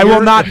shown up. I will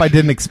here not if I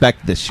didn't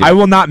expect this shit. I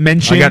will not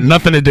mention. I got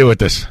nothing to do with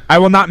this. I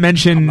will not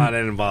mention. I'm not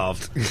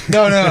involved.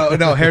 No,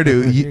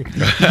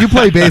 hairdo. You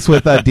play bass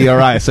with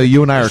DRI, so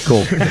you and I are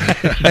cool.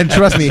 And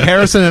trust me,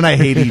 Harrison and I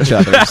hate each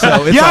other.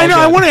 So it's Yeah, all I know.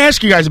 good. I want to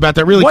ask you guys about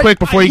that really quick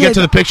before you get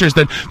to the pictures.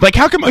 That, like,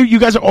 how come you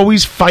guys are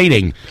always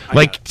fighting?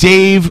 Like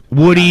Dave,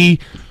 Woody,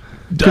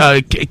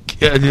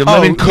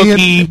 Lemon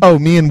Cookie.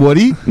 Me and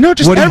Woody? No,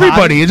 just Woody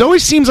everybody. High? It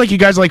always seems like you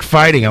guys like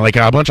fighting, like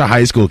a bunch of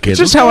high school kids.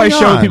 Just What's how I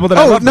going show on? people that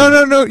I love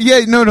them. No.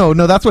 Yeah, no.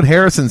 That's what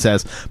Harrison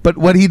says. But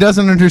what he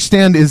doesn't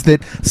understand is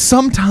that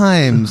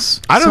sometimes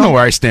I don't know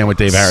where I stand with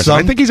Dave Harrison.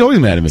 I think he's always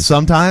mad at me.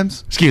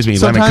 Sometimes. Excuse me,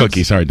 Lemon Sometimes-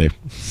 Cookie. Sorry, Dave.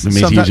 It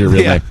makes you use your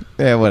real name.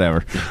 Yeah,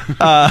 whatever.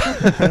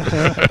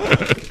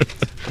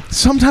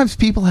 Sometimes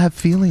people have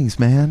feelings,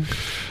 man.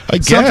 I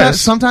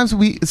guess. Sometimes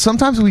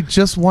we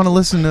just want to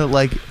listen to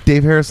like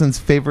Dave Harrison's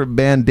favorite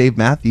band, Dave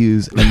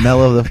Matthews, and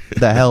mellow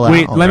the hell out.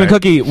 Wait, Lemon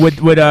Cookie, would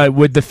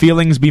the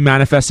feelings be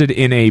manifested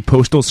in a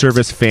Postal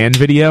Service fan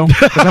video?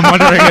 'Cause I'm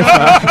wondering if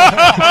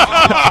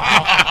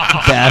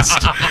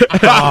best.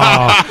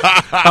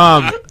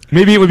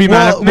 Maybe it would be. Do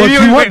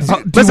you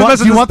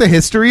want the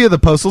history of the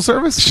Postal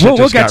Service?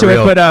 We'll get to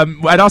it, but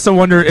I'd also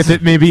wonder if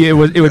it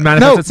would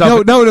manifest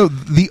itself. No.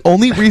 The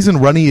only reason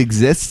Runny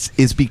exists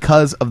is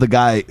because of the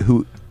guy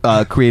who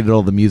created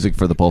all the music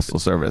for the Postal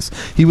Service.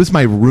 He was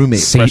my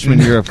roommate freshman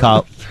year of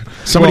college.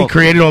 Somebody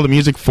created all the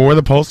music for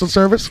the Postal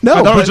Service? No,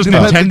 I thought it was just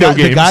Nintendo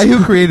games. The guy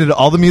who created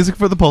all the music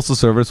for the Postal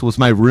Service was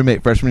my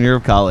roommate freshman year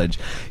of college.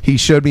 He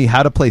showed me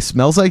how to play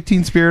Smells Like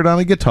Teen Spirit on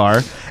a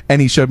guitar,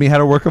 and he showowed me how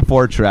to work a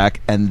 4-track,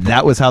 and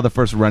that was how the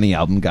first Runny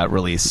album got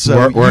released.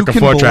 So Work a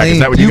 4-track, is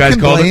that what you guys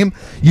called it?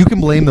 You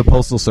can blame the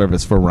Postal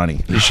Service for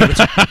Runny.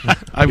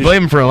 I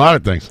blame him for a lot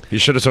of things. You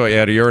should have taught you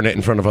how to urinate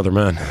in front of other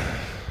men.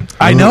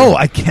 I know.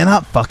 I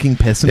cannot fucking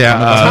piss in front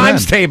of other men.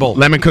 Times table.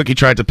 Lemon Cookie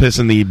tried to piss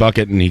in the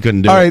bucket and he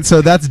couldn't do it. All right,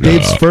 so that's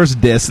Dave's first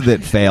diss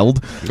that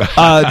failed.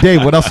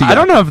 Dave, what else you got? I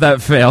don't know if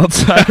that failed.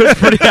 So I was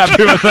pretty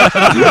happy with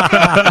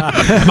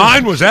that.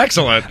 Mine was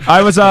excellent.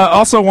 I was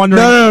also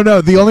wondering.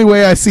 No. The only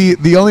way I see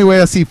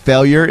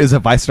failure is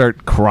if I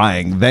start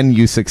crying. Then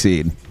you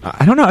succeed.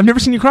 I don't know. I've never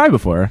seen you cry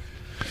before.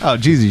 Oh,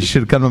 geez, you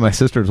should have come to my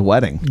sister's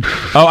wedding.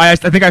 Oh, I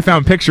think I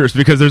found pictures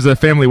because there's a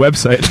family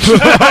website.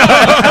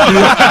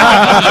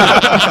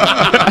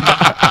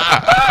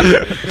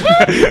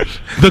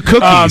 The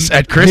cookies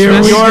at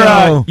Christmas.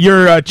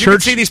 Your church. You can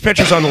see these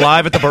pictures on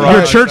live at the barrage.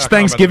 Your church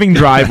Thanksgiving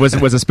drive was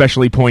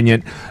especially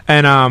poignant,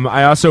 and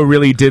I also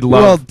really did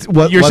love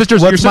your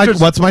sister's.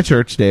 What's my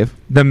church, Dave?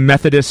 The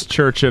Methodist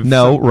Church of.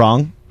 No,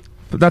 wrong.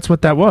 But that's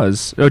what that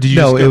was. Oh, did you?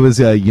 No, it was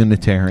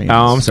Unitarian.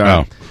 Oh, I'm sorry.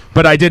 Oh.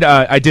 But I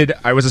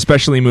was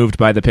especially moved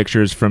by the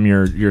pictures from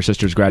your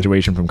sister's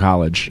graduation from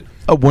college.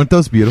 Oh, weren't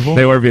those beautiful?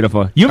 They were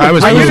beautiful. I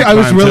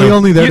was really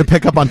only there to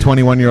pick up on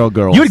 21-year-old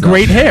girls. You had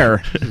great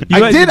hair.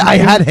 I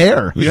had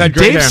hair.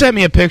 Dave sent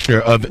me a picture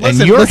of.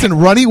 Listen,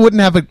 Runny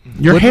wouldn't have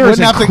your hair is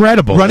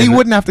incredible. Runny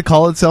wouldn't have to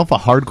call itself a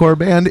hardcore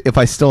band if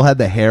I still had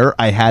the hair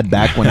I had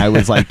back when I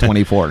was like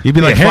 24. You'd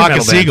be like Flock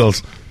of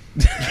Seagulls.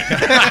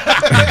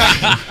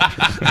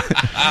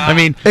 I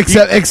mean,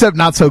 except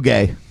not so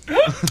gay.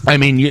 I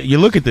mean, you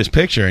look at this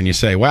picture and you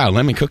say, "Wow,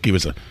 Lemon Cookie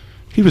was a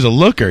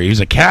looker. He was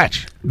a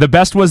catch." The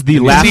best was the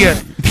last.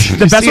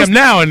 The best see him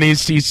now, and he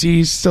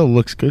still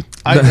looks good.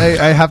 I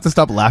have to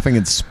stop laughing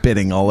and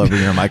spitting all over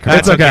your microphone.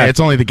 That's okay. It's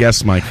only the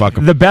guest mic. Fuck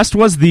him. The best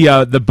was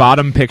the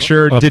bottom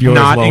picture did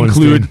not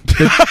include.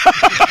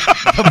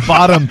 The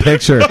bottom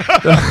picture.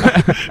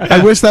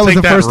 I wish that was Take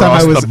the that, first time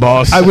Ross I was. the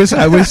boss. I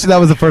wish that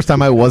was the first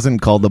time I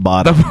wasn't called the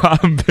bottom. The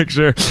bottom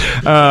picture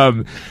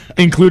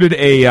included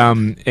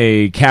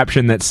a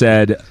caption that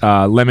said,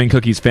 "Lemon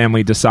Cookie's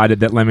family decided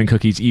that Lemon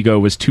Cookie's ego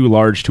was too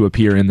large to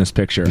appear in this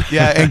picture."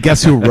 Yeah, and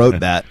guess who wrote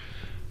that?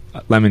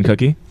 Lemon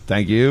Cookie.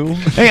 Thank you.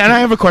 Hey, and I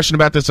have a question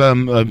about this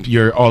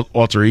your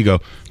alter ego,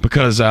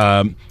 because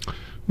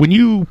when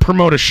you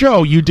promote a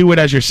show, you do it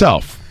as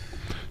yourself.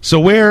 So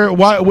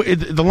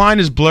the line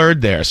is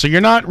blurred there. So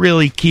you're not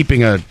really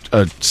keeping a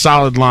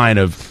solid line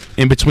of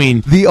in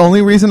between. The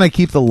only reason I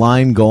keep the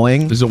line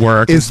going Does it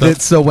work? is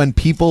that so when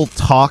people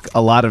talk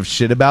a lot of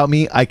shit about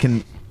me, I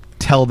can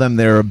tell them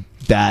they're a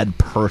bad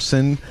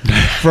person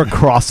for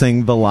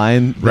crossing the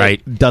line that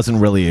Right. doesn't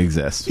really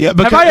exist. Yeah,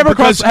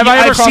 because,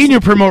 I've seen you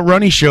promote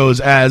runny shows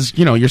as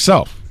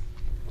yourself,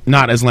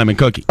 not as Lemon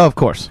Cookie. Of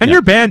course. And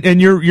your band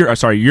and your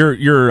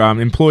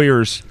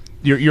employers.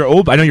 Your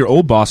old. I know your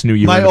old boss knew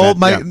you. My were old in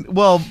that.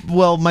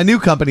 well, my new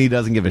company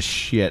doesn't give a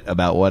shit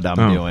about what I'm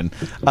Oh. doing.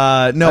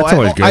 No, That's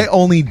always good. I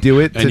only do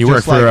it. And to you work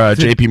just, for like,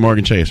 to- J.P.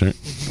 Morgan Chase, right?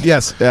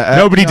 Yes.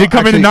 No, but he did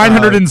come in actually,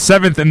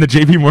 907th in the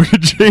JP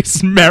Morgan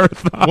Chase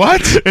Marathon.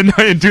 What? In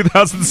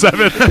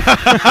 2007.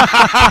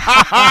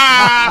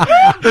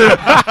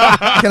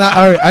 Can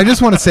all right, I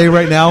just want to say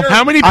right now,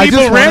 How many I people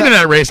just ran wanna- in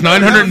that race?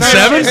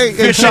 907? Hey,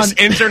 It's Sean, just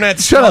internet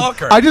shut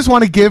stalker. up. I just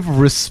want to give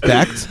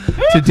respect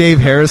to Dave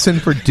Harrison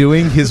for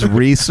doing his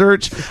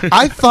research.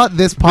 I thought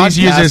this Please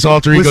use podcast his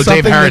alter was ego, something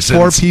Dave that Harrison's.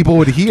 4 people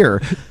would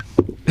hear,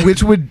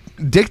 which would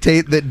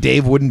dictate that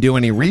Dave wouldn't do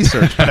any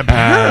research. But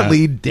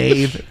apparently,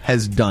 Dave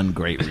has done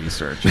great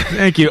research.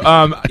 Thank you.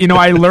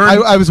 I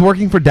learned. I was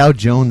working for Dow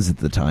Jones at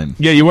the time.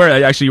 Yeah, you were.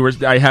 Actually, you were.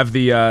 I have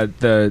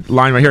the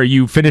line right here.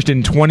 You finished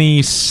in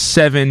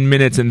 27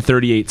 minutes and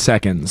 38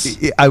 seconds.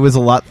 I was a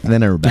lot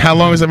thinner. Back How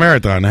long is a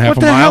marathon? Half What a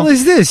the mile? hell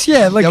is this?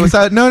 Yeah, like That was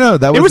no.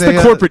 That It was the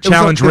a, corporate it was a-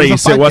 challenge it was a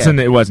race. It 5K. wasn't.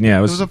 It wasn't. Yeah,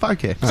 It was a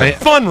 5K. It's a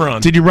fun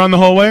run. Did you run the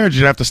whole way, or did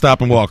you have to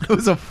stop and walk? It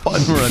was a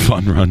fun run.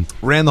 Fun run.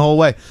 Ran the whole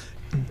way.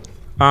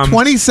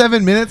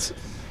 27 minutes.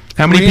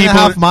 How many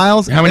 3.5 people?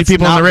 miles. How many It's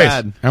people in the not race?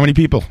 bad. How many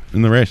people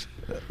in the race?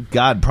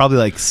 God, probably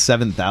like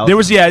 7,000. there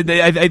was. Yeah,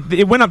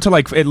 it went up to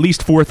like at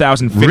least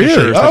 4,000 finishers.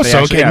 Really? that Oh, they so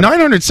actually okay, had.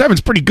 907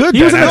 is pretty good.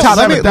 He was then. in the top.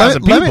 That's Let me-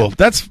 7,000 let me- people.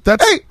 That's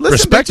Hey, listen,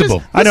 respectable.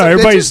 bitches. I know Listen,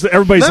 everybody's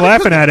bitches. Lemon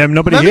laughing Cookie- at him.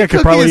 Nobody Lemon here could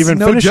Cookie probably is even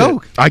no finish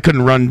joke. I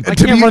couldn't run.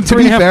 To be, run to 3.5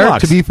 be fair,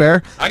 blocks. to be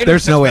fair, I can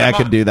there's do no way I 6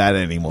 could do that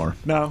anymore.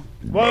 it. No.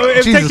 Well,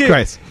 it'd Jesus take you-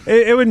 Christ.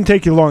 It wouldn't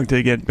take you long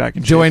to get back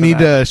in shape. Do I for need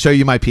that. to show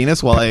you my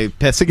penis while I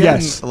piss again?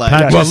 Yes. Like,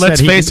 Pat Well, just let's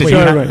said he face can- it, So,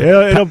 you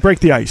anyway, it'll break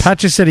the ice. Pat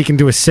just said he can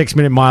do a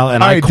 6-minute mile,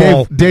 and all I right,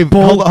 call Dave,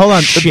 hold on.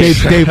 bullshit.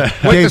 Dave,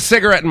 With the Dave,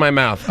 cigarette in my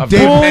mouth. I've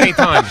Dave- done it many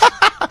times.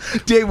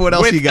 Dave, what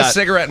else With you a got?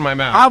 cigarette in my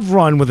mouth. I've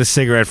run with a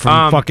cigarette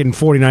from fucking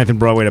 49th and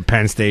Broadway to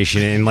Penn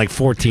Station in like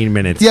 14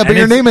 minutes. Yeah, but And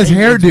your it's- name is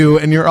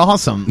Hairdo, and you're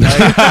awesome. You should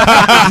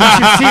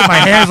see it.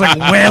 My hair's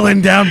like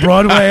wailing down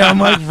Broadway. I'm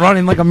like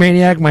running like a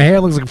maniac. My hair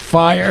looks like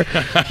fire.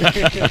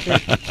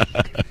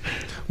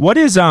 What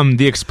is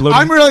the exploding?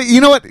 I'm really, you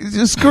know what?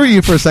 Just screw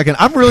you for a second.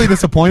 I'm really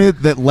disappointed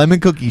that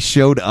Lemon Cookie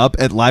showed up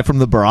at Live from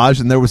the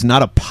Barrage, and there was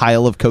not a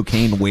pile of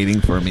cocaine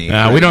waiting for me.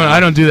 we don't. I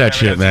don't do that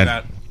shit,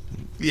 man.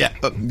 Yeah.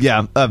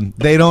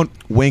 They don't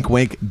wink,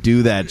 wink,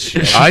 do that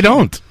shit. I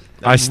don't.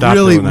 I stopped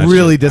really, doing that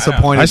really shit.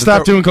 disappointed. I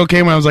stopped doing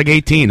cocaine when I was like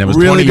 18. That was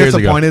really 20 years ago.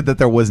 disappointed that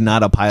there was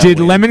not a pile. Did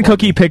waiting Lemon for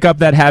Cookie pick up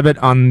that habit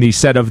on the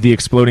set of The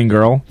Exploding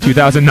Girl?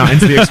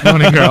 2009's The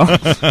Exploding Girl.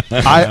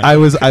 me.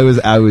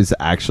 I was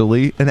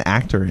actually an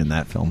actor in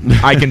that film.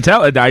 I can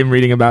tell it. I'm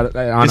reading about it.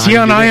 Is he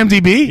on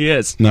IMDb? He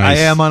is. Nice.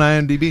 I am on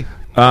IMDb.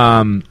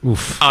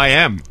 I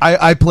am.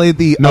 I played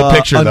the No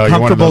picture, though. You're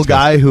one of uncomfortable those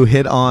guys. guy who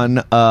hit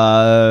on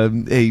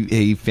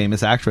a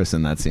famous actress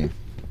in that scene.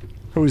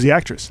 Who was the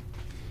actress?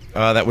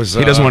 That was.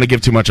 He doesn't want to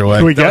give too much away.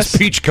 Can we That was guess?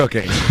 peach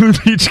cooking.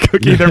 Peach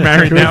Cookie. They're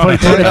married Can we now. play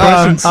 20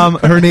 questions?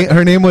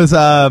 Her name was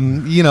a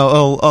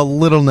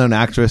little known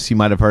actress you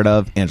might have heard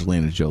of,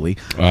 Angelina Jolie.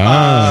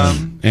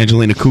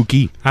 Angelina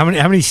Cookie. How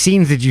many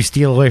scenes did you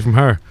steal away from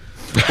her?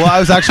 Well,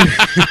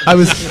 I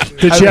was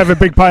Did she have a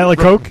big pile of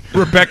coke?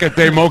 Rebecca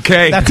De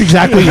Moquet. That's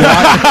exactly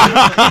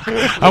why.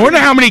 I wonder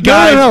how many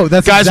guys No,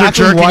 that's guys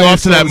exactly were jerking why off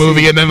it's to that so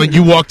movie, and then like,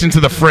 you walked into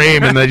the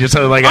frame, and they just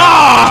had like,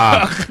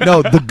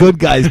 No, the good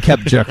guys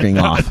kept jerking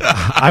off.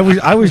 I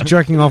was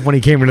jerking off when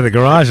he came into the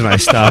garage, and I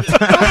stopped.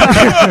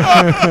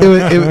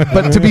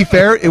 But to be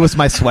fair, it was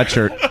my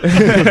sweatshirt.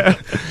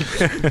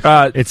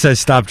 It says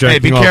stop jerking Hey,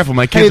 be off. careful!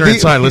 My kids are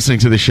inside listening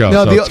to the show,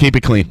 No, so keep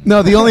it clean.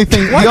 No, the only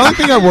thing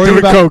I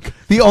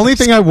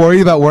worry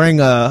about, wearing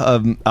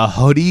a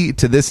hoodie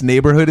to this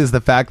neighborhood is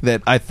the fact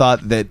that I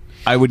thought that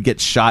I would get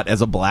shot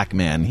as a black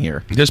man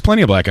here. There's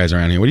plenty of black guys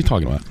around here. What are you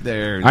talking about?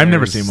 I've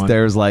never seen one.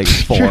 There's like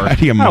 4. You're out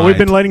of your No, we've mind.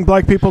 been letting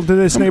black people into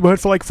this neighborhood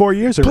for like 4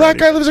 years already. Black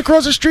guy lives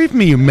across the street from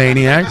me, you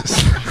maniac.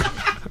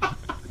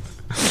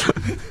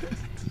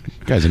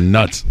 You guys are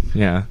nuts.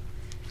 Yeah.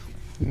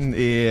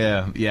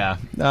 Yeah.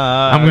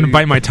 I'm going to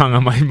bite my tongue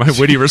on my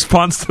witty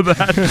response to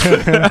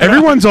that.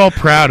 Everyone's all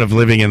proud of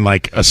living in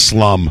like a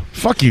slum.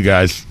 Fuck you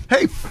guys.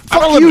 Hey,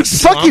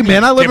 fuck you,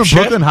 man! I live in dipshit.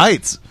 Brooklyn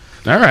Heights.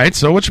 All right,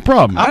 so what's your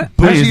problem? I'm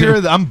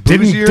bougier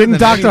Didn't than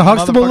Dr. any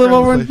Huxtable live motherfucker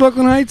over on in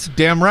Brooklyn Heights?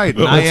 Damn right.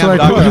 Well, I that's am what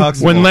I Dr. do.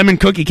 Huxtable. When Lemon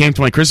Cookie came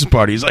to my Christmas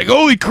party, he's like,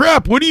 "Holy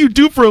crap! What do you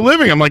do for a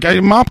living?" I'm like, "I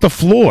mop the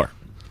floor,"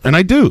 and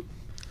I do.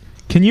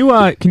 Can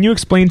you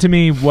explain to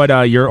me what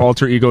your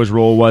alter ego's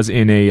role was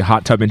in a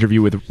hot tub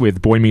interview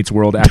with Boy Meets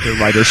World after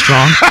Ryder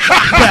Strong?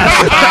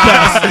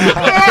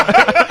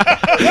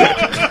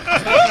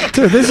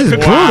 Dude, this is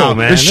brutal,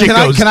 man. This shit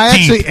goes Can I deep.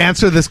 actually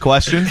answer this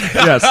question?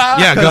 Yes.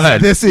 Yeah, go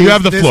ahead. You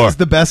have the floor. This is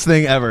the best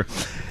thing ever.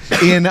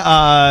 In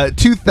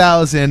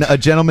 2000, a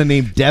gentleman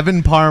named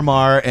Devin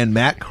Parmar and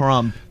Matt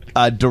Crump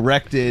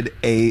directed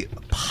a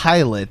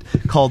pilot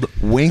called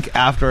Wink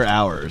After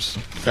Hours.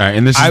 All right,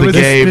 and this is the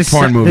gay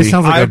porn movie. This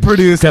sounds like I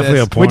produced definitely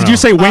this. a porno. Wait, did you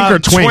say wink or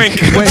twink?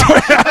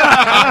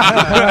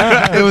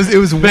 It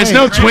was Wink. There's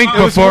no twink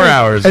before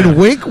hours. And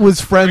Wink was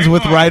friends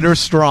with Ryder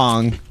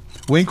Strong.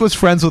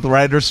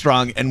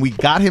 And we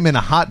got him in a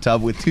hot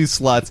tub with two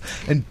sluts,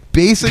 and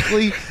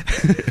basically,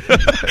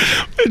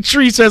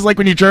 Tree says like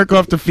when you jerk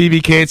off to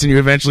Phoebe Cates and you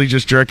eventually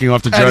just jerking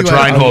off to Judge Anyway,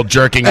 Reinhold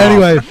jerking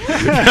anyway, off.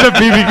 To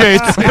Phoebe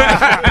Cates.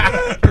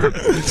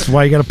 That's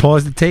why you got to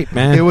pause the tape,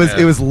 man. it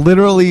was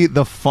literally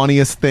the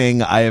funniest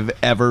thing I have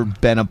ever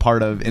been a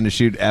part of in a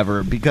shoot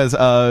ever, because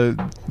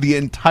the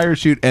entire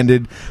shoot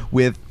ended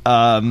with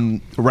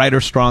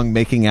Ryder Strong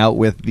making out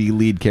with the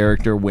lead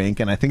character Wink,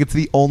 and I think it's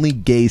the only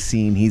gay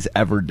scene he's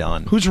ever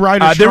done. Who's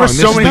Ryder Strong? There were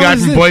This so is many the guy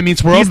guys from Boy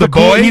Meets World.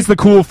 He's the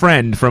cool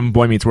friend from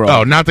Boy Meets World.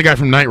 Oh, not the guy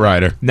from Knight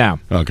Rider. No.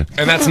 Okay.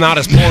 And that's not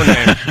his porn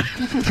name.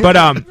 But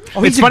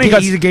it's funny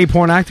because he's a gay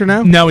porn actor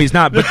now. No, he's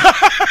not. But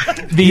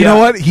you know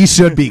what? He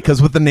should be,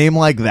 because with a name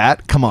like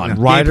that, come on,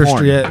 Ryder gay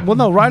porn. Strong. Well,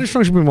 no, Ryder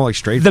Strong should be more like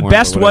straight. The porn,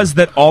 best but whatever. was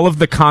that all of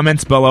the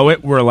comments below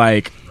it were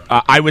like,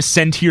 I was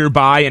sent here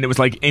by, and it was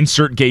like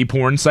insert gay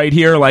porn site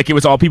here. Like it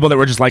was all people that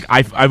were just like,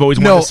 I've always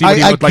wanted to see what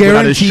he looked like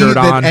without his shirt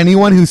that on.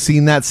 anyone who's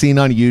seen that scene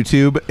on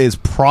YouTube is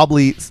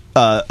probably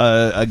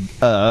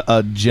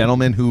a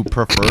gentleman who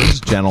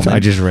prefers gentlemen. I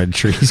just read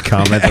Tree's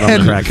comment and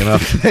I'm cracking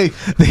up.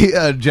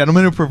 The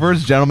gentleman who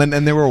prefers gentlemen,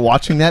 and they were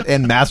watching that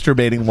and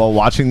masturbating while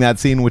watching that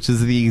scene, which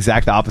is the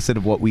exact opposite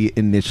of what we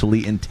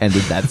initially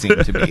intended that scene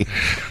to be.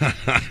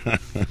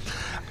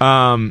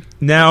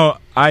 Now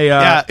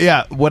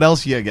yeah. What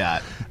else you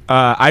got?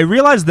 I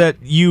realized that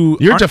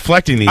you're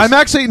deflecting these. I'm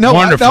actually no.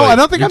 I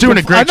don't think you're I'm doing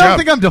a great I don't job.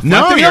 think I'm deflecting.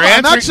 No, you're I'm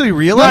answering. actually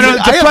realizing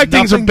I have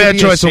deflecting's a nothing bad to be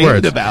choice of ashamed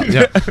words. about.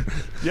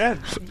 Yeah.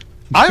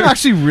 I'm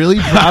actually really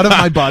proud of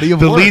my body of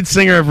The work. lead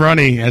singer of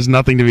Runny has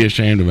nothing to be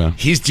ashamed about.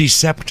 He's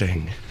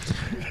decepting.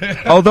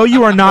 Although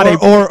you are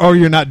not or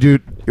you're not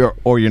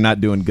you're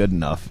not doing good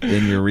enough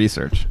in your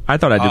research. I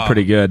thought I did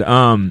pretty good.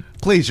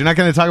 Please, you're not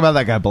going to talk about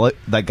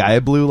that guy I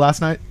blew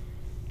last night?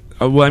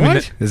 Well, I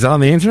mean, is that on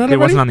the internet? It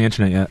wasn't on the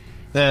internet yet.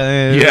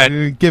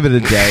 Give it a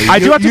day. I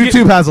do have to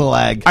YouTube has a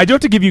lag. I do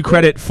have to give you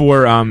credit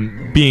for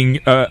being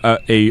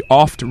a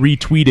oft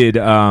retweeted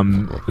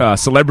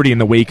celebrity in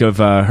the wake of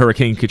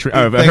Hurricane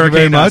Katrina, Thank you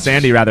very much.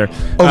 Sandy, rather.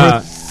 Over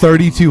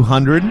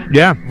 3,200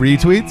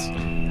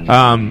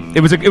 retweets.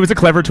 It was a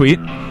clever tweet.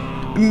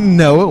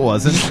 No, it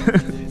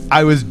wasn't.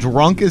 I was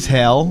drunk as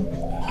hell.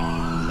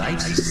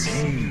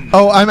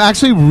 Oh, I'm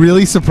actually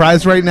really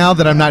surprised right now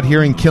that I'm not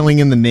hearing "Killing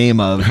in the Name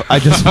of." I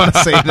just want to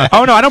say that.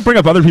 Oh no, I don't bring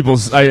up other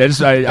people's.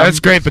 That's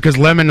great because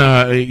Lemon,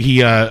 I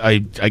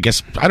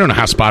guess I don't know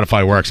how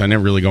Spotify works. I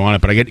never really go on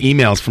it, but I get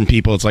emails from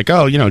people. It's like,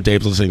 oh,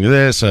 Dave's listening to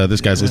this.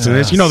 This guy's listening to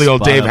this. The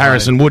old Dave Spotify.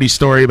 Harrison Woody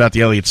story about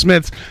the Elliott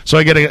Smiths. So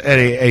I get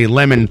a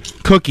Lemon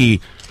Cookie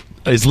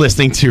is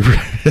listening to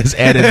has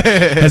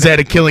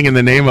added "Killing in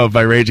the Name of"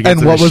 by Rage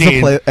Against the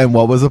Machine.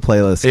 What was the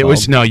playlist? It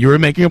was you were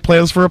making a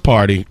playlist for a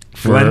party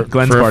for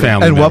Glenn's for party. a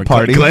family And member. what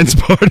party? Glenn's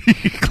party.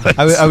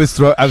 I was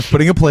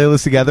putting a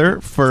playlist together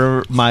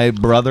for my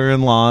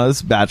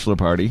brother-in-law's bachelor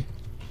party.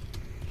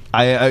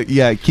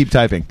 I keep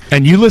typing.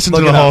 And you listened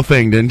to Look the it whole up.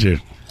 thing, didn't you?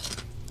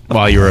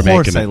 While you were Of making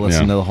course, it, I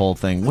listened to the whole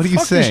thing. What are you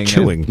Fuck is saying?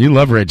 chewing? You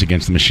love Rage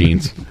Against the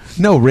Machines.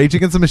 No, Rage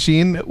Against the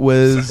Machine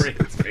was.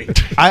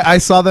 I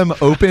saw them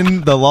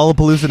open the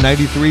Lollapalooza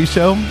 '93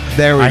 show.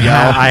 There we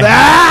go.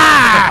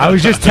 I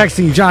was just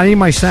texting John. I need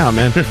my sound,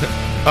 man.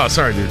 Oh,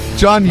 sorry, dude.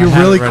 John, you're I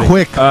have really it ready.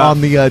 quick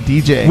on the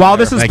DJ. While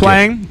this is Thank you.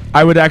 playing,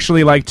 I would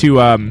actually like to.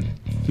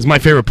 This is my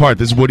favorite part.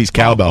 This is Woody's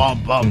cowbell.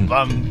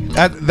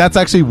 That's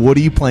actually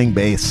Woody playing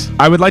bass.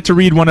 I would like to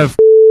read one of.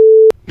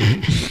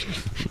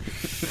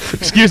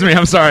 Excuse me,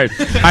 I'm sorry.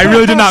 I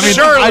really did not mean.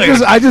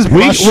 I just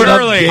brushed it up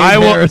Shirley. Dave I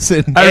will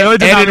Harrison. I really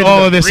did not edit mean all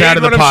to- of this Read out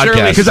of the one of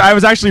Shirley's. podcast. because I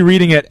was actually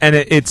reading it, and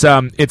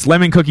it's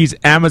Lemon Cookie's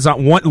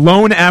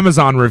lone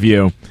Amazon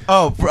review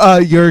Oh,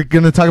 you're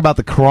going to talk about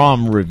the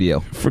Crom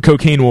review. for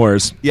Cocaine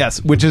Wars.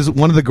 Yes, which is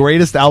one of the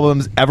greatest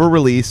albums ever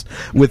released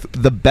with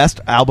the best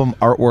album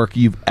artwork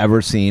you've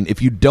ever seen.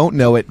 If you don't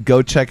know it,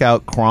 go check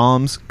out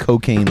Crom's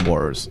Cocaine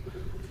Wars.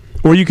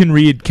 Or you can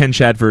read Ken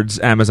Shadford's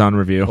Amazon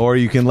review. Or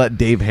you can let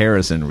Dave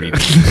Harrison read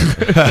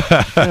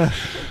it.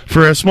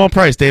 For a small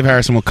price, Dave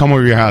Harrison will come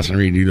over to your house and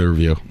read you the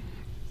review.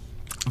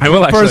 I will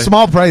For actually. a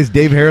small price,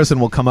 Dave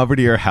Harrison will come over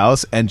to your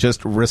house and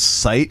just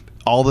recite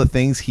all the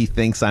things he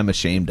thinks I'm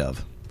ashamed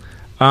of.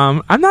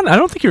 I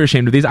don't think you're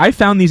ashamed of these. I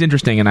found these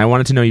interesting, and I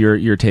wanted to know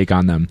your take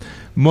on them.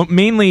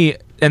 Mainly,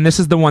 and this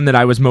is the one that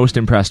I was most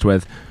impressed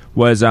with,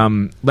 was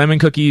lemon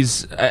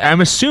cookies. I'm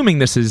assuming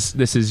this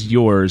is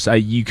yours.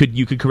 You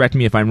could correct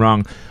me if I'm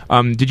wrong.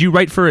 Did you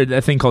write for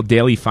a thing called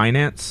Daily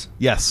Finance?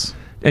 Yes.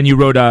 And you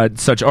wrote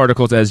such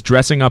articles as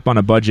dressing up on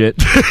a budget,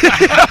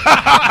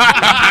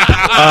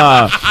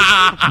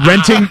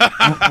 renting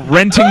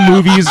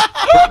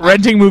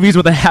movies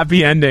with a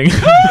happy ending,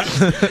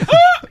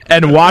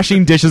 and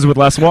washing dishes with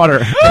less water.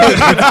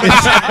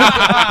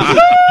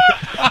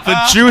 The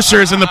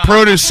juicers in the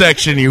produce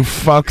section, you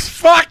fucks.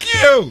 Fuck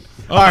you!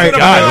 All right,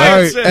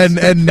 guys. All right.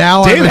 And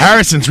now Dave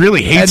Harrison's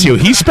really hates you.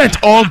 He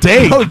spent all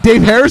day. Oh,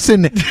 Dave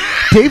Harrison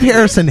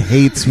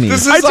hates me.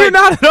 I do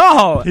not at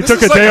all. He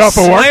took a day off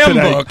of work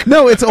today. Book.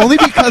 No, it's only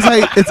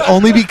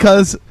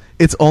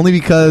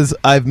because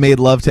I've made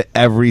love to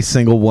every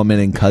single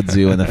woman in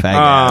kudzu in the fag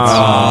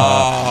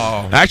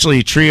ads.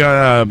 Actually,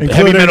 Heavy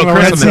Including Metal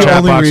Chris in That's the the chat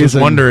only box was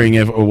reason. wondering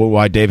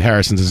why Dave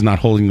Harrison's is not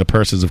holding the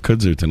purses of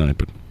kudzu tonight.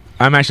 But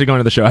I'm actually going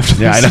to the show after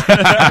this. yeah, I know.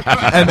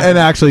 and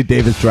actually,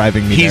 Dave is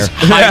driving me He's there.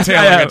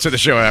 hightailing it to the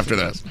show after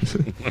this.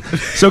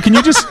 So can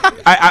you just?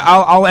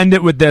 I'll end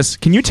it with this.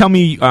 Can you tell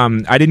me?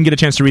 I didn't get a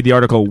chance to read the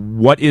article.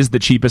 What is the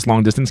cheapest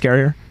long distance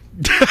carrier?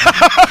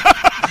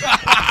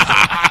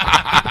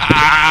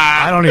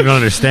 I don't even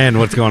understand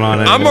what's going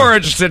on anymore. I'm more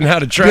interested in how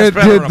to transfer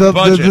on a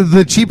budget.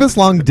 The cheapest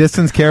long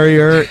distance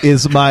carrier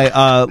is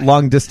my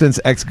long distance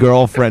ex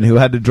girlfriend who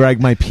had to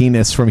drag my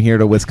penis from here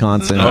to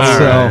Wisconsin.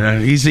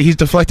 He's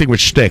deflecting with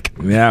shtick.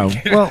 Yeah.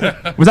 Well,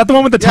 was that the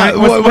one with the time?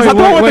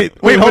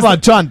 Wait, hold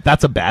on, John.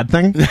 That's a bad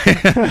thing.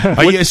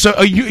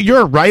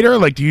 You're a writer?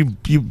 Like, do you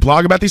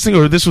blog about these things,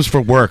 or this was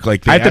for work?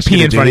 Like, I have to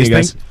pee in front of you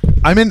guys.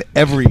 I'm in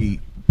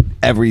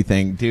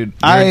everything, dude.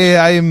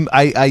 I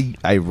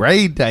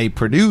write, I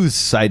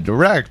produce, I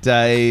direct.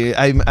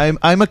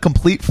 I'm a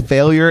complete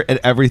failure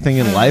at everything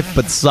in life,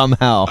 but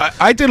somehow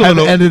I did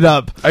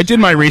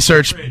my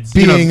research.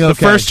 being the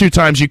first 2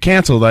 times you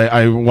canceled,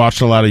 I watched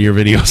a lot of your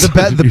videos.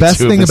 The best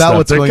thing about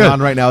what's going on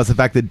right now is the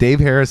fact that Dave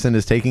Harrison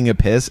is taking a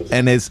piss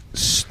and is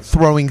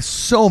throwing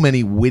so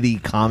many witty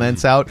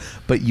comments out,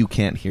 but you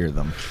can't hear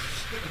them.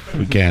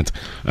 We can't.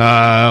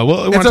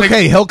 Well, it's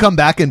okay. He'll come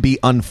back and be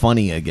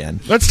unfunny again.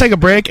 Let's take a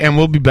break, and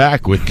we'll be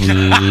back with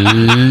Lemon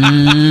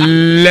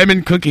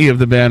Cookie of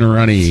the band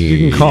Runny.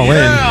 You can call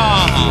in.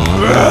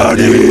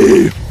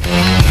 Runny.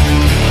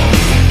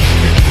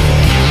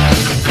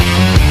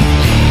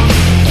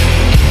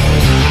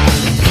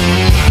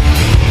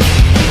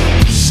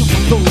 Some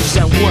of those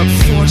that work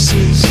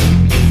forces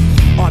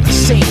are the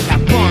same that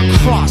burn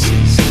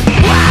crosses.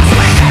 Like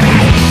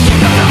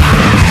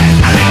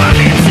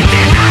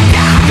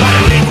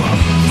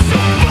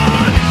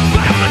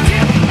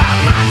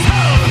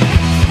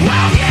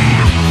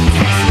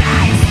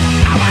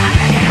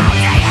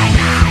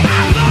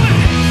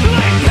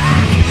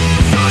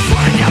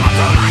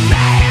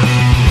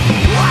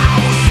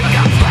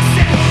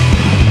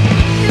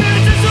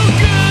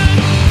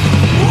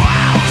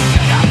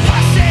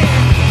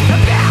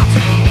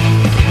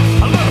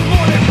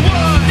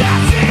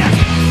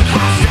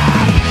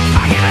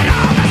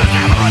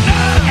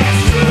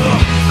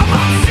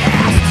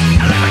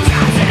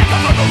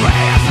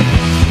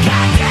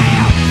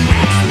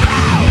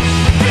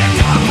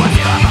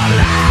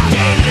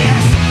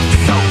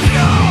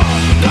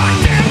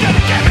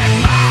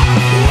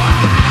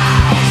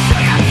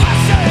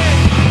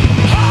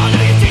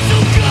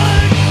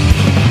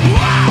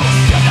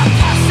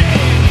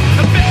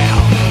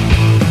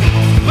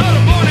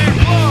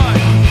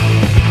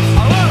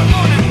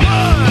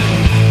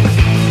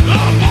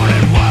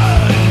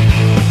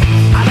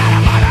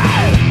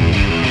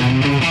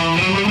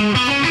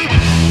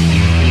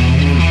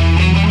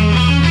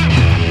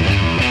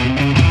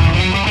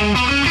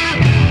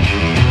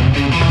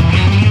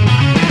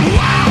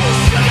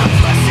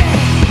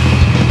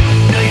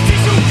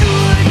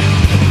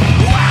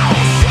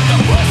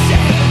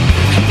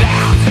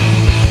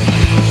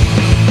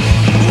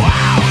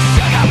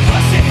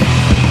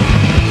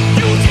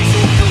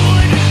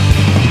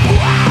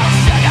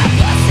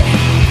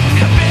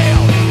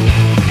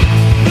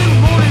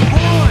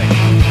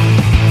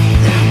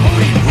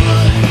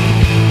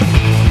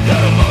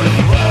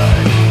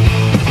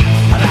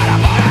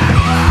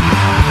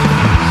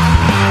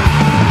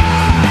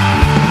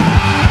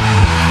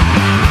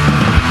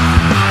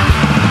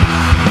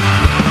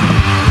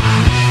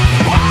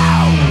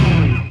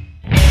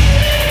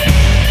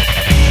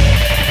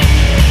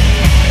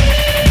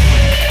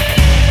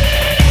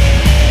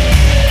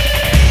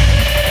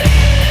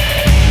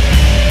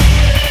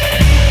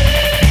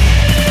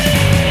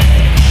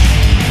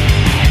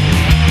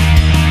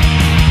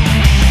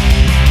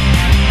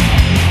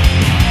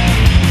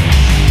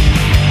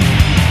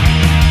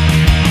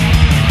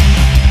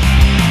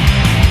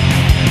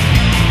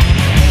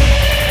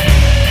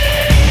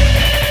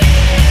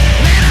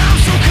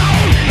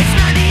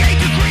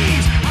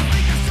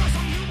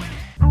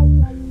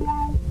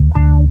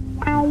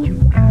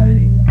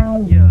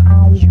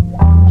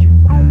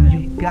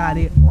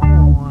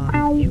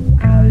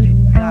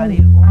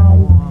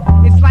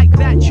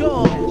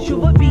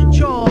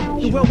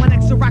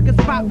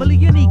rock, Billy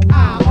unique.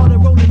 I on the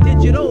rolling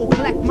digital,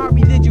 collect my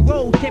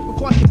residual, tape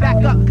record you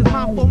back up, cause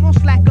my phone won't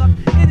slack up.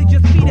 It'll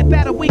just be the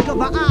better week of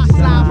an eye,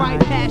 slide right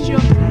past you.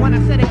 When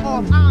I set it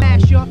off, I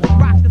mash you,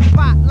 rock the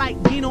spot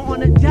like Dino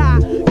on a die.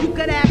 You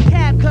could ask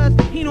Cab, cause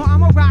he know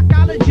I'm a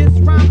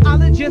rockologist,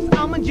 rhymeologist.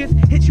 I'ma just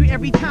hit you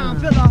every time,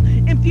 fill a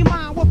empty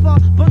mind with a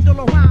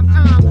bundle of rhymes.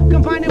 I'm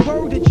combining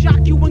words that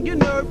shock you on your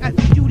nerve. At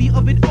the beauty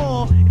of it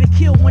all, it'll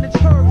kill when it's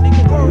heard.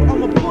 Nigga, word,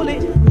 I'm a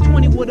bullet,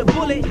 20 with a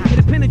bullet,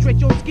 it'll penetrate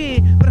your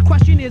skin. But the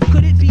question is,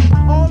 could it be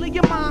all in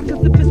your mind?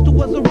 Cause the pistol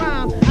was a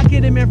rhyme. I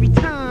get him every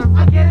time.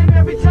 I get him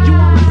every time. You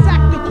wanna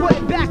sack the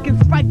quarterback and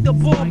spike the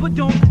ball, but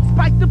don't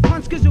spike the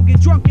punch cause you'll get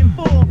drunk and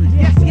fall.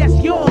 Yes, yes,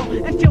 y'all,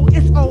 until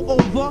it's all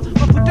over.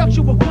 My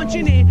production will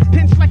punching in,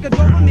 pinch like a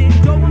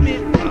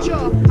Doberman, pincher.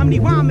 I'm the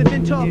rhyme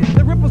inventor.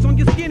 The ripples on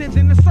your skin is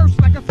in the search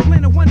like a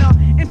splinter winner.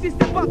 MC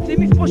step up,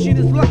 then he's pushing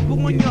his luck. But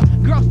when your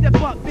girl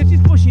step up, then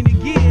she's pushing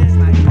again.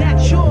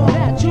 That's your,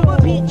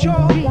 beat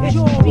your, it's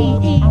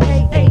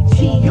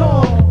B-E-A-A-T,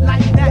 your.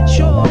 Like that,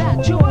 your,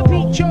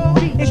 beat your,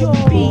 it's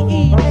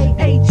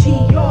B-E-A-A-T,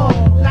 your.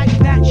 Like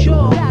that,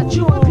 your,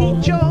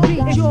 beat your,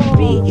 it's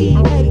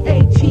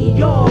B-E-A-A-T,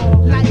 your.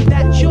 Like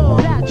that, your,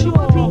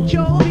 beat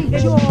your,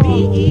 it's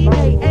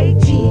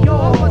B-E-A-A-T,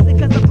 your. Was it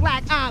cause the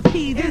Black Eyed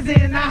Peas is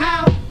in the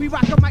house? We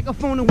rock a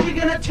microphone and we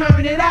gonna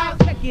turn it out.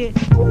 Check it.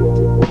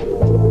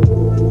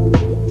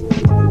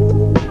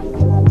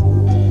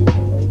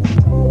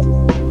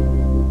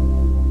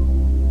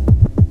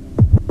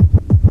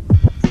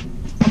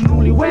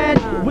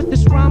 With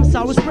this rhyme,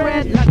 sour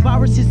spread like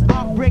viruses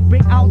outbreak,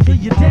 break out till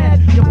you're dead.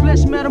 Your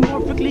flesh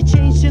metamorphically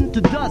changed into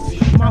dust.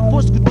 My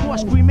force could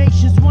cause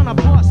cremations when I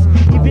bust.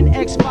 Even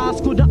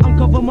X-Files could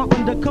uncover my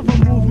undercover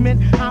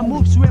movement. I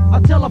move swift, I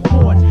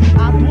teleport.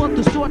 I brought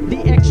the sort,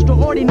 the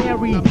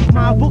extraordinary.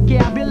 My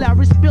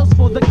vocabulary spills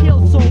for the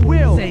kill, so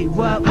will. Say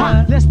what?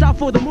 Let's start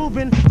for the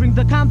moving. Bring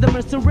the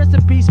condiments and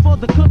recipes for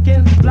the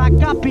cooking. Black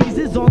Eyed Peas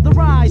is on the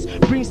rise.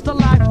 Brings to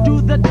life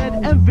to the dead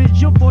and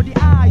vision for the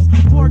eyes.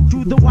 Word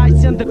to the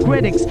whites and the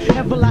critics.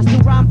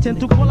 Everlasting rhyme tend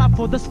to call out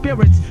for the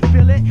spirits.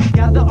 Feel it,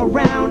 gather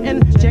around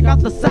and check out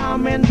the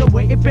sound, man. The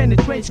way it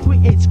penetrates,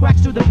 creates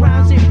cracks to the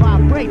ground. It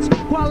vibrates,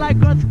 quite like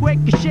earthquake,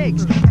 it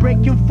shakes.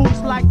 Breaking fools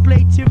like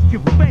plates if you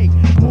fake.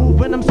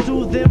 Moving, I'm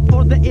soothing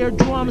for the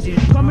eardrums.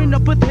 Coming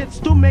up with hits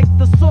to make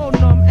the soul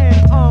numb.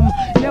 And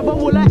never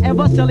will I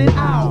ever sell it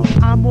out.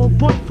 I'm on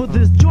point for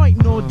this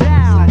joint, no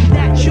doubt.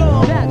 That's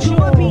your,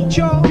 beat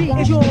your,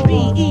 it's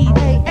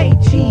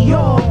B-E-A-A-T,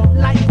 your.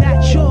 Like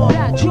that, your,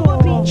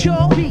 beat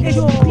your, it's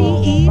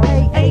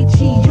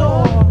B-E-A-A-T,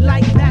 your.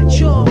 Like that,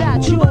 your,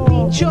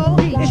 beat your,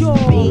 it's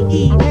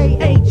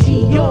B-E-A-A-T,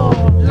 your.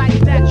 Like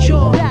that,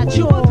 your,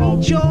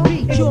 beat your,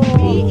 it's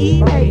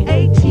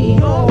B-E-A-A-T,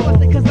 your.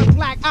 What's it cause the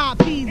Black Eyed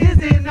Peas is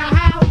in the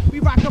house? We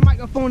rock a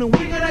microphone and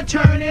we gonna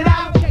turn it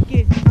out. Check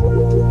it.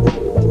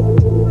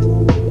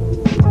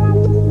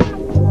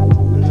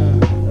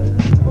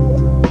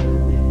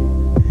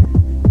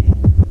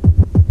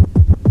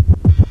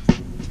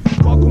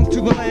 Welcome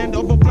to the land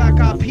of a Black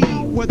Eyed Pea,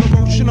 where the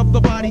motion of the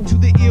body to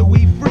the ear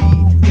we free.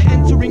 You're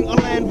entering a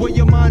land where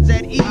your mind's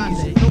at ease.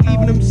 No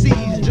even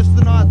MCs, just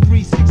an odd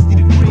 360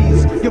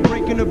 degrees. You're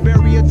breaking a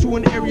barrier to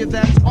an area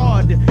that's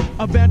odd.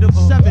 A band of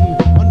 7,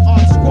 an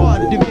odd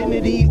squad.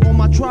 Divinity on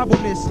my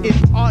tribalness. If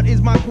art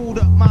is my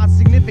code, my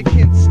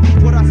significance.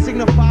 What I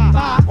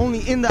signify, only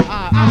in the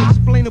eye.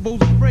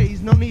 Unexplainable's a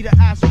phrase, no need to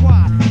ask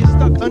why. You're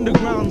stuck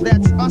underground,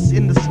 that's us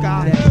in the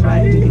sky. That's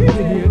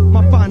right.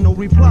 My final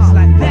reply. It's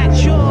like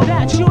that's your,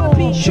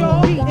 beat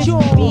your,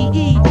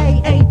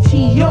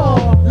 B-E-A-A-T, your.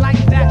 Like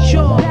that's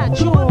your,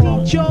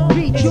 beat your,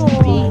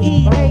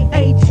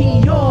 B-E-A-A-T,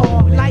 your.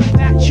 Like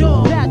that's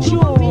your,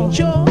 beat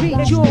your,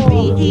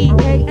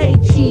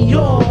 B-E-A-A-T,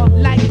 your.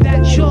 Like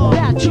that's your,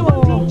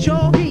 beat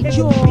your,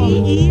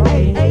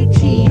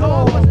 B-E-A-A-T,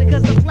 your. What's it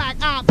cause the Black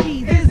Eyed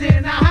Peas is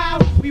in the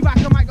house? We rock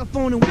a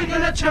microphone and we're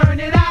gonna turn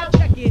it out.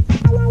 Check it.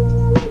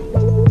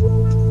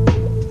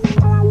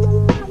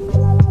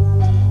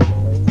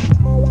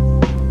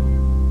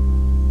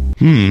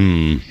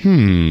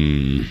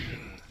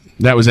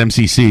 That was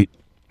MCC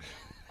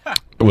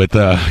with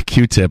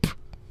Q-Tip.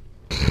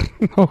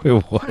 No,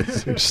 it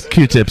was. Just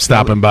Q-Tip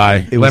stopping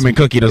by. Lemon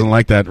Cookie doesn't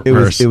like that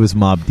verse. It was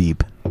Mobb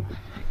Deep.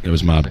 It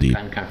was Mobb Deep.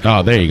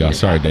 Oh, there you go.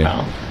 Sorry, Dave.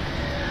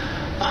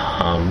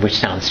 Which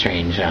sounds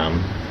strange,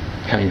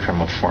 coming from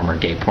a former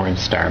gay porn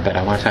star, but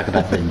I want to talk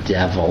about the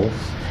devil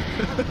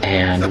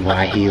and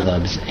why he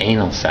loves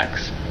anal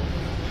sex.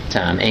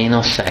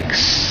 Anal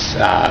sex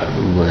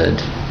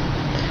would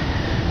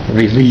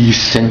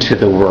release into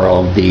the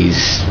world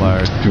these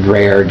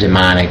rare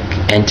demonic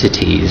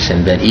entities,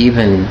 and that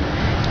even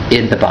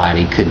in the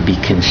body could be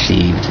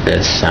conceived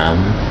this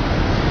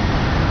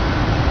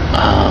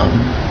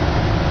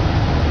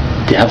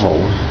devil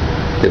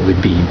that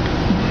would be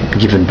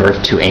given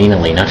birth to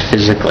anally, not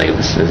physically. It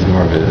was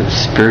more of a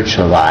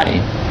spiritual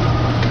body.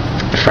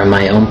 From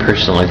my own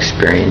personal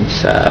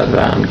experience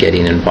of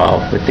getting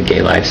involved with the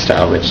gay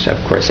lifestyle, which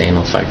of course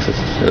anal sex is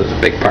a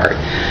big part,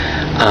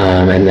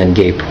 and then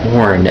gay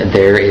porn,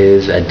 there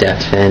is a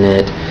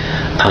definite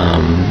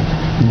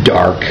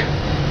dark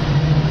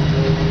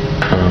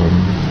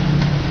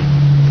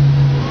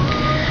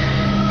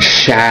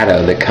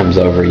shadow that comes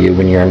over you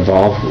when you're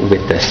involved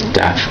with this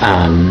stuff.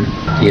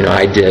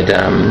 I did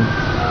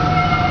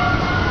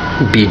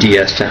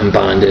BDSM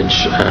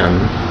bondage.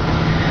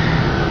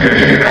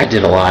 I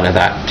did a lot of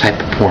that type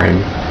of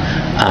porn,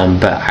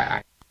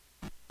 but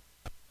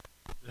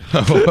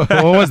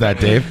what was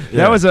that, Dave?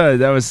 That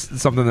was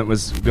something that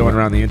was going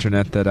around the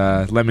internet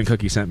that Lemon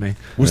Cookie sent me.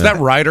 Was that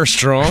Ryder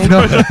Strong?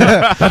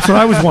 That's what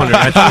I was wondering.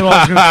 I thought it all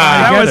was going to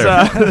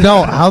tie together.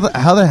 No, how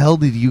the hell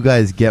did you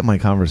guys get my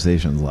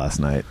conversations last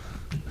night?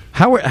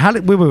 How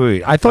did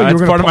wait? I thought you were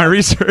going part of my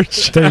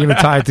research. Thought you were going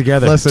to tie it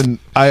together. Listen,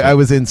 I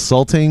was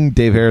insulting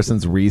Dave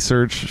Harrison's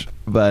research,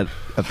 but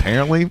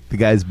apparently the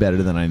guy's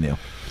better than I knew.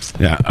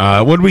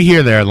 Yeah. What did we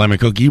hear there, Lemon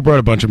Cookie? You brought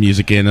a bunch of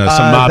music in. Some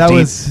Mobb that Deep.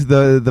 was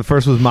the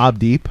first was Mobb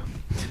Deep.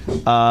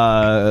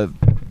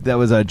 That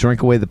was a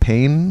Drink Away the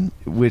Pain,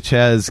 which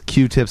has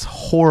Q-Tip's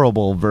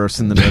horrible verse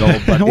in the middle.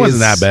 But it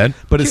wasn't that bad.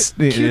 But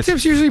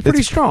Q-Tip's usually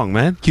pretty strong,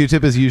 man.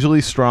 Q-Tip is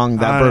usually strong.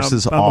 That verse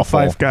is I'm awful.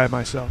 a Fife guy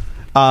myself.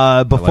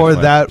 Before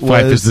that was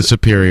Fife is the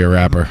superior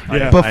rapper.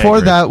 Yeah. Before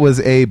that was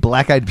a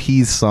Black Eyed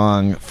Peas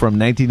song from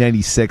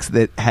 1996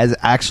 that has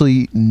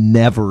actually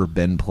never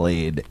been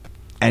played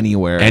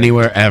anywhere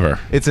ever.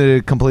 It's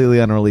a completely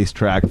unreleased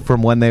track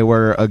from when they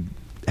were a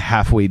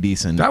halfway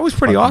decent. That was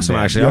pretty awesome,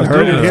 band. actually. I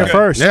heard it here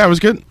first. Yeah, it was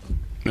good.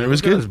 It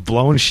was good. It was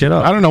blowing shit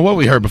up. I don't know what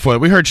we heard before.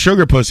 We heard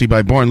Sugar Pussy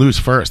by Born Loose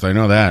first. I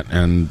know that.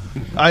 And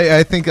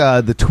I think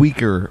the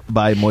Tweaker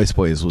by Moist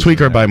Boys was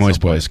Tweaker by Moist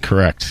Boys.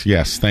 Correct.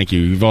 Yes, thank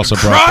you. You've also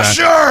brought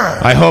Crusher!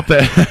 that. I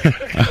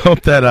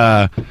hope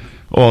that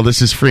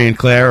this is free and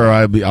clear, or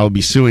I'll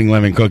be suing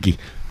Lemon Cookie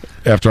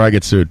after I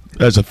get sued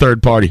as a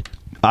third party.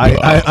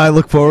 I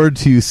look forward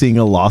to seeing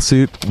a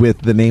lawsuit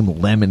with the name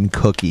Lemon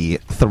Cookie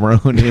thrown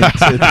into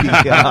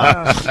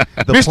the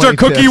Mr.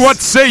 Cookie, plaintiffs. what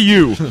say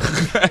you?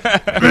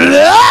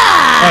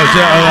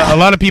 A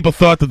lot of people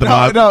thought that the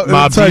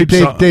Mobb sorry,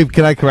 Deep Dave,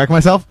 can I correct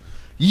myself?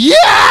 Yeah!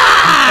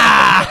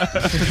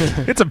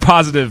 It's a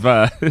positive.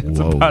 It's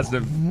a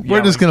positive.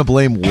 We're just gonna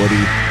blame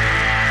Woody.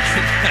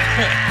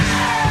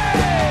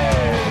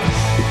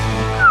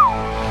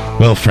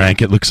 Well,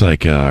 Frank, it looks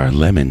like our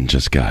lemon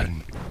just got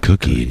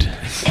cookied.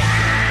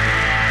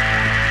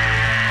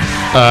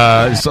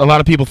 So a lot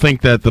of people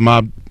think that the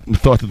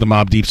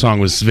Mobb Deep song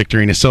was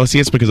Victory and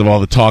Associates because of all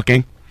the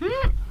talking.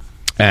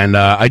 And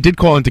I did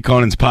call into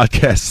Conan's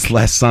podcast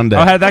last Sunday.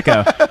 Oh, how'd that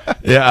go?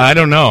 Yeah, I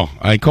don't know.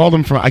 I called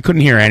him I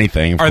couldn't hear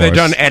anything. Are they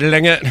done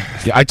editing it?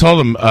 Yeah, I told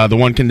him the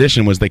one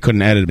condition was they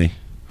couldn't edit me.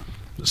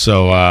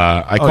 So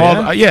I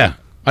called. Yeah?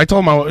 I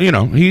told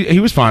him, he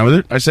was fine with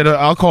it. I said,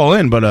 I'll call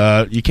in,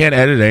 but you can't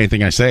edit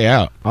anything I say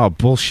out. Oh,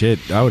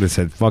 bullshit. I would have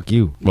said, fuck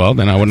you. Well,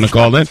 then I wouldn't have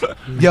called in.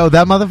 Yo,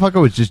 that motherfucker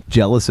was just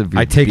jealous of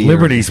your I take beer.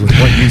 liberties with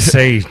what you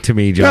say to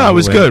me, John. No, it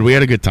was good. We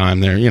had a good time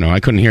there.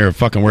 I couldn't hear a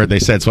fucking word they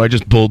said, so I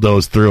just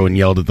bulldozed through and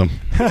yelled at them.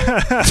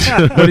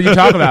 What did you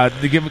talk about?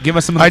 Give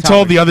us some of the I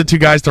told the other two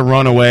guys to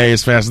run away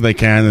as fast as they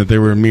can, that they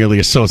were merely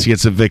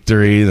associates of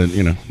victory, that,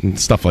 and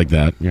stuff like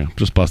that.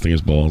 Just busting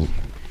his balls.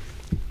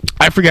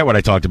 I forget what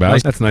I talked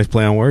about. That's a nice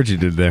play on words you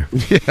did there.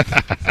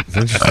 It's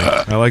interesting.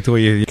 I like the way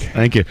you...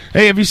 Thank you.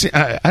 Hey, have you seen...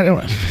 I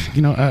don't...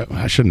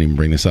 I shouldn't even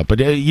bring this up, but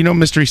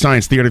Mystery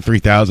Science Theater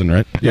 3000,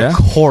 right? Yeah. Of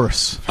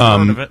course.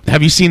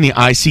 Have you seen the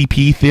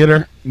ICP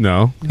Theater?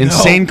 No.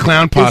 Insane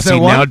Clown Posse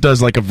now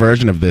does like a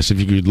version of this. If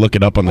you could look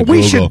it up on the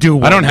Google. We should do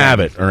one. I don't have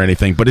it or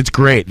anything, but it's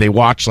great. They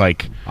watch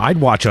I'd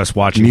watch us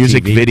watching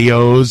music TV.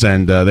 videos,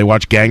 and they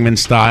watch Gangnam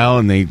Style,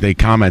 and they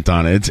comment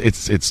on it.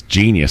 It's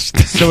genius.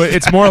 So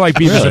it's more like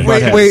Beavis and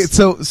Butthead. Wait.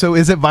 So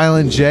is it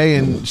Violent J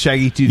and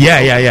Shaggy 2?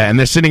 Yeah. And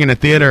they're sitting in a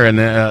theater, and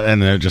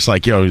they're just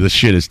like, "Yo, this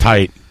shit is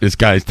tight. This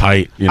guy's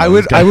tight." I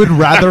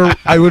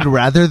would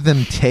rather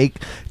them take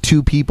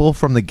two people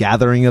from the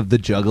Gathering of the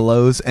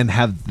Juggalos and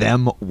have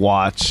them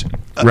watch,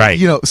 right?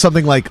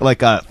 Something like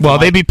a. Well,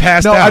 they'd be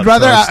passed No, out. I'd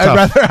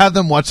rather have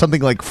them watch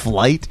something like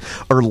Flight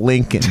or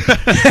Lincoln.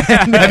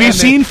 Have you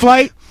seen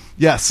Flight?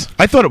 Yes,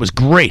 I thought it was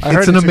great.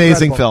 It's an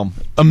amazing film.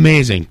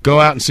 Amazing. Go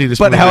out and see this.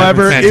 But movie.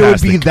 however, It's it would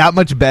fantastic. be that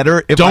much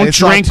better if Don't I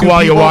saw drink two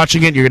while you're people-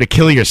 watching it. You're going to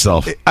kill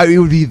yourself. It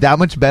would be that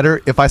much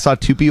better if I saw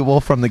two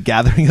people from the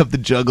Gathering of the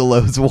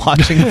Juggalos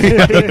watching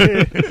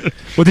the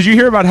Well, did you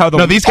hear about how the...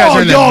 No, these guys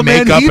are in their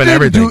makeup and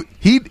everything.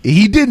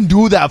 He didn't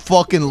do that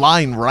fucking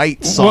line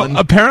right, son.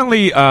 Well,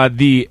 apparently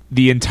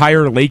the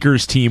entire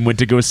Lakers team went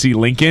to go see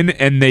Lincoln,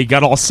 and they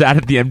got all sad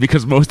at the end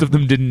because most of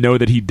them didn't know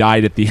that he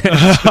died at the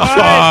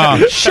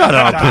end. Shut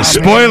up!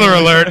 Spoiler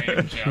alert.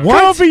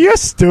 What? But you're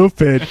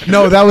stupid.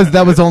 No,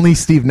 that was only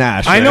Steve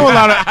Nash. I right? know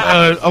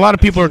a lot of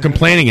people are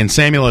complaining, and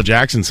Samuel L.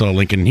 Jackson saw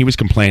Lincoln. And he was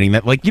complaining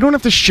that you don't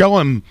have to show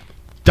him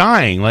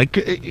dying. Like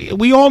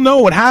we all know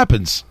what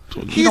happens.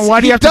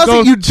 Why do you have to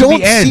go You to don't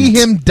the end? see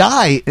him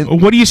die.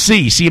 What do you see?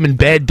 You see him in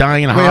bed,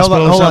 dying in a Wait,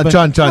 hospital? hold or on,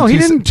 something?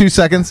 John. 2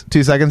 seconds.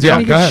 2 seconds.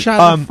 Yeah,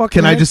 John. go ahead.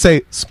 Can I just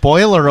say,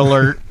 spoiler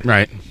alert?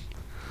 Right.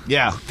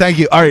 Yeah. Thank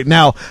you. All right.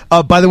 Now,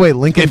 by the way,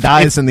 Lincoln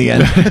dies in the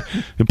end.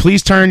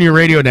 Please turn your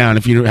radio down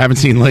if you haven't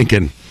seen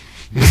Lincoln.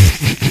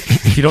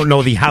 If you don't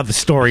know how the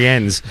story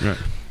ends. Right.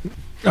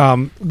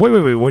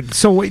 Wait.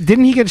 So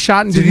didn't he get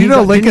shot? And Did you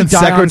know Lincoln's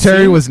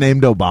secretary was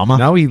named Obama?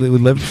 No, he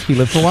lived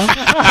for a while.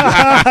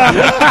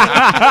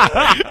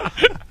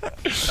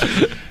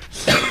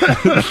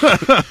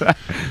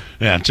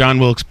 Yeah, John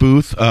Wilkes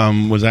Booth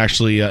was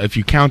actually, if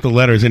you count the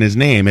letters in his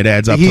name, it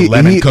adds up to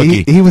lemon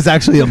cookie. He was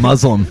actually a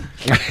Muslim.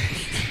 What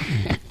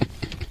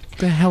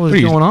the hell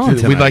is going on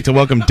tonight? We'd like to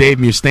welcome Dave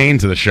Mustaine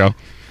to the show.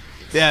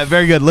 Yeah,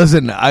 very good.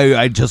 Listen,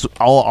 I just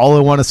all I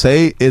want to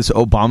say is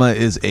Obama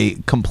is a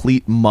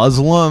complete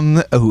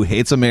Muslim who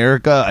hates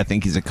America. I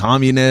think he's a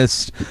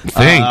communist.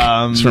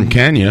 He's from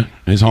Kenya,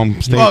 his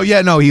home state. Oh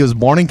yeah, no, he was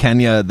born in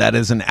Kenya. That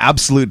is an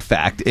absolute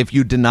fact. If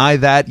you deny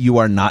that, you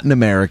are not an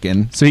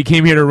American. So he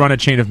came here to run a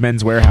chain of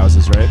men's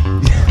warehouses, right?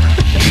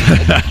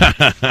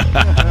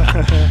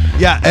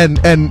 Yeah, and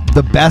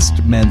the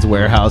best men's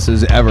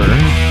warehouses ever.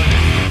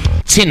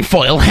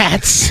 Tinfoil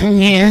hats.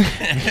 Yeah.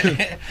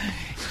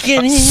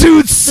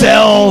 Suits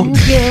sell.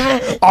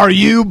 Are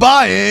you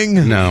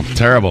buying? No,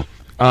 terrible.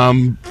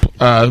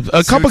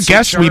 A couple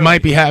guests we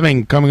might be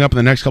having coming up in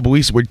the next couple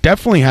weeks. We're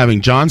definitely having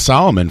John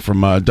Solomon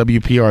from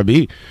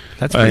WPRB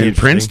in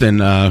Princeton,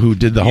 who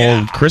did the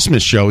whole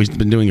Christmas show. He's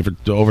been doing it for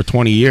over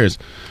 20 years.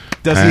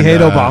 Does he hate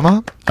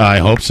Obama? I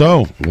hope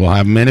so. We'll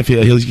have him in if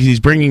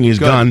he's bringing his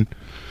gun.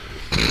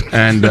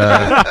 And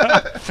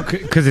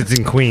because it's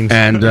in Queens.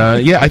 And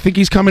I think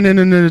he's coming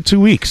in 2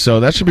 weeks, so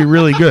that should be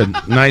really good.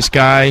 Nice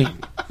guy.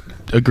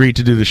 Agreed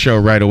to do the show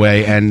right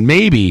away, and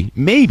maybe,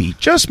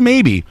 just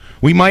maybe,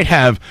 we might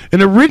have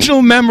an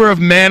original member of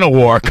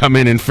Manowar come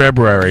in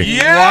February.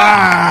 Yeah,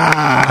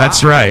 wow.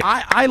 That's right.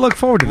 I look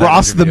forward to that.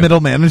 Ross, the middle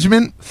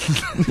management.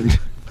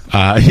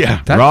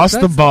 Ross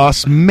the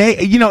boss.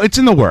 It's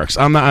in the works.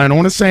 I don't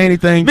want to say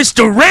anything,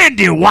 Mr.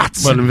 Randy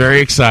Watson. but I'm very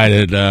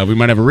excited. We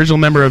might have original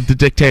member of the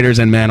Dictators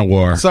and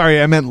Manowar.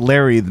 Sorry, I meant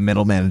Larry, the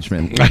middle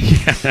management.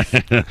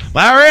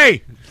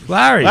 Larry,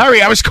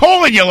 I was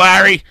calling you,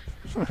 Larry.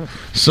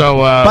 So,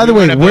 by the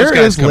way, where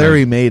is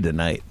Larry May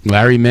tonight?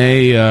 Larry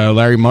May,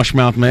 Larry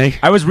Mushmouth May.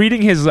 I was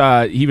reading his.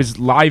 He was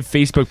live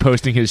Facebook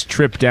posting his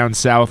trip down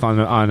south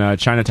on a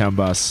Chinatown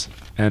bus,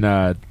 and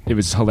it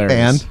was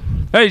hilarious.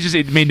 And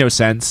it made no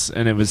sense,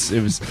 and it was.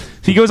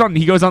 He goes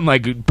on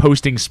like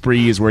posting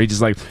sprees where he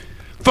just like.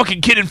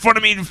 Fucking kid in front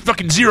of me,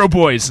 fucking Zero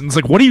Boys. And it's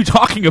like, what are you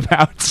talking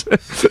about?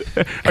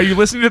 Are you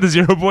listening to the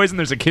Zero Boys and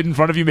there's a kid in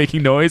front of you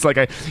making noise? Like,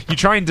 you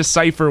try and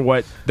decipher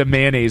what the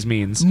mayonnaise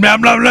means. Blah,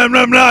 blah, blah,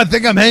 blah, blah. I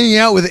think I'm hanging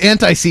out with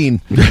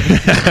Anti-Scene.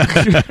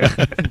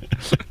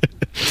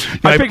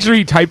 I picture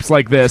he types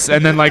like this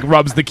and then like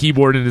rubs the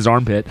keyboard in his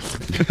armpit.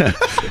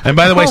 And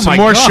by the way, some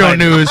more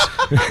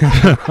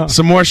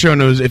show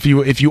news. If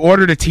you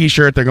ordered a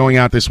T-shirt, they're going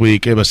out this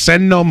week. It was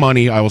send no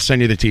money. I will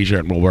send you the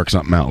T-shirt and we'll work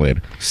something out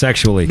later.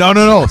 Sexually.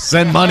 No.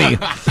 Send money.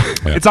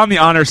 It's on the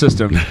honor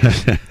system.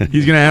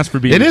 He's gonna ask for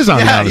being. It is on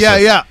the honor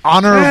system. Yeah.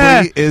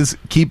 Honorably is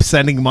keep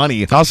sending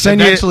money. I'll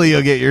send Eventually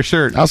you'll get your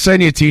shirt. I'll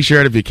send you a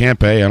T-shirt if you can't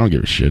pay. I don't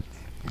give a shit.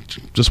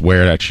 Just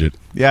wear that shit.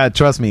 Yeah,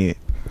 trust me.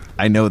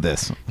 I know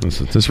this.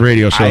 This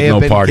radio show I is have no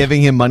been party.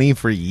 giving him money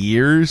for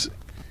years,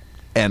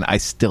 and I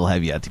still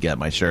have yet to get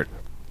my shirt.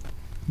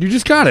 You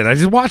just got it. I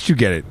just watched you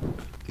get it.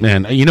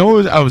 Man,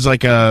 I was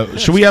like,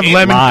 should we have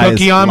Lemon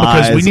Cookie on?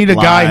 Because we need a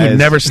guy who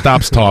never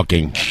stops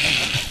talking.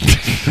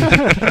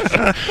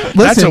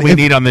 That's what we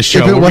need on this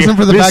show. If it wasn't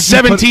for the There's fact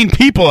 17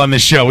 people on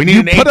this show. We need you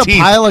an 18th. put a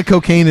pile of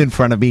cocaine in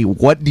front of me.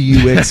 What do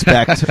you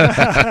expect?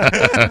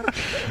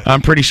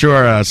 I'm pretty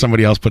sure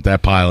somebody else put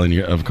that pile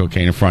of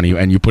cocaine in front of you,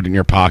 and you put it in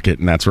your pocket,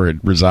 and that's where it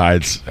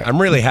resides.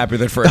 I'm really happy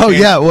that for a Oh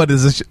change, yeah, what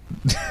is this?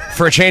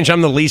 for a change,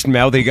 I'm the least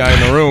mouthy guy in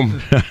the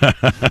room.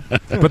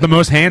 But the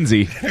most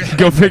handsy.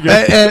 Go figure.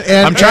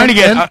 I'm trying to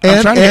get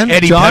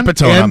Eddie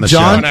Pepitone on the show.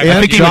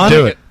 I think he would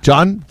do it.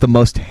 John, the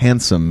most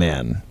handsome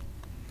man.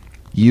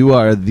 You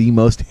are the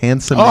most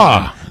handsome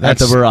man at that's-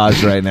 the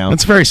barrage right now.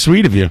 That's very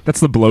sweet of you. That's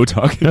the blow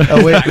talk.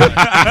 Oh wait.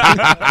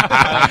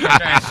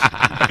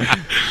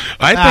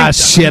 I think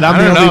shit! I'm I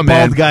the don't only know,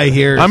 man. bald guy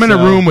here. I'm in a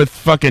so- room with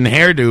fucking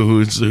hairdo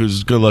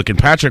who's good looking.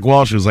 Patrick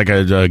Walsh, who's like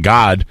a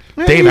god.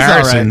 Yeah, Dave he's all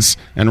Harrison's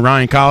and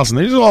Ryan Collison.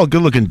 These are all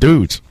good looking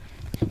dudes.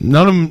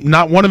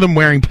 Not one of them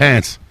wearing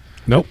pants.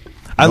 Nope.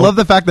 I love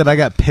the fact that I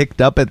got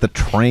picked up at the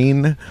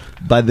train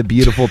by the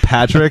beautiful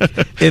Patrick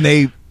in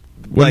a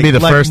Wouldn't be the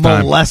first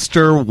time.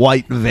 molester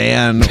white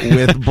van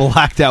with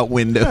blacked out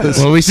windows.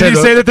 Well, we Did said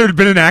you say that there had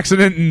been an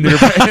accident and your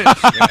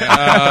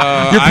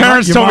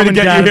parents Your told me mom to and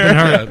get dad you have been here?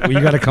 hurt. Well, you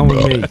got to come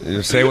with me.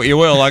 You say what you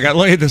will. I got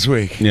laid this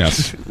week.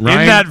 yes. In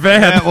that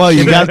van. Yeah, well,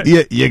 you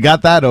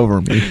got that over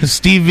me.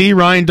 Steve V.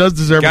 Ryan does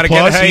deserve Gotta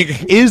applause. get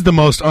He is the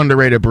most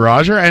underrated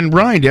barrager. And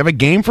Ryan, do you have a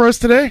game for us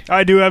today?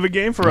 I do have a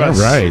game for us.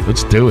 All right,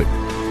 let's do it.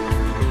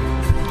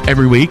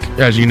 every week,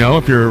 as you know,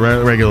 if you're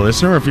a regular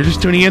listener, or if you're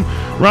just tuning in.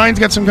 Ryan's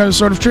got some kind of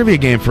sort of trivia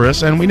game for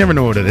us, and we never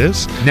know what it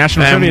is.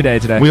 National Trivia Day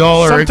today. We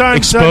all are Sometimes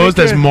exposed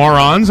I as think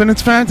morons, and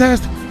it's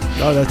fantastic.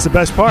 Oh, that's the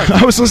best part.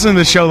 I was listening to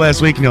the show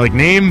last week, and you're like,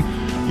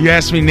 you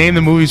asked me name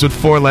the movies with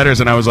 4 letters,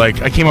 and I was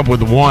like, I came up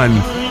with 1,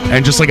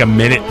 and just like a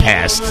minute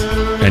passed,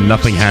 and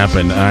nothing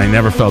happened. I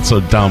never felt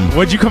so dumb.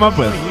 What'd you come up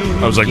with?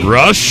 I was like,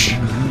 Rush?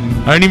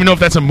 I don't even know if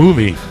that's a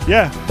movie.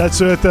 Yeah, that's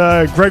with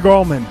Greg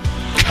Allman.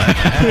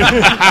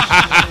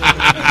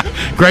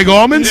 Greg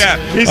Allman's? Yeah,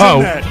 he's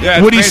in that.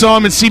 Yeah, Woody saw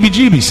him at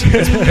CBGB's.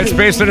 It's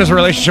based on his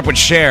relationship with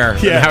Cher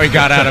Yeah. and how he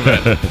got out of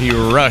it. He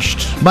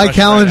rushed. My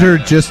calendar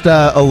just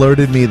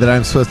alerted me that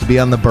I'm supposed to be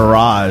on the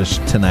barrage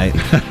tonight.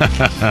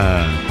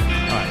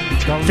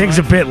 Things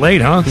a bit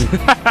late, huh?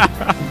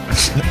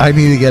 I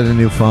need to get a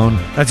new phone.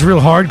 That's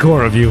real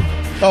hardcore of you.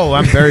 Oh,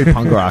 I'm very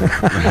punk rock.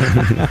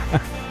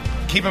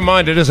 Keep in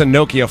mind, it is a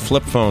Nokia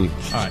flip phone.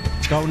 All right,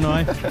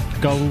 Goldeneye,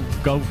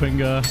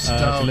 Goldfinger,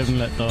 To Live and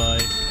Let Die,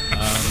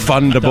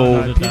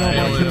 Fundable.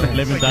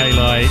 Living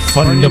Daylight,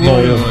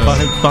 Fundable.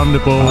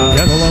 Thunderball,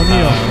 Will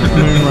O'Neill,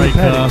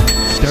 Moonraker,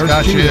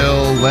 Scott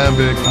Shill,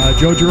 Lambic,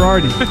 Joe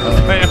Girardi,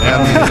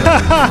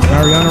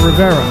 Mariano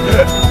Rivera,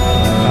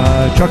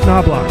 Chuck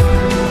Knobloch,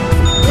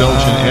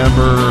 Belgian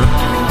Amber,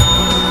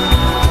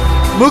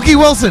 Mookie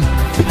Wilson.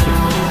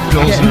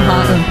 Pilsner.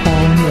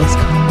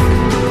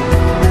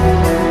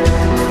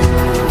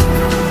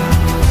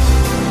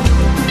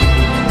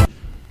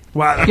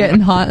 Wow.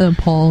 Getting hot in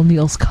Paul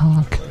Neal's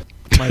cock.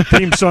 My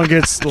theme song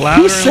gets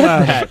louder and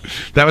louder.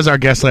 That was our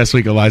guest last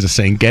week, Eliza,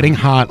 saying getting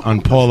hot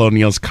on Paul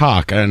O'Neill's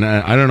cock, and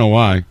I don't know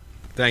why.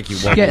 Thank you.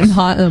 Getting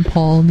hot in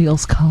Paul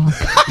Neal's cock.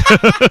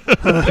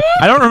 I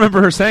don't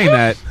remember her saying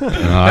that.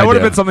 That would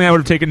have been something I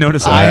would have taken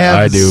notice of.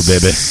 I do,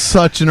 baby.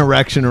 Such an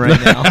erection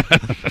right now.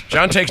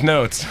 John takes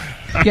notes.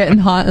 Getting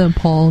hot in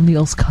Paul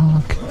Neal's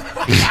cock.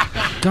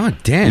 God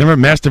damn. Never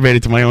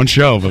masturbated to my own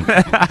show, but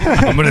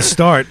I'm going to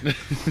start.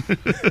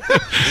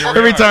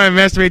 Every time I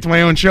masturbate to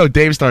my own show,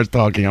 Dave starts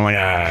talking. I'm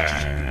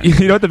like,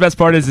 You know what the best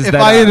part is if that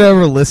I had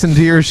ever listened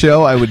to your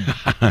show, I would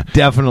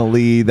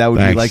definitely, that would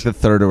Thanks. be like the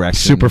third erection.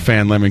 Super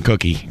fan Lemon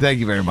Cookie. Thank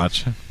you very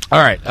much. All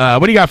right,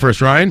 what do you got for us,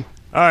 Ryan?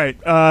 All right,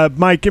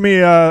 Mike, give me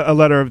a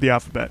letter of the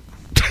alphabet.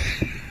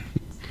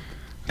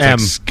 M.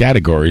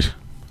 Categories.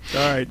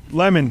 All right,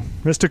 Lemon,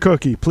 Mr.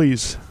 Cookie,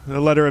 please, the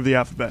letter of the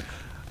alphabet.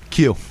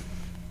 Q.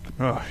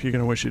 Oh, you're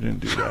going to wish you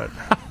didn't do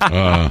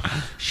that.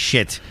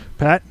 Shit.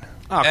 Pat?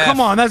 Oh, come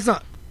on. That's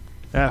not...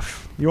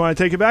 F. You want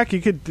to take it back? You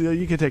could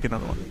take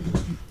another one.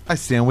 I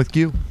stand with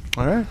Q.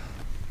 All right.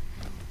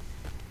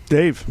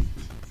 Dave.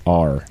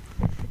 R.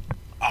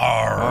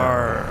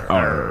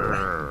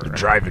 R.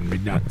 Driving me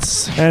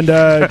nuts. And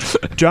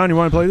John, you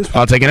want to play this?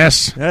 I'll take an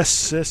S.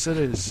 Yes, it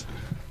is.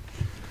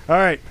 All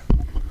right.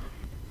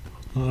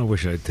 Oh, I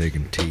wish I'd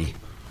taken T.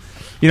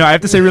 You know, I have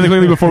to say really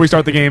quickly before we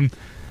start the game,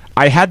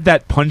 I had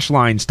that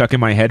punchline stuck in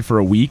my head for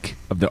a week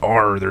of the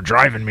R, they're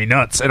driving me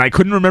nuts, and I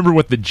couldn't remember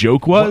what the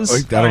joke was. I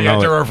don't know. You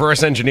have to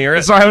reverse engineer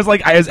it. So I was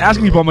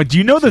asking people, I'm like, do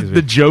you know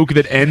the joke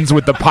that ends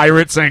with the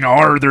pirate saying,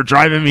 R, they're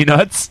driving me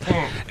nuts?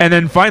 And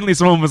then finally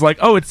someone was like,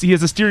 oh, he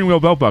has a steering wheel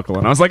belt buckle.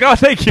 And I was like, oh,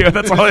 thank you.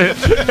 That's all it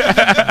is.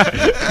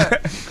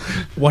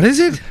 What is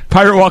it?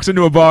 Pirate walks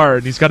into a bar,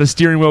 and he's got a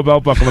steering wheel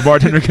belt buckle. The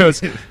bartender goes,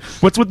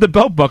 what's with the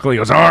belt buckle? He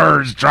goes,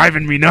 R, it's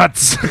driving me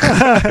nuts.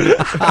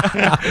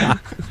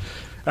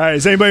 All right,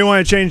 does anybody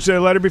want to change their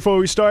letter before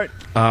we start?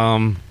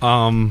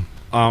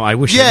 I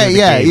wish.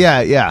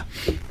 Yeah.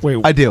 Wait,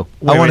 I do.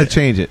 I want to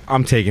change it.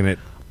 I'm taking it.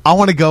 I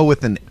want to go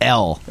with an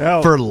L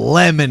for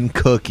lemon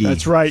cookie.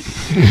 That's right.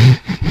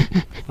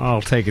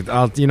 I'll take it.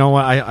 You know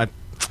what?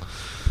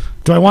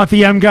 Do I want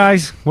the M,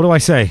 guys? What do I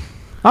say?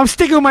 I'm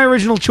sticking with my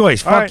original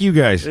choice. Fuck right. you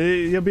guys.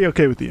 You'll be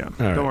okay with the M.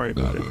 All Don't right. worry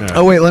about it.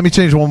 Oh, wait, let me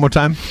change it one more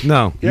time.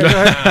 No. Yeah, go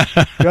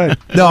ahead. Go ahead.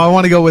 No, I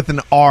want to go with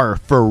an R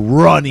for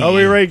runny. Oh,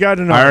 we already got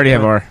an R. I already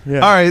have R. Yeah.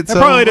 All right, That so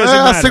probably doesn't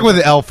I'll matter. stick with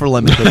an L for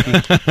lemon cookie.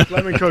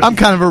 Lemon cookie. I'm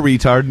kind of a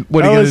retard.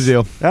 What are you going to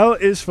do? L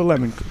is for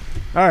lemon cookie.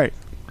 All right.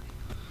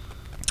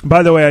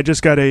 By the way, I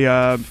just got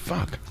a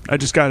I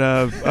just got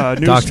a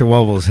news. Dr.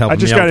 Wobbles helping I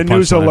just me got out a with the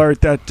news punchline.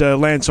 alert that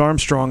Lance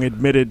Armstrong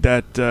admitted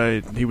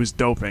that he was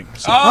doping.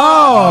 So,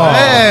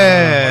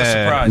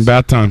 Hey.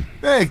 About time.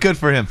 Hey, good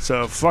for him.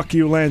 so fuck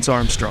you, Lance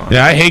Armstrong.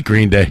 Yeah, I hate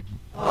Green Day.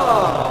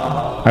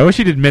 I wish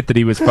he'd admit that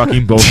he was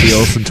fucking both the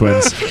Olsen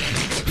twins.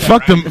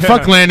 Fuck them.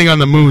 Fuck landing on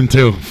the moon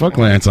too. Fuck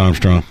Lance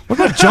Armstrong. What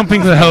kind of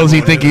jumping the hell does he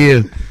think he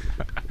is?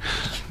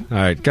 All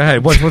right, go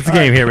ahead. What's the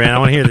game here, man? I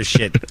want to hear this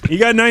shit. You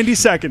got 90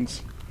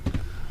 seconds.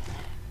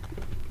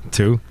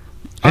 2.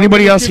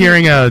 Anybody else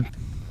hearing a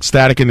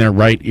static in their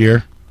right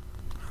ear?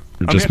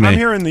 Or just me? I'm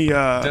hearing the.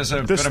 There's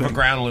a this bit of a thing.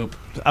 ground loop.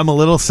 I'm a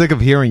little sick of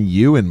hearing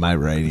you in my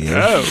right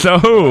ear. Oh.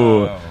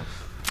 So,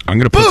 I'm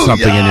gonna put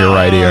something in your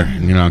right ear.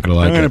 And you're not gonna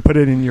like I'm going it. to put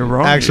it in your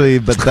wrong. Actually,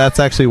 but that's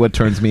actually what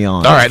turns me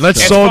on. All right, let's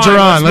It's soldier fine.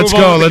 on. Let's Let's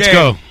move go. on with the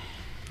Let's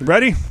go.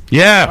 Ready?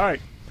 Yeah. All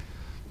right.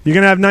 You're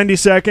going to have 90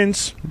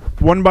 seconds.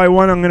 One by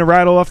one, I'm going to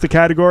rattle off the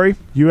category.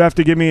 You have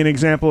to give me an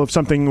example of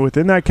something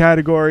within that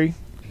category.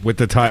 With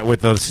the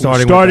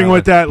starting Starting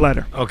with that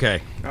letter.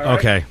 Okay.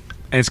 Okay.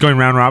 And it's going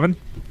round robin?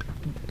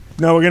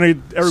 No,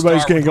 everybody's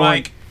Start gonna with go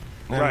Mike,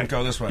 on. and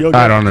go this way.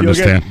 I don't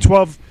understand.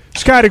 12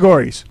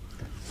 categories.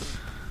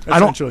 I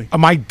don't.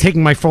 Am I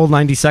taking my full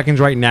 90 seconds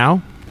right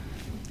now?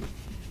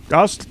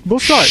 We'll start. Don't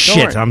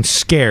Shit, worry. I'm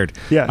scared.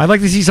 Yeah. I'd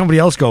like to see somebody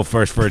else go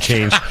first for a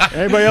change.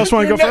 Anybody else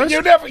want to go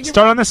first?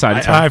 Start on this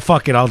side. I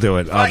fuck it. I'll do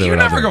it. I'll do you it.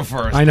 never I'll do go it.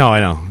 first. I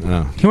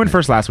know. He went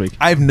first last week.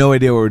 I have no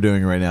idea what we're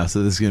doing right now,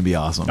 so this is going to be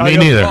awesome. Me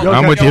neither.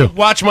 I'm with you.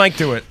 Watch Mike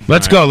do it.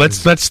 Let's go.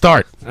 Let's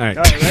start. All right.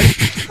 Ready?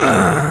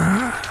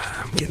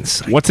 Getting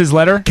psyched. What's his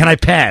letter? Can I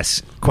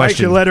pass? Mike,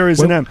 Question. your letter is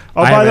an M.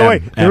 Oh, I by have the M. way,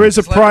 M. there is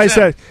a prize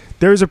M.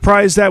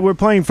 that we're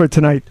playing for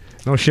tonight.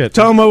 Oh shit.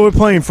 Tell them what we're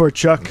playing for,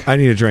 Chuck. I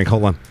need a drink.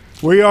 Hold on.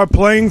 We are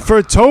playing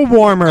for toe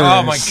warmers.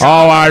 Oh my god!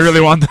 Oh, I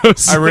really want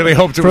those. I really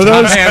hoped it For was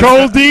those hot hands.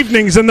 cold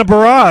evenings in the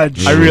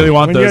barrage. I really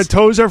want when those. your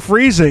toes are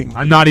freezing.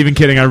 I'm not even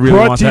kidding. I really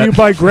Brought want to that. you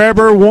by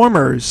Grabber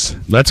Warmers.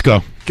 Let's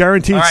go.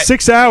 Guaranteed All right.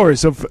 6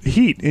 hours of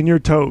heat in your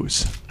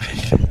toes.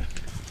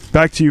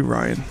 Back to you,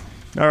 Ryan.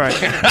 All right.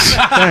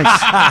 Thanks.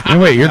 Oh,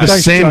 wait, you're the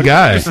Thanks, same Chuck.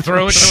 guy. Just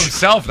threw it to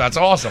himself. That's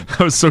awesome. That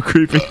was so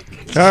creepy. All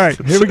right,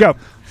 here we go.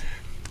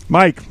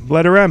 Mike,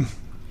 letter M.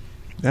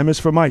 M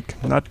is for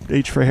Mike, not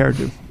H for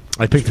hairdo.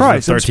 I picked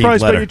Surprise. it I'm for the 13th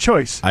surprised by letter. your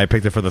choice. I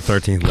picked it for the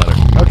 13th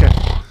letter. Okay.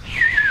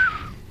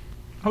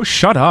 Oh,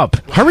 shut up.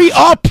 Hurry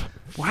up.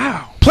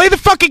 Wow. Play the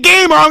fucking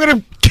game or I'm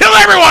going to kill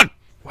everyone.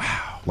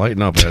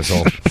 Lighten up,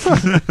 asshole.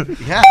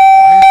 Yeah.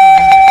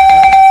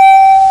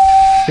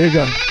 Here you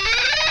go.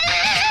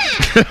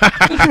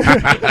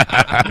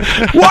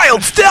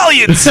 Wild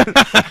stallions.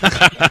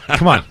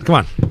 Come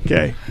on.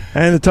 Okay.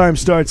 And the time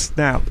starts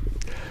now.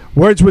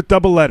 Words with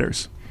double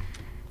letters.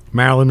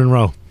 Marilyn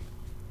Monroe.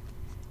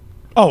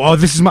 Oh,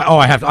 this is my. Oh,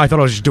 I thought I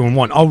was just doing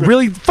one. Oh,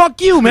 really? Fuck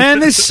you, man.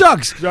 This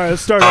sucks. All right,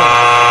 let's start over.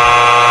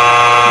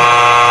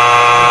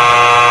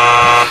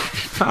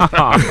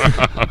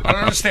 I don't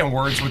understand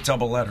words with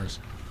double letters.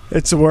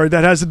 It's a word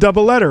that has a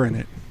double letter in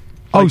it.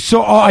 I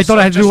thought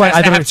I had to do like.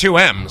 I thought have two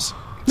M's.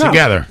 No,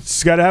 together.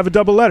 It's got to have a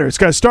double letter. It's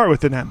got to start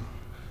with an M.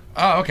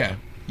 Oh, okay.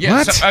 Yeah.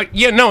 What? So,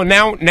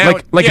 now.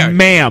 Like yeah.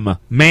 ma'am.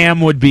 Ma'am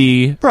would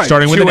be Right.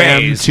 starting with Two an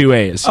M, A's. 2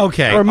 A's.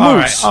 Okay. Or all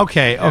moose. right,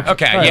 Okay.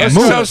 Okay. All right, Yeah. let's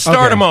So do it. start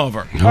Okay. them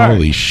over.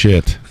 Holy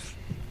shit.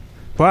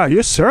 Wow,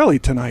 you're surly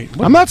tonight.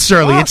 I'm not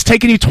surly. It's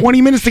taking you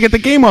 20 minutes to get the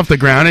game off the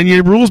ground, and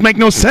your rules make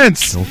no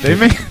sense. They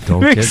make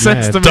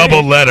sense to me.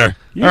 Double letter.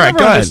 You All right, never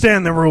go ahead.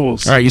 understand the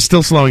rules. All right, you're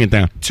still slowing it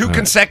down. Two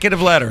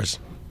consecutive letters.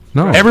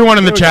 No. Everyone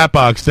in the chat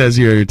box says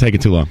you're taking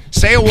too long.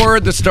 Say a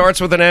word that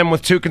starts with an M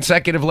with two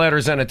consecutive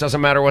letters in it.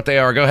 Doesn't matter what they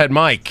are. Go ahead,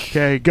 Mike.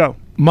 Okay, go.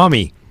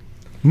 Mummy.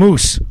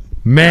 Moose.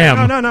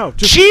 Ma'am. No.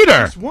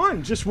 Cheater.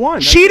 Just one.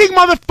 Cheating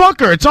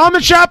motherfucker. It's on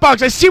the chat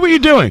box. I see what you're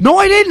doing. No,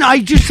 I didn't. I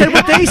just said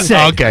what they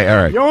said. Okay, all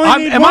right. You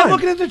only need Am one. I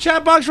looking at the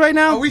chat box right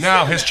now?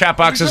 No, his chat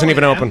box isn't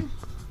even open.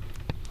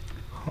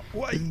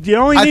 You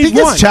only I need think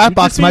one. his chat You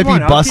box just need might be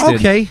one. I'll keep- busted.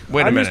 Okay.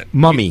 Wait a minute.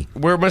 Mummy.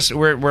 We're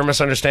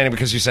misunderstanding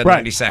because you said Right.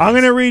 90 seconds. I'm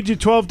going to read you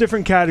 12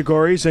 different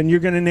categories, and you're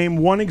going to name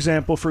one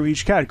example for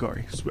each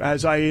category.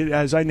 As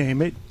I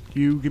name it,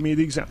 you give me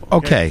the example.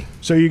 Okay.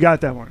 So you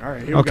got that one. All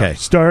right. Here we Okay. go.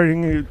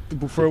 Starting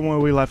from where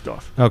we left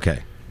off. Okay.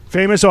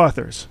 Famous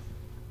authors.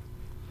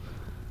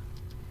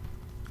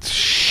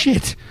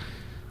 Shit.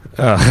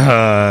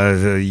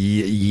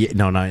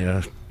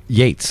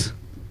 Yates.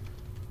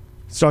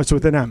 Starts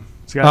with an M.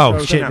 It's gotta Oh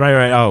start with shit! an M.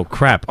 Right. Oh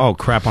crap! Oh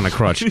crap on a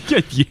crutch. Where did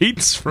you get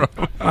Yates from?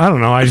 I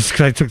don't know. I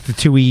took the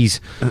two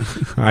E's.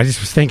 I just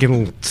was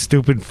thinking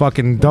stupid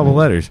fucking double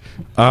letters.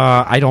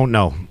 I don't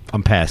know.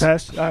 I'm past.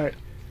 Pass. All right.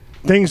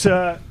 Things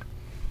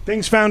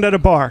found at a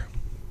bar.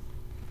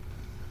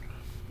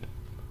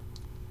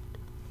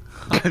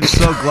 I'm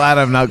so glad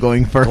I'm not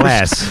going first.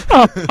 Glass.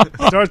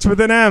 Starts with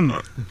an M.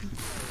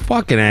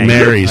 Fucking A.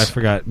 Mary's. I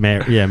forgot.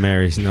 Yeah,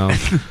 Mary's. No.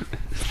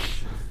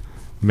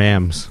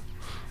 Ma'ams.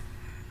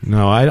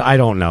 No, I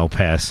don't know.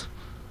 Pass.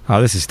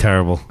 Oh, this is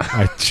terrible.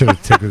 I should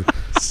have taken.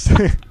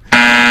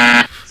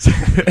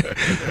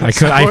 I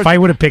could. If I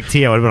would have picked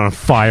T, I would have been on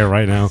fire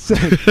right now.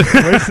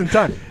 Wasting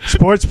time.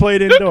 Sports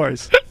played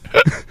indoors.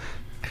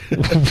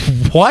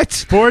 What?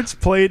 Sports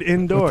played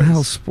indoors. What the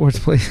hell? Sports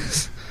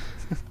plays.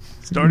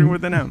 Starting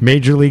with an M.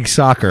 Major League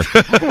Soccer.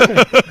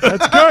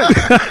 That's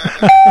good.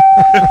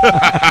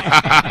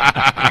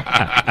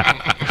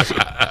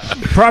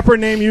 Proper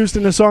name used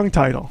in the song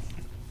title.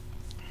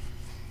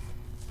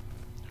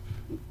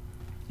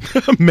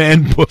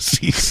 Man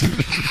pussies.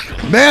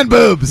 Man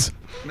boobs.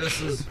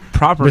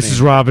 Proper Mrs.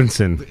 name.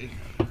 Robinson.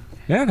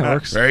 Yeah, that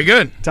works. Very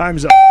good.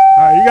 Time's up.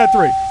 All right, you got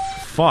 3.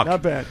 Fuck.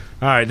 Not bad.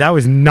 All right, that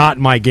was not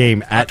my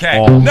game at Okay.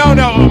 all. No,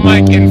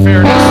 Mike. In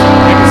fairness, it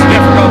was a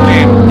difficult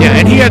game. Yeah,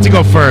 and he had to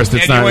go first.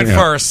 It's And not. you went yeah.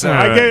 first. So.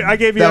 I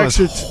gave you That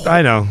extra. was-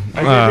 I know.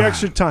 I gave you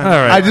extra time. All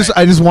right.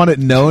 I just want it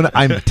known.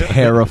 I'm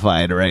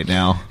terrified right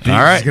now. All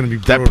right, gonna be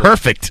that brutal.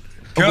 perfect.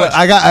 Good.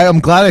 I'm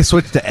glad I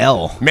switched to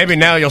L. Maybe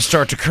now you'll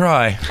start to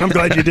cry. I'm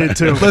glad you did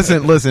too.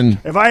 Listen.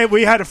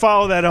 We had to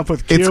follow that up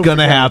with Q. It's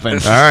gonna happen.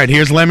 All right,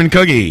 here's lemon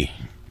cookie.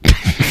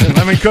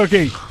 Lemon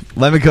cookie.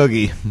 Lemon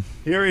cookie.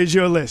 Here is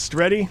your list.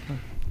 Ready?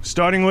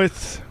 Starting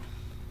with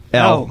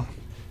L.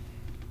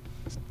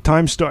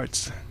 Time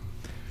starts.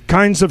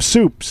 Kinds of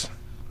soups.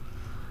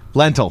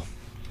 Lentil.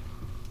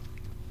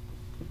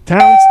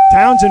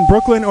 Towns in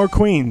Brooklyn or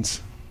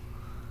Queens.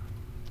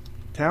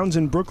 Towns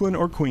in Brooklyn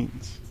or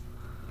Queens.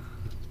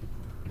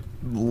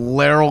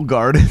 Laurel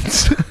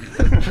Gardens.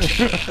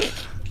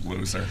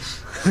 Loser.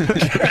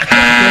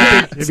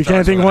 If you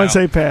can't think of one,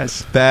 say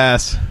pass.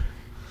 Pass.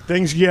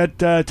 Things you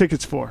get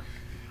tickets for.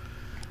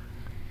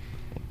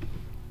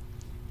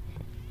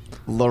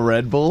 La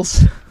Red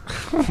Bulls.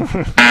 I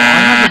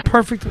have a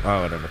perfect.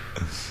 Oh, whatever.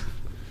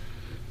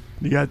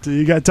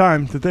 You got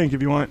time to think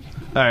if you want.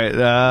 All right.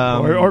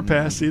 Or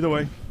pass, either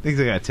way. Things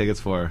I got tickets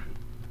for.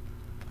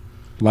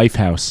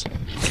 Lifehouse.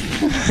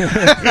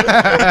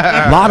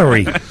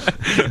 Lottery.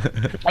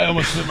 I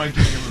almost said my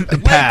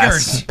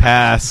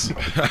Pass.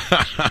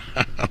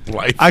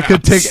 I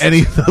could take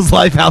any of those.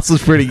 Lifehouse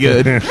was pretty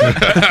good. Your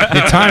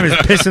time is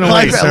pissing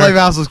away, sir.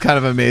 Lifehouse was kind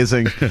of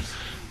amazing.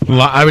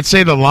 I would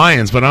say the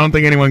Lions, but I don't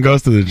think anyone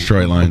goes to the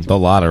Detroit Lions. The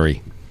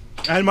lottery.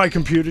 And my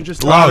computer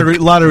just... Lottery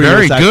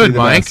Very was actually good, the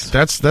Mike. best.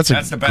 That's the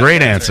a best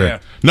great answer,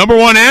 answer. Number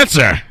one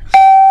answer.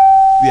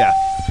 Yeah.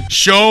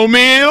 Show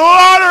me the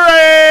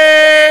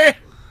lottery.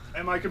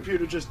 And my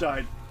computer just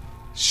died.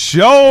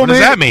 Show What me. does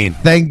that mean?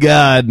 Thank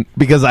God,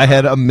 because I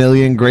had a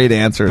million great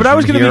answers. But I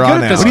was going gonna to be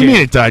good at this. What do you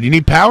mean it died? You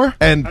need power?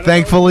 And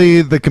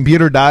thankfully, the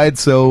computer died,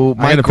 so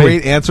my had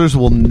great answers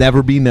will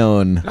never be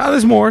known. Oh,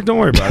 there's more. Don't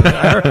worry about it.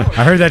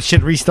 I heard that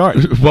shit restart.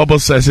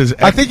 Wubble says his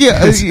ex, I think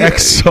his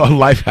ex saw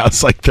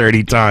Lifehouse like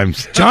 30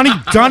 times. Johnny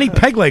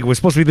Pegleg was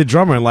supposed to be the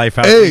drummer in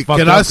Lifehouse. Hey, He fucked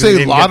can up I 'cause he say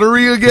didn't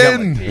lottery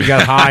again? He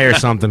got high or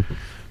something.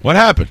 What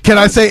happened? Can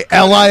I say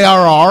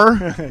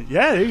LIRR?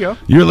 Yeah, there you go.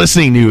 You're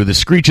listening to the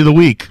Screech of the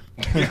Week.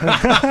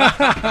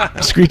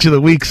 Screech of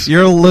the Weeks.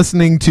 You're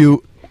listening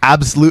to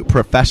absolute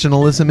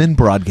professionalism in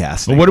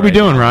broadcasting. Well, what are we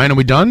doing, Ryan? Are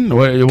we done?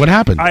 What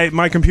happened?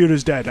 My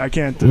computer's dead. I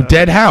can't...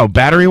 Dead how?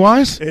 Battery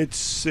wise?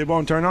 It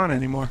won't turn on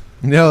anymore.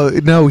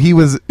 No, he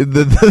was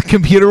the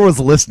computer was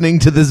listening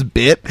to this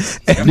bit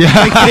and Yeah.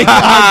 thinking,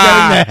 I'm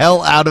getting the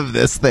hell out of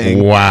this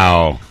thing.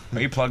 Wow. Are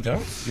you plugged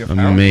out? You have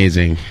power?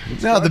 Amazing.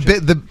 No,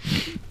 the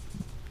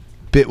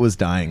bit was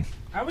dying.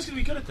 I was gonna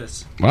be good at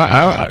this. Well,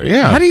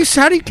 yeah.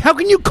 How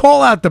can you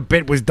call out the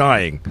bit was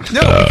dying?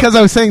 No, because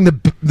I was saying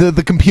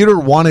the computer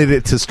wanted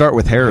it to start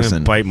with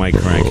Harrison. Bite my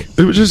crank.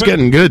 It was just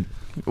getting good.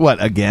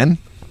 What, again?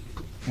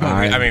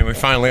 Well, we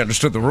finally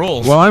understood the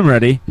rules. Well, I'm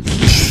ready.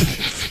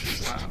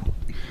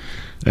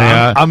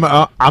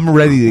 I'm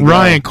ready to go.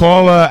 Ryan,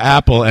 call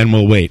Apple and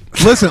we'll wait.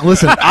 Listen. I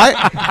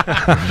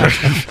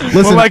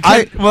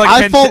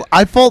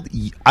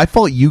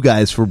fault you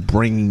guys for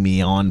bringing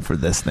me on for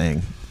this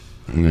thing.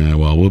 Yeah,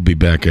 well, we'll be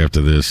back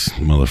after this,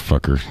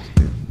 motherfucker.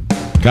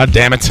 God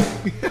damn it.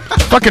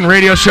 Fucking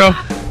radio show.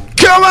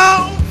 Come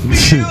on!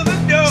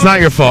 It's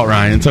not your fault,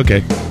 Ryan. It's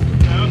okay.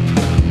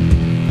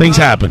 Things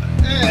happen.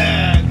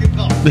 Yeah, good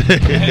call.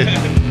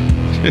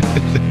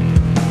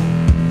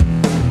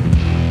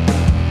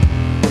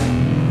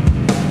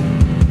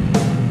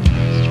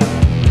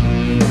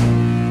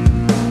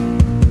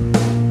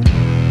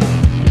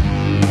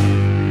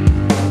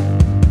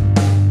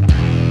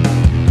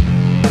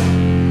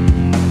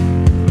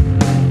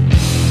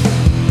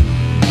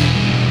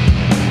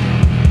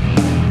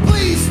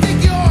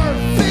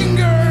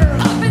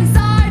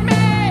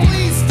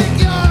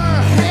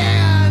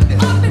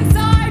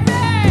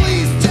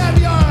 Please jab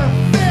your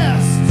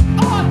fist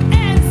up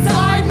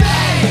inside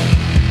me.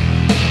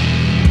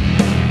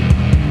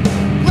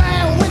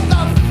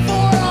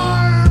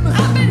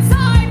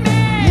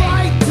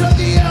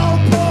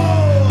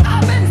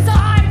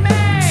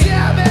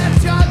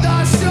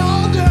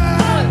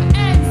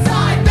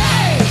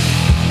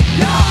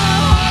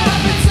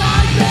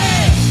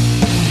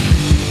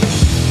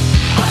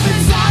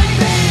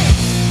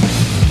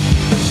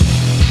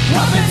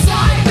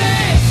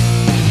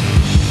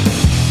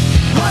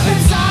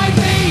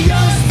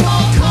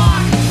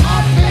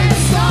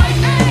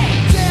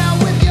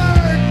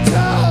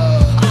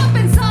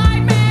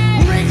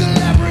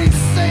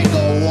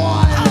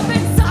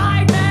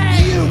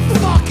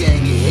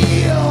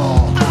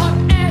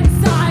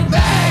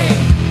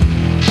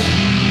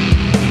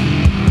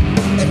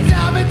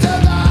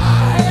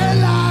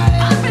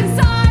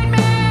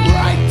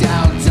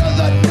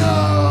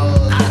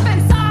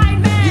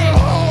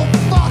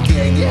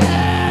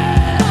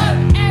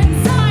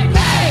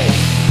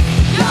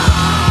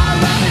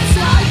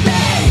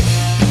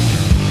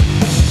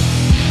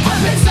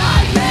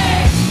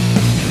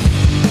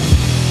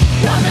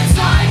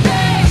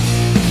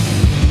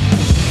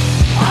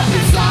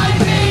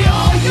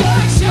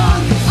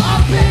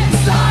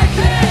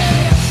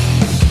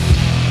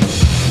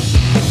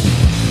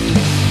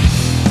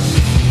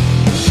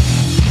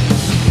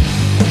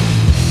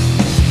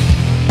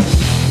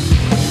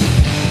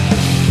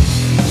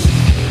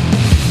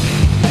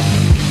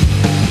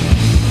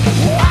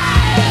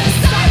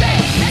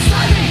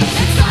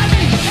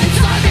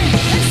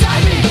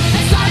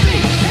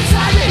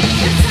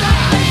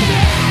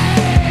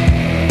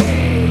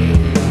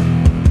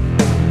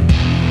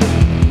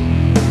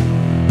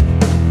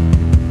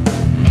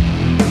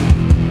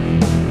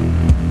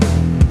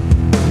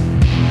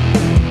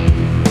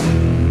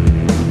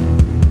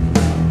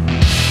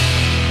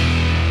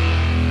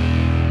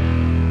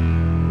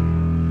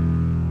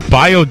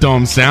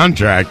 Biodome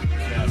soundtrack.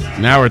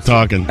 Now we're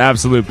talking.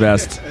 Absolute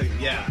best.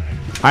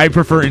 I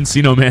prefer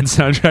Encino Man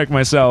soundtrack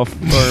myself,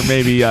 or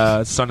maybe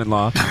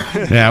Son-in-Law.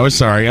 Yeah, I was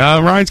sorry.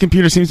 Ryan's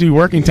computer seems to be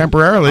working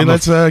temporarily.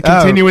 Let's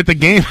continue with the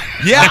game.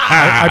 Yeah,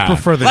 I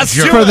prefer the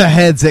for the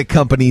heads at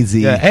Company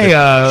Z. Yeah. Hey,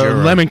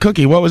 Lemon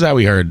Cookie, what was that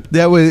we heard?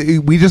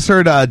 We just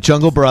heard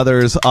Jungle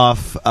Brothers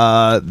off.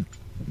 I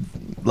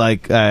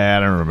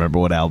don't remember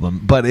what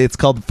album, but it's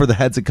called For the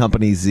Heads at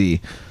Company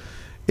Z.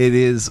 It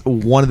is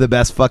one of the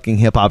best fucking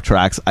hip hop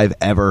tracks I've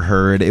ever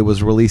heard. It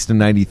was released in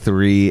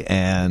 '93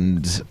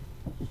 and.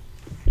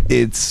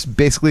 It's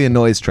basically a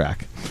noise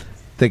track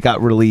that got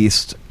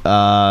released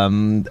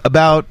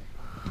about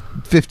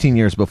 15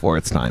 years before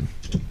its time.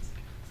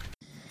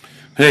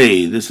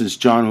 Hey, this is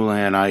John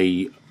Houlihan.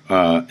 I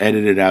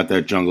edited out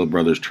that Jungle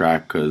Brothers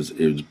track because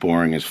it was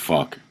boring as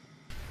fuck.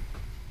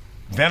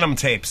 Venom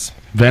tapes.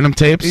 Venom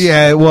tapes?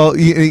 Yeah, well,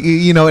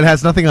 you know, it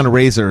has nothing on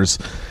Razors.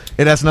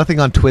 It has nothing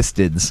on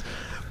Twisteds.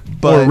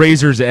 But or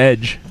Razor's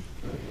Edge.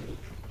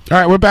 All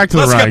right, we're back to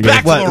Let's the ride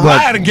get back to the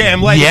ride again,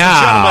 ladies and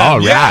gentlemen. All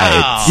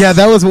right. Yeah,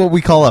 that was what we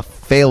call a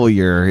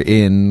failure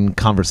in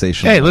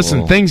conversation. Hey,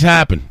 listen, things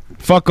happen.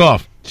 Fuck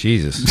off.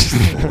 Jesus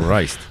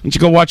Christ. Why don't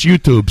you go watch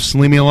YouTubes?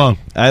 Leave me alone.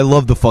 I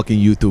love the fucking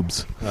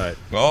YouTubes. All right.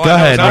 Well, go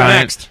ahead, Ryan.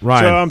 Next.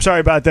 Ryan. So I'm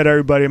sorry about that,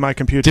 everybody. My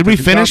computer. Did we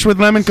finish with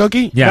Lemon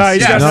Cookie? Yes.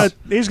 No,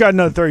 he's got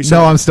another 30 seconds.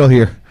 No, I'm still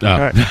here. Oh. All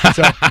right,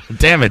 so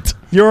damn it.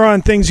 You're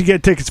on things you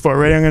get tickets for.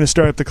 Ready? I'm going to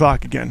start up the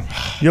clock again.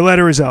 Your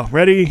letter is L.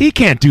 Ready? He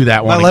can't do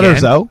that one. My letter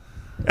is O.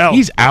 L.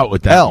 He's out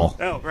with that. L.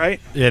 L, right?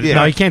 Yeah.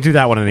 No, you can't do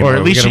that one anymore. Or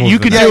at least We gotta you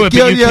move could to the do it,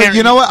 but you can't.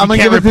 You know what? I'm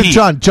gonna give it to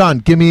John. John,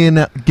 give me a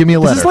letter.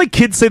 This is like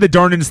kids say the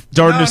darndest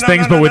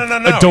things, but with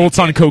adults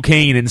on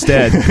cocaine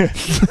instead. You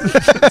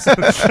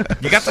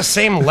got the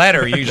same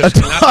letter. You just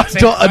not the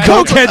same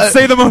Cokeheads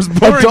say the most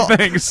boring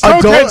things.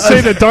 Cokeheads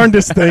say the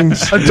darndest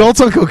things.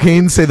 Adults on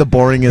cocaine say the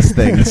boringest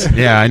things.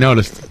 Yeah, I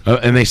noticed.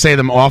 And they say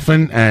them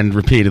often and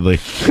repeatedly.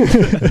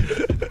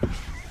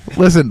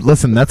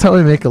 Listen. That's how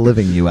I make a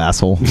living, you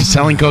asshole.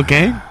 Selling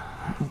cocaine?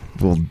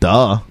 Well, duh.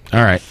 All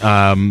right.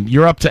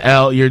 You're up to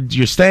L.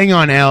 You're staying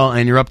on L,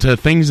 and you're up to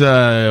things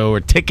or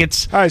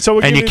tickets. All right, so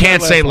and you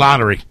can't say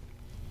lottery.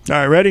 All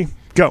right, ready?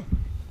 Go.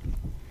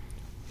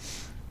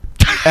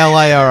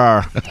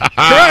 LIRR.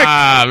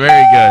 Correct.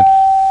 Very good.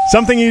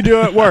 Something you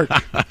do at work.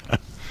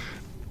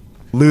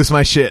 Lose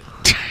my shit.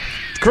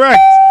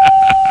 Correct.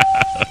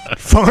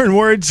 Foreign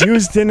words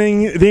used in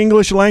the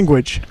English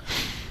language.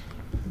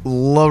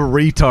 La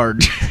retard.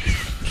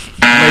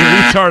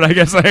 Retard, I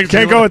guess. I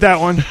Can't go with that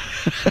one.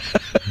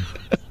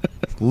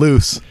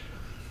 Loose.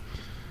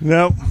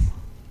 Nope.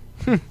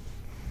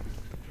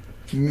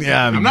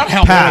 Yeah, I'm not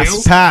helping you.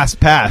 Pass.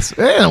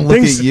 Hey, don't look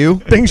at you.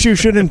 Things you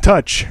shouldn't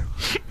touch.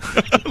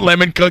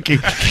 Lemon Cookie. You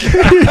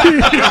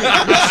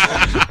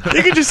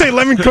could just say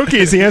lemon cookie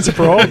is the answer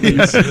for all of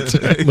these.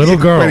 Little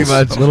girls. Pretty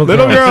much. Little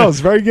girls.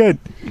 Very good.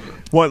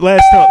 What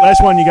last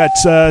one you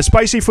got?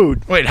 Spicy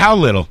food. Wait, how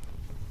little?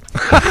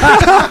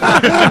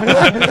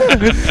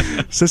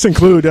 Does this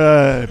include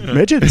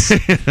midgets?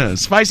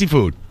 Spicy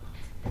food.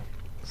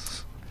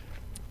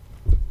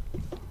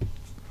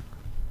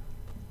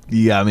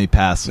 You got me.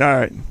 Pass. All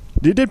right.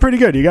 You did pretty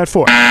good. You got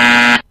 4.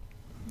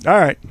 All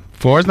right.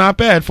 4 is not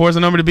bad. 4 is a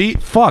number to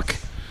beat. Fuck.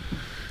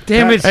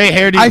 Damn it. Hey,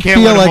 Harry, you I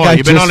can't feel win them like all. I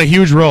You've been just- on a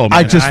huge roll, man.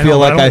 I just feel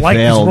like I don't like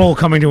failed. this roll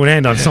coming to an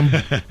end on some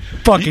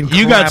fucking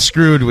You crap. got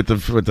screwed with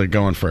the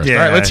going first. Yeah,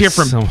 All right, let's hear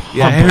from so-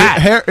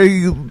 Yeah,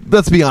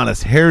 let's be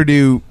honest.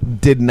 Hairdo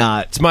did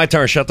not. It's my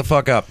turn. Shut the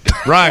fuck up.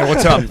 Ryan,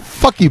 what's up?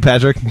 Fuck you,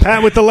 Patrick.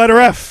 Pat with the letter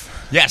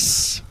F.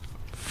 Yes.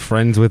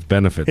 Friends with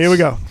benefits. Here we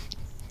go.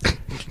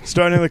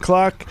 Starting the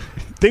clock.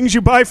 Things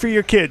you buy for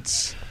your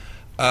kids.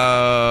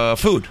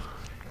 Food.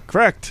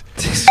 Correct.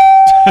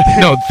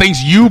 No,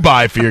 things you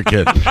buy for your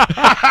kid.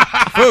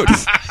 Food.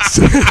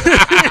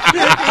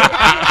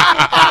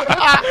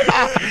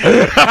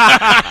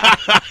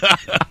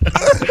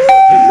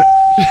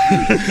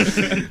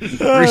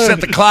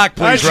 Reset the clock,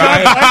 please,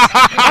 Ryan.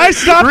 I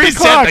stopped Reset the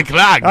clock. the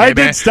clock, I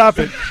baby. did stop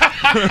it.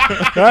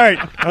 All right.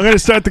 I'm going to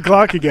start the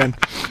clock again.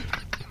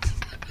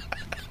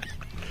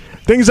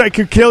 Things that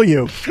could kill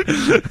you.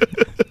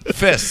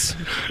 Fists.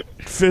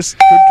 Fists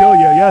could kill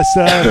you. Yes.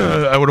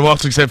 I would have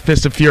also said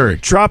Fist of Fury.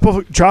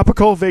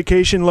 Tropical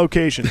vacation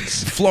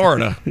locations.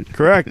 Florida.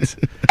 Correct.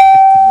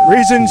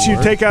 Reasons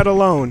you take out a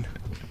loan.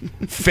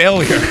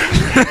 Failure.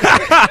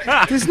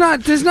 There's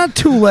not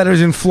 2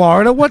 letters in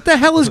Florida. What the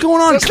hell is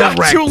going on? That's not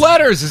 2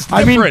 letters. It's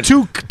different. I mean,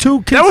 two.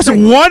 That was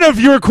one of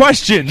your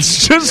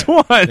questions. Just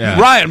one. Yeah.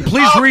 Ryan,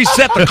 please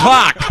reset the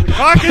clock.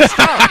 Clock is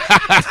stopped.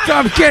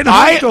 Stop getting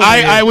hyped over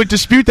here. I would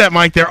dispute that,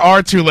 Mike. There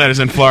are 2 letters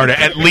in Florida,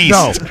 at least.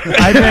 No,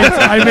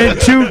 I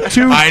meant two.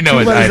 I know two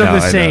it. letters I know,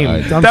 of the I same. know,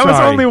 I know. I'm That was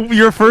sorry. only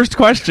your first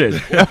question.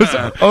 That was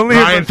only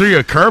Ryan threw you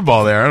a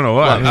curveball there. I don't know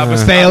what.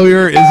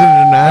 Failure isn't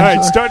an All answer.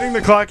 right. Starting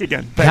the clock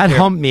again. That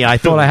humped me. I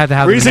thought I had to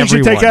have Reasons you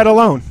everyone. take out a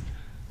loan.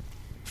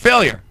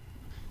 Failure.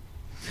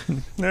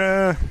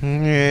 Yeah.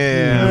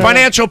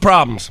 Financial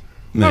problems.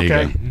 There you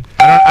Okay. go.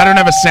 I don't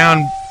have a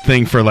sound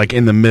thing for like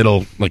in the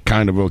middle, like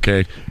kind of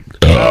okay.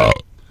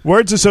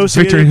 Words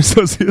associated. Victory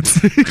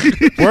Associates.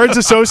 Words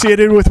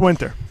associated with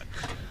winter.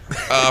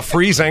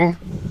 Freezing.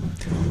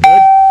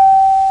 Good.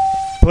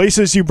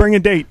 Places you bring a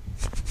date.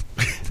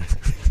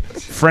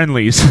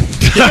 Friendlies. Food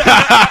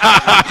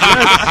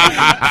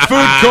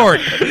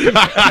court.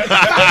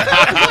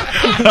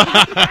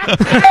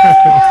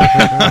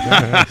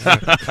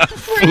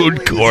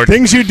 Food court.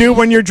 Things you do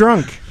when you're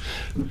drunk.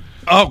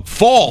 Oh,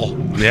 fall.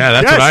 Yeah,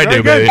 that's Yes, what I very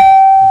do, good. baby.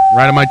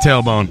 Right on my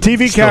tailbone.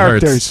 TV Still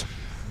characters.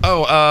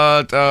 Oh,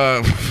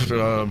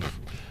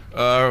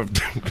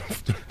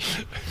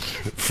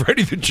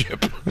 Freddy the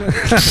Chip.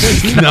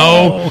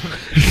 No.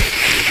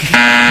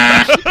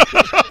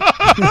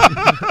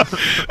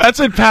 That's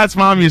what Pat's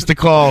mom used to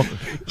call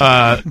Crazy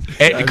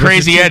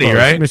Mr. Eddie, Cheapos.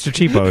 right? Mr.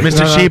 Cheapos. Mr.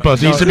 No, Cheapos.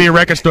 There no. used to be a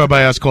record store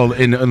by us called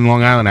in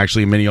Long Island,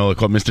 actually, in Mineola,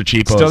 called Mr.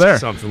 Cheapos. Still there.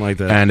 Something like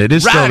that. And it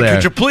is still Rod, there.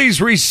 could you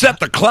please reset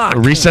the clock?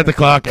 Reset the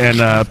clock, and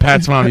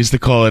Pat's mom used to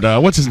call it,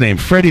 what's his name?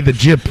 Freddy the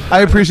Jip.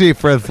 I appreciate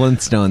Fred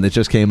Flintstone that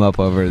just came up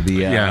over the.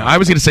 Yeah, I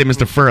was going to say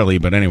Mr. Furley,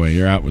 but anyway,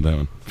 you're out with that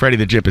one. Freddy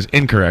the Jip is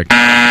incorrect.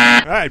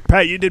 All right,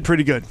 Pat, you did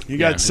pretty good. You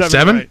got seven.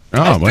 Seven? Right.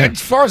 Oh, wait.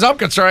 As far as I'm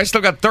concerned, I still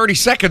got 30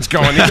 seconds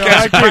going. These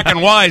guys are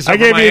cracking wise. I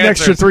over gave my you an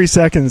answers. extra 3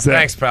 seconds there.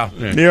 Thanks, pal.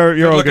 You're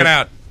Good all looking good.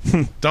 out.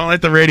 Don't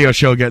let the radio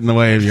show get in the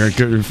way of your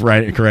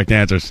correct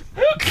answers.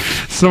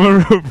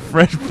 Someone wrote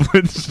Fred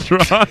Flintstone.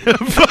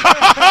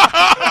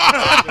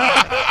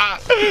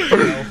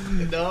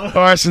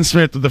 Orson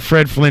Smith with the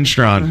Fred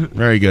Flintstone.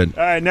 Very good.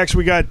 All right, next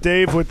we got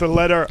Dave with the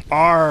letter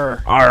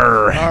R.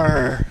 Arr.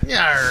 R.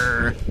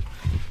 Yarr.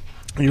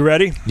 You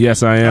ready?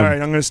 Yes, I am. All right,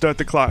 I'm going to start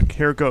the clock.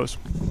 Here it goes.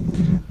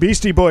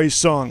 Beastie Boys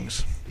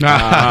songs.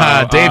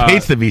 Dave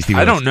hates the Beastie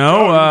Boys. I don't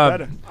know.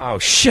 Better. Oh,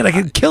 shit, I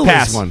can kill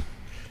Pass. this one.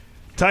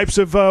 Types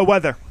of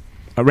weather.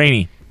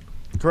 Rainy.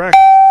 Correct.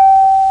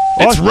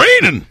 It's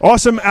raining.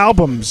 Awesome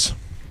albums.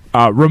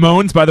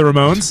 Ramones by the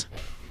Ramones.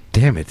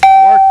 Damn it.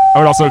 I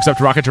would also accept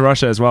Rocket to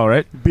Russia as well,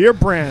 right? Beer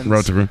brands.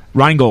 Road to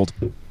Rheingold.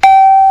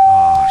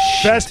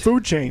 Fast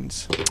food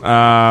chains.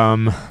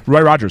 Roy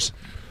Rogers.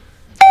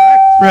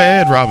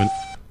 Red Robin.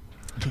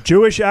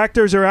 Jewish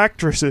actors or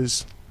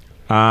actresses.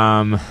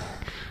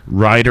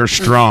 Ryder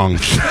Strong.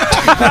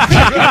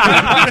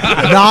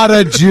 Not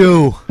a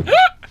Jew.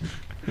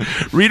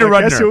 Rita I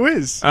Rudner. guess who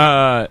is?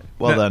 Well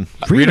done.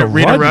 Rita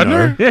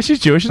Rudner? Yeah, she's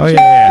Jewish. Oh, Isn't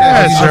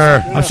yeah, she? yeah.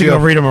 Yeah, sure. I'm thinking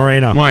of Rita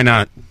Moreno. Why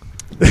not?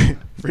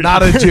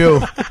 Not a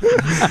Jew.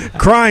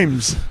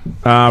 Crimes.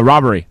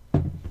 Robbery.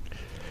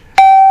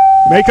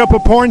 Make up a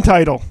porn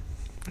title.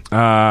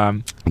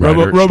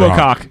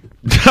 RoboCock.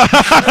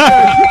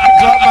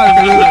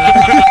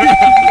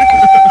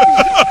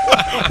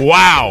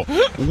 Wow.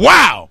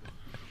 Wow.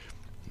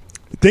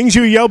 Things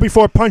you yell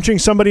before punching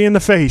somebody in the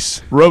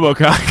face.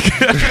 RoboCock.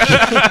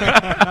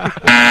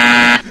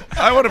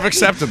 I would have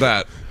accepted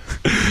that.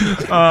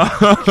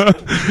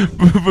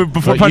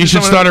 Before You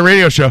should start a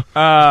radio show.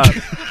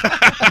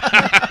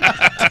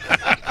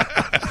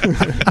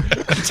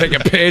 Take a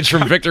page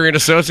from Victory and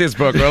Associates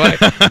book, really.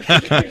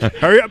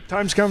 Hurry up.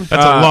 Time's coming.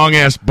 That's a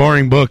long-ass,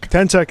 boring book.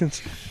 10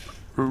 seconds.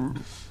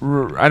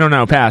 I don't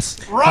know.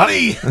 Pass.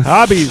 Ronnie.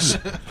 Hobbies.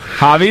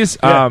 Hobbies.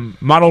 Yeah.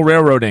 Model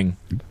railroading.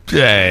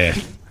 Yeah.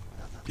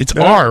 It's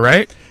R,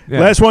 right? Yeah.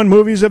 Last one,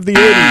 movies of the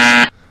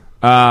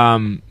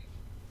 80s.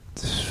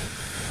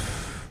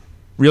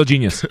 Real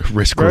Genius.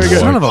 Risk Very reward. good.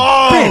 Son of a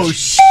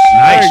bitch.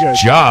 Very good.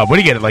 Nice job. What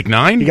do you get? Like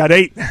 9? You got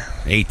 8.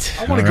 8.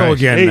 I want to go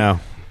again 8. now.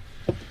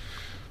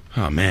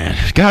 Oh, man.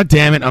 God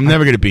damn it. I'm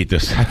never going to beat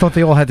this. I thought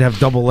they all had to have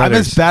double I'm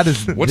letters. as bad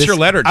as What's this- your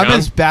letter, I'm John?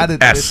 as bad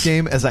at S. this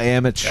game as I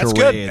am at charades.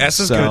 That's good. S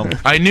is so. good.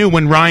 I knew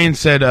when Ryan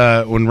said,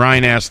 when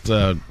Ryan asked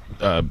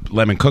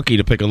Lemon Cookie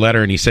to pick a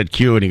letter and he said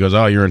Q and he goes,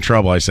 oh, you're in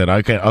trouble. I said,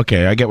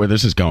 okay, I get where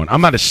this is going. I'm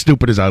not as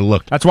stupid as I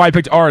look. That's why I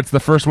picked R. It's the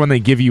first one they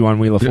give you on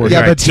Wheel of Fortune.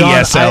 Yeah, but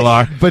John,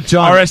 TSLR. but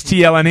John,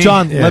 RSTLNE.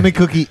 John, Yeah. Lemon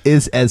Cookie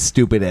is as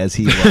stupid as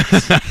he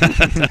looks.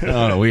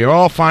 Oh, we are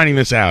all finding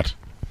this out.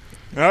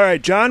 All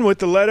right, John with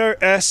the letter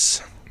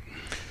S.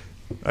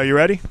 Are you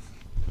ready?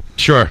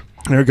 Sure.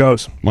 There it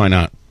goes. Why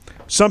not?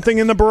 Something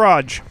in the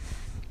barrage.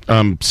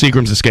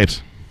 Seagram's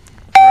Escapes.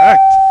 Correct.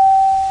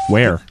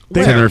 Where?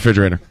 It's in the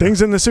refrigerator.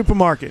 Things in the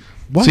supermarket.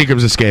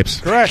 Seagram's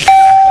Escapes. Correct.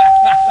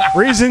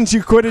 Reasons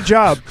you quit a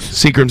job.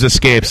 Seagram's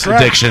Escapes.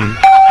 Correct. Addiction.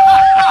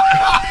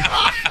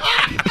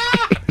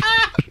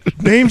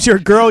 Names your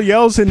girl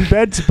yells in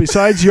bed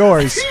besides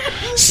yours.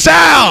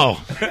 Sal!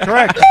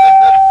 Correct.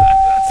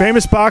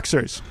 Famous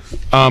boxers.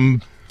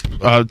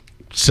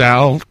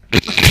 Sal.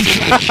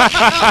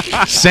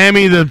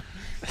 Sammy the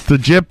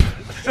Jip.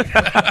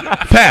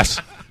 Pass.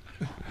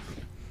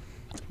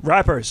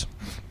 Rappers.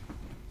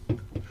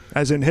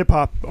 As in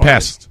hip-hop Pass.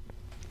 artists.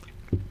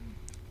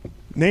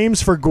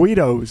 Names for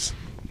Guidos.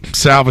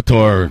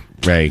 Salvatore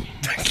Ray.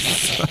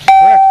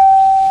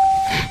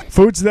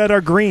 Foods that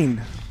are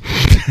green.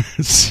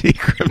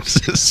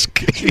 Seagram's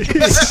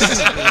Escapes.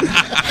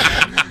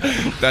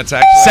 That's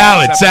actually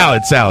Salad.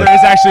 There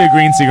is actually a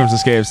green Seagram's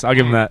Escapes. I'll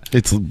give him that.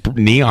 It's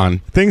neon.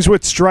 Things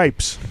with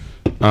stripes.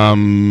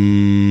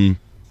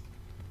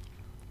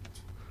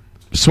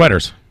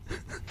 Sweaters.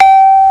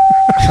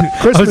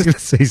 I was going to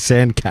say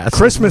sandcastle.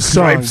 Christmas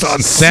songs.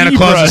 Santa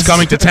Claus is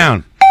coming to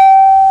town.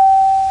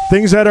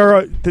 Things that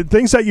are the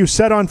things that you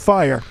set on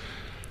fire.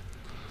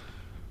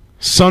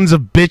 Sons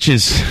of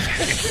bitches.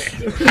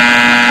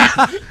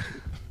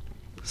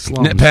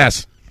 Slums.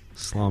 Pass.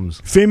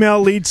 Slums. Female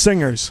lead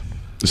singers.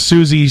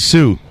 Susie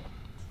Sue.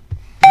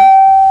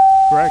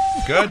 Correct.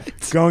 Good.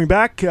 Going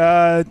back,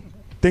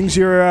 things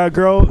your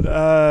girl.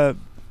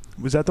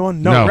 Was that the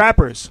one? No, No.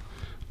 rappers.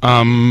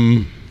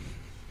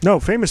 No,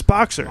 famous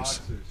boxers.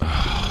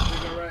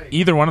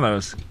 Either one of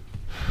those.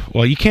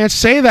 Well, you can't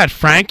say that,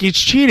 Frank. It's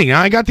cheating.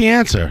 Now I got the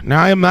answer.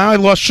 Now I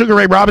lost Sugar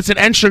Ray Robinson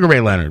and Sugar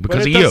Ray Leonard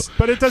because of you.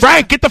 But it does.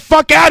 Frank, get the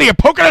fuck out of here.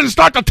 Poker doesn't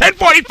start till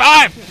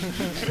 10:45.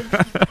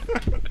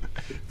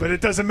 But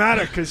it doesn't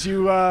matter because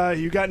you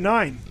got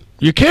 9.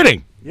 You're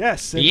kidding.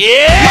 Yes.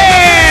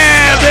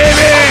 Yeah,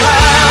 baby.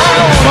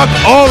 Fuck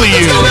all of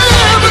you.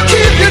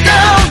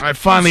 I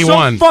finally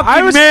won.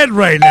 I was mad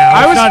right now.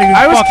 I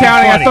was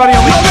counting. Funny.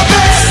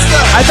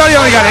 I thought he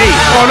only got 8.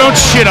 Oh, don't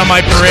shit on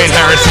my parade,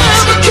 Harrison.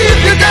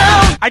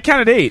 I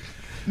counted 8.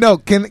 No,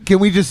 can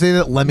we just say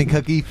that Lemon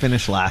Cookie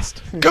finished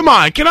last? Come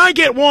on, can I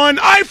get one?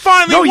 I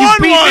finally No, you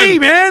won beat one. me,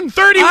 man.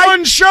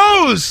 31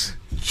 shows.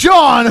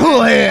 John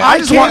Houlihan. I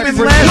just want in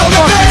for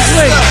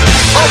last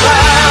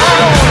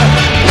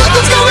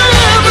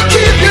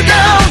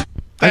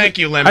Thank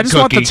you, Lemon I just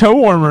Cookie. want the toe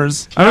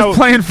warmers. I was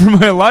playing for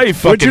my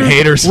life. Would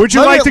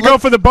you like to go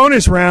for the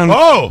bonus round?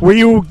 Oh, where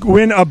you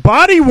win a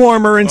body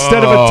warmer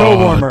instead of a toe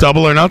warmer?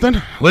 Double or nothing?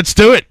 Let's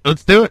do it.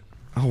 Let's do it.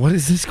 Oh, what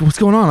is this? What's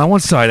going on? I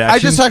want side action. I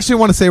just actually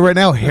want to say right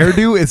now,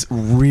 Hairdo is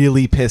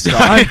really pissed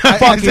off. I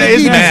fucking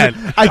think he mad. des-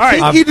 I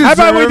think right, he deserves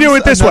how about we do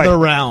it this way? another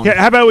round. Yeah,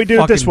 how about we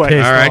do it this way?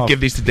 pissed All right, off. give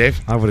these to Dave.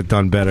 I would have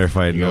done better if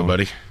I had Go, known.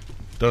 buddy.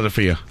 Those are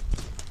for you.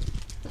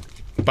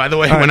 By the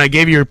way, All right. when I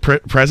gave you your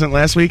present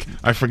last week,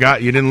 I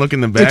forgot you didn't look in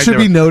the bag. It should There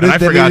be were- noted and I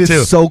that forgot it is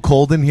too. so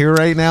cold in here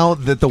right now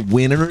that the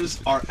winners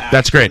are.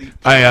 That's great.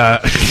 Now,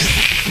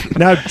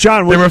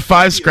 John, there were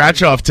 5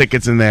 scratch-off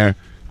tickets in there,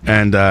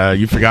 and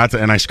you forgot to,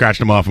 and I scratched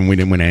them off, and we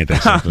didn't win anything.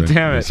 So,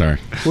 Damn it. Sorry.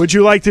 Would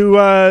you like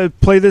to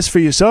play this for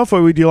yourself,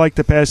 or would you like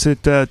to pass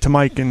it to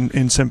Mike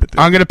in sympathy?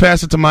 I'm going to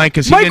pass it to Mike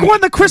because Mike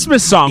won the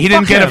Christmas song. He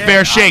didn't Fuck get a him.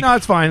 fair shake. No,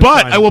 it's fine.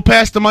 But I will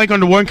pass the mic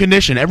under one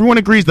condition. Everyone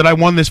agrees that I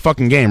won this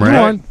fucking game, right? You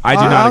won. I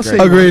do not I'll agree. say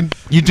you Agreed.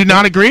 You do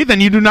not agree?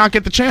 Then you do not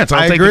get the chance. I'll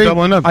I take agree. the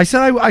double and up. I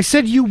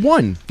said you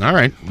won. All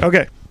right.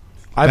 Okay.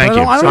 Thank you.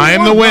 don't I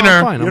am the want- no, winner.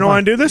 I'm fine, I'm You don't fine.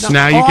 want to do this?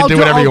 Now you I'll can do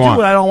whatever I'll you want.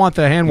 it. I don't want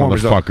the hand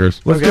warmers. though. Motherfuckers.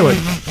 Let's do it.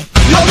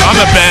 I'm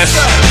the best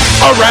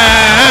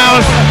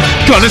around.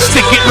 Gonna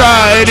stick it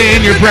right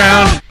in your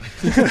brown.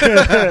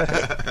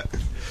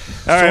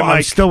 All right, So I'm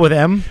Mike. still with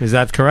M. Is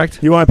that correct?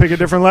 You want to pick a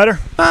different letter?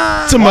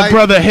 To my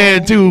brother here,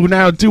 do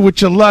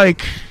what you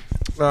like.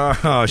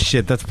 Oh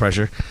shit, that's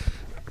pressure.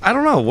 I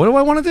don't know. What do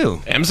I want to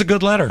do? M's a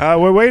good letter.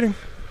 We're waiting.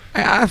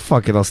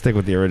 Fuck it. I'll stick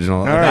with the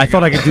original. right. I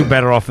thought I could do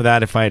better off of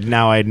that if I had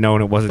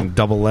known it wasn't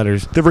double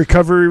letters. The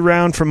recovery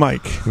round for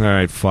Mike. All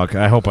right, fuck.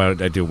 I hope I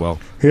do well.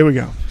 Here we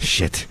go.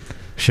 Shit,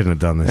 shouldn't have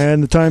done this.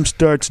 And the time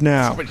starts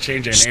now. Somebody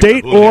change their name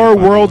State to Houlihan, or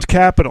by the world way.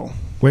 capital?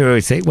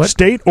 Wait. Say what?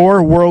 State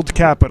or world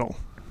capital?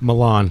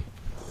 Milan.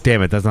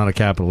 Damn it, that's not a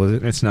capital, is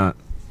it? It's not.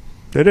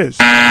 It is.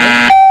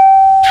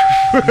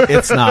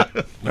 It's not. Oh,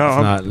 It's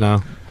not.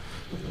 No.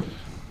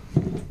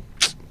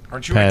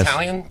 Aren't you Pass.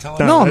 Italian? Tell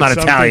No, No, I'm not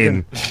that's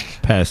Italian.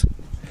 Pass.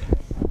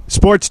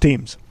 Sports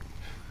teams.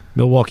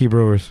 Milwaukee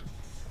Brewers.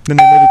 The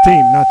name of the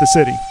team, not the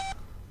city.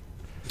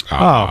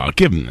 Oh,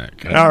 give him that.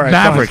 All right.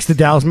 Mavericks. The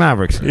Dallas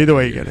Mavericks. fine. Either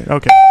way, you get it.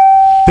 Okay.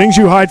 Things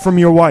you hide from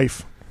your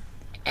wife.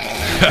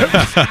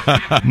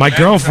 My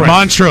girlfriend.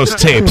 Montrose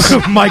tapes.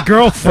 My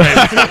girlfriend.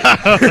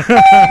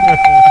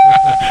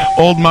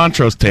 Old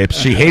Montrose tapes.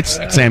 She hates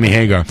Sammy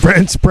Hagar.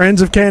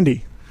 Brands of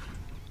candy.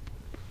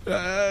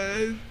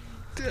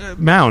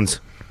 Mounds.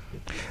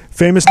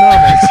 Famous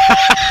novels.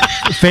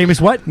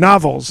 Famous what?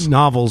 Novels.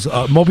 Novels.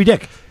 Moby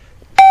Dick.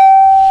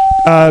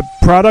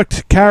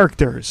 Product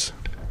characters.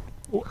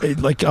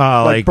 Like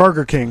Like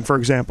Burger King, for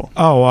example.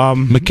 Oh,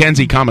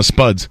 Mackenzie,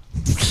 Spuds.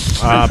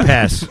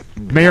 pass.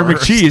 Mayor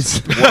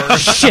McCheese.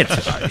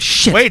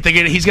 Shit. Wait,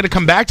 he's going to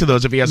come back to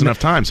those if he has enough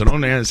time, so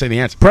don't say the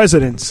answer.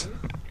 Presidents.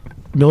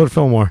 Millard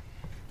Fillmore.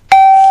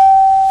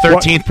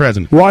 13th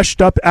president.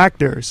 Washed up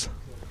actors.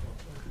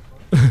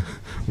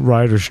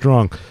 Ryder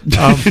Strong.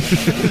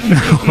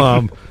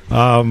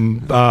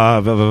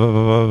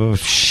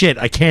 Shit,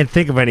 I can't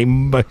think of any.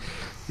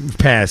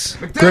 Pass.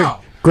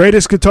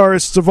 Greatest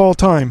guitarists of all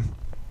time.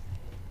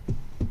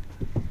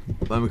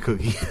 Lemon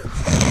Cookie.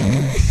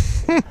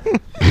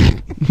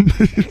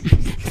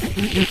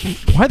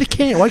 Why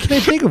can't I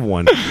think of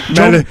one?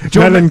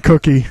 Melon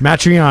Cookie.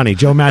 Matriani.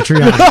 Joe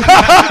Matriani.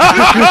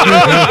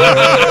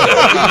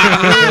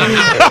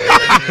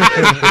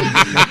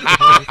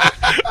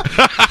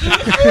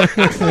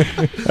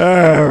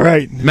 All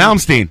right.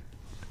 Malmsteen.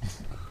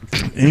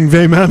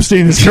 Yngwie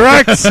Malmsteen is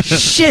correct.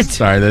 Shit.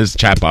 Sorry, this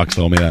chat box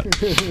told me that.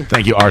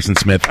 Thank you, Arson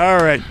Smith. All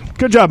right.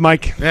 Good job,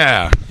 Mike.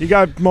 Yeah. You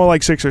got more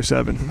like 6 or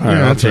 7. All right,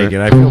 I'll that's take right.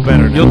 it. I feel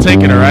better now. You'll take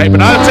it, all right?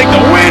 But I'll take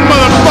the win,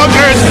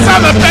 motherfuckers!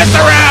 I'm the best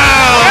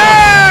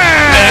around!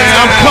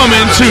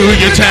 coming to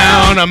your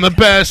town. I'm the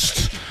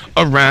best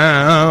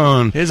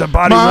around. Here's a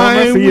body My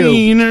warmer for you.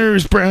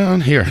 wiener's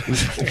brown. Here.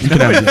 You can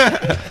have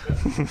it.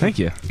 Thank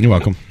you. You're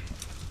welcome.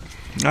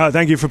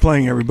 Thank you for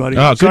playing, everybody.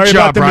 Oh, good Sorry job,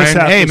 about the Brian.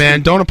 mishap Hey, this man,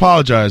 week. don't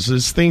apologize.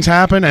 These things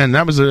happen, and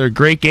that was a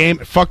great game.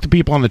 Fuck the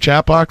people on the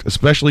chat box,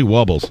 especially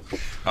Wubbles.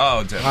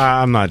 Oh, damn.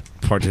 I'm not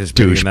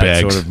participating in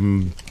that Douchebags. sort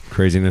of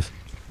craziness.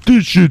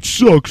 This shit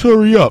sucks.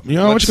 Hurry up. You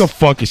know, why don't you go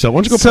fuck yourself?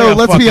 Why don't you go play So a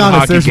let's be fucking honest.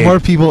 hockey There's game? more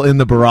people in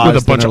the barrage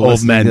With a bunch than of are old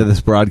listening men. to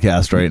this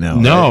broadcast right now.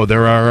 No, right?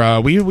 there are.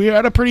 We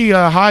had a pretty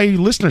high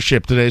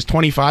listenership today. It's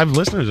 25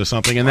 listeners or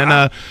something, and then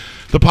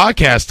the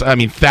podcast. I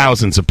mean,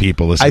 thousands of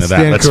people listen I to that.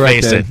 stand Let's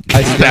face corrected. it,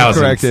 I stand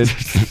thousands.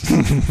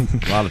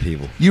 corrected. A lot of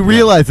people. You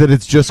realize that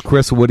it's just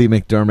Chris Woody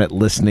McDermott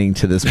listening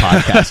to this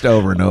podcast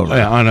over and over.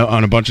 Yeah,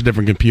 on a bunch of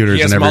different computers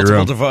He has in every multiple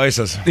room.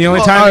 devices. The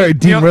only Well, time all right,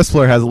 Dean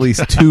Rispler has at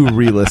least 2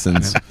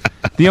 re-listens.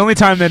 the only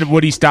time that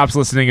Woody stops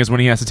listening is when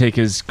he has to take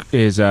his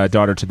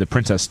daughter to the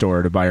princess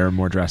store to buy her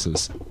more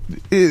dresses.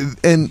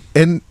 And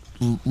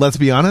let's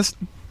be honest,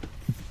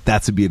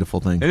 that's a beautiful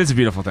thing. It is a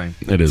beautiful thing.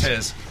 It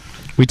is.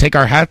 We take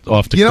our hat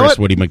off to You know Chris what?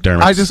 Woody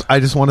McDermott. I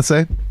just want to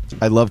say,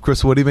 I love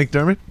Chris Woody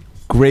McDermott.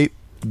 Great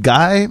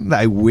guy.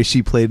 I wish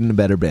he played in a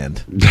better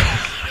band.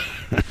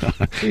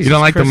 You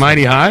don't like the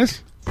Mighty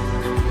Highs?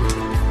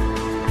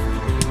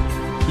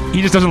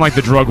 He just doesn't like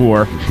the drug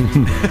war.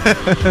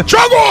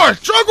 Drug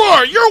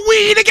war! Your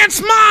weed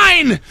against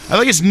mine! I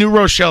like his New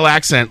Rochelle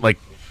accent, like,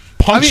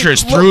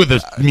 punctures through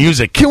the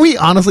music. Can we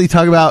honestly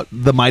talk about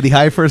the Mighty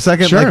High for a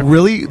second? Sure. Like,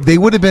 really, they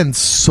would have been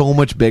so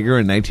much bigger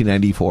in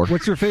 1994.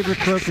 What's your favorite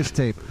Crocus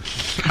tape?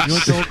 You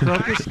want the old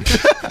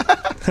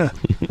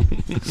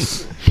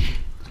Crocus?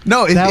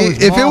 No, if That was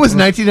it was awful.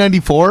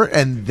 1994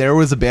 and there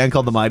was a band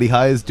called the Mighty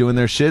Highs doing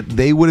their shit,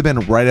 they would have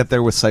been right up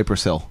there with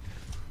Cypress Hill.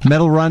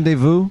 Metal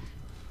Rendezvous?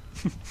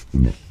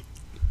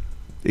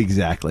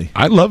 Exactly.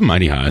 I love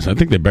Mighty Highs. I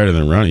think they're better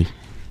than Ronnie.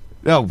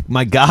 Oh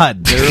my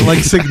God, they're like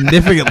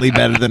significantly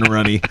better than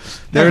Runny.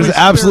 There's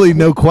absolutely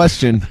no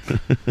question.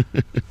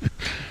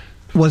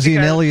 Was he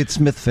an Elliott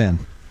Smith fan?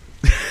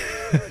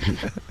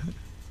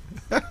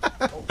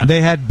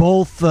 They had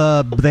both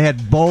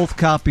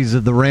copies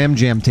of the Ram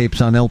Jam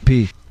tapes on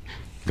LP.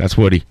 That's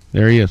Woody.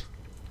 There he is.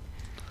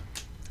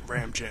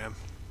 Ram Jam.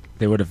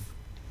 They would have.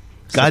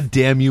 God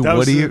damn you, That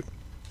was Woody. the-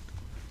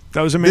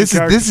 That was a main This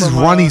is from,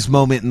 Ronnie's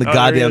moment in the oh, there he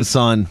goddamn is.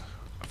 sun.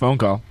 Phone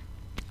call.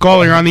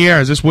 Caller, you're on the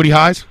air. Is this Woody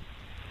Highs?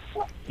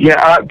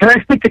 Yeah, can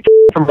I speak to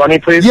from Ronnie,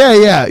 please?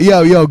 Yeah.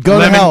 Yo, go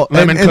Lemon- to hell.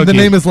 Lemon And the Cookie.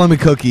 name is Lemon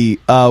Cookie,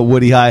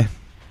 Woody High.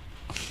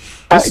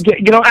 I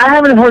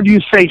haven't heard you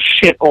say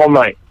shit all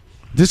night.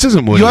 This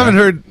isn't Woody. You haven't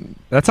heard...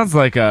 That sounds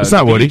like It's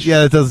not Woody.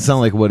 Yeah, that doesn't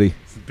sound like Woody.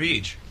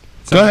 Beach.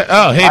 Go ahead.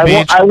 Oh, hey, I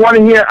Beach.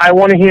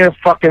 want to hear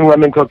fucking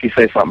Lemon Cookie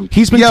say something.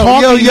 He's been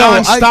talking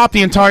nonstop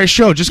the entire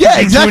show. Just 'cause Yeah,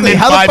 you exactly. tuned in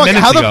How 5 the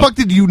minutes ago. fuck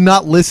did you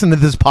not listen to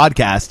this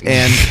podcast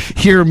and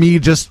hear me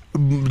just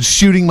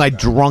shooting my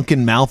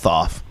drunken mouth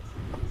off?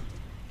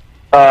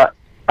 I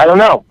don't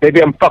know.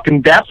 Maybe I'm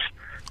fucking deaf.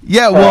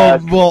 Yeah, well,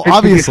 Did you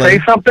obviously.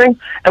 say something.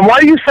 And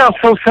why do you sound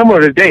so similar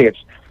to Dave?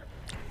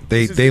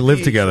 They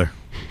live together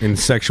in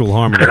sexual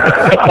harmony.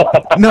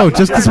 No,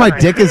 just because my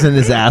dick is in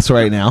his ass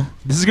right now.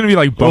 This is gonna be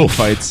like bum Oof.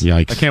 fights.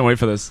 Yikes. I can't wait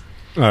for this.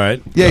 All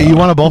right. Yeah, you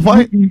want a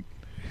bullfight? You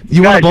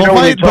want a Guys, you know when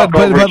bullfight? you talk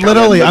But over each other,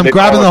 literally, the I'm dick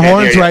grabbing the all can't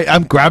horns hear you. right.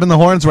 I'm grabbing the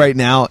horns right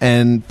now,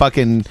 and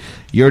fucking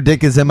your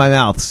dick is in my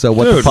mouth. So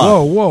what the Dude, fuck?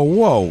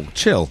 whoa.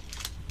 Chill.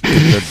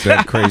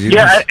 That crazy.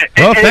 Yeah.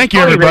 Well, and thank it's you,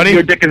 funny that everybody.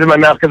 Your dick is in my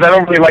mouth because I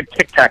don't really like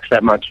Tic Tacs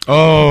that much.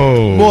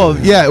 Oh. Well,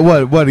 yeah.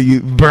 What are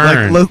you?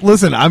 Burn. Like,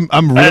 listen, I'm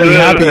really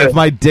happy if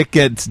my dick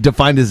gets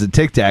defined as a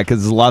Tic Tac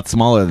because it's a lot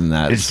smaller than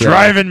that. It's So-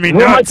 driving me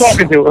Who am I nuts.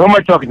 talking to? Am I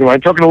talking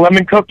to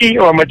Lemon Cookie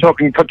or am I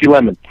talking Cookie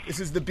Lemon? This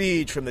is the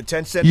Beach from the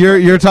 10-cent.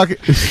 You're talking.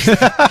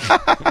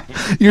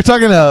 You're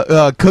talking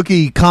to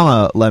Cookie,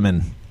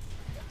 Lemon.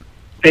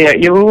 Yeah,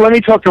 let me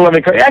talk to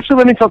Lemon Cookie. Actually,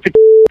 let me talk to.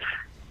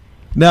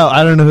 No,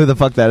 I don't know who the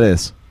fuck that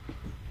is.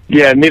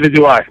 Yeah, neither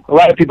do I. A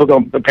lot of people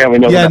don't apparently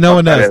know. Yeah, who the no fuck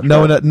one that does.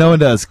 is, No one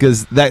does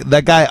because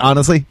that guy,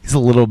 honestly, he's a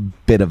little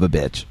bit of a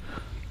bitch.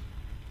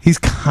 He's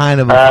kind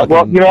of a. Well,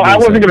 fucking I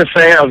loser. wasn't going to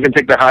say it. I was going to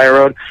take the higher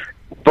road.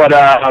 But All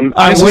right,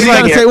 what do you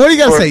got to say? What do you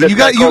got to say? You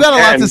got a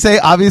lot to say.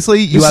 Obviously,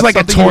 you This is have like a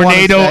something you wanna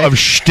tornado say. of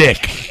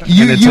shtick.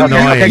 You- and it's you-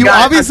 annoying. you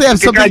guys, obviously have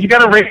okay, something- Guys, you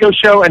got a radio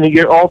show and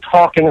you're all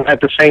talking at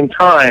the same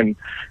time.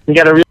 You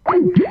got to.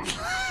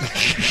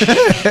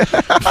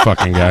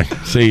 Fucking guy.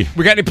 See.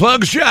 We got any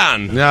plugs,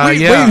 John? Wait,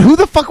 who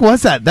the fuck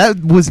was that?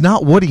 That was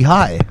not Woody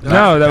High.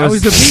 No, that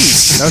was the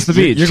beach. That was the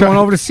beach. You're going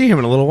over to see him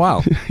in a little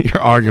while. You're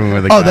arguing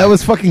with a guy. Oh, that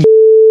was fucking.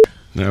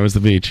 That was the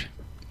beach.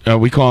 Oh,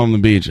 we call him the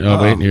beach.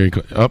 Oh, wait. Here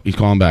he's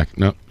calling back.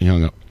 No, he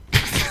hung up.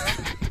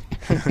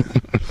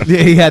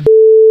 Yeah, he had.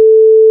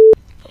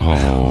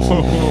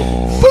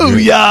 Oh.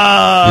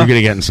 Booyah! You're going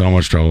to get in so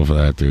much trouble for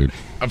that, dude.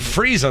 I'm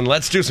freezing.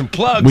 Let's do some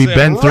plugs. We've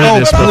been through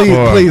this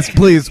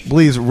before.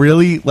 Please,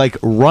 really, like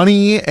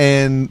Runny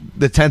and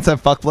the 10-cent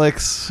fuck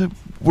flicks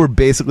were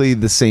basically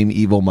the same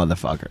evil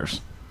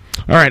motherfuckers.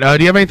 All right.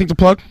 Do you have anything to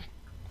plug?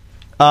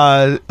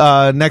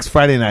 Next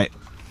Friday night.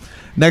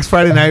 Next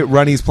Friday night,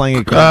 Runny's playing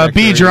at Grand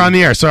Beej, you're on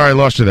the air. Sorry, I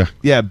lost you there.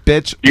 Yeah,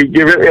 bitch.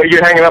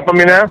 You're hanging up on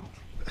me now?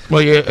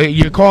 Well,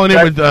 you're calling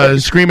in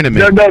with screaming at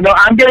me. No.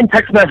 I'm getting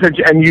text message,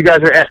 and you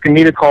guys are asking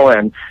me to call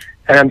in,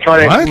 and I'm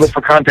trying to look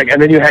for contact,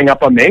 and then you hang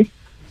up on me.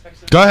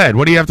 Go ahead.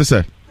 What do you have to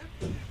say?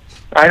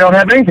 I don't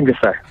have anything to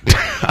say.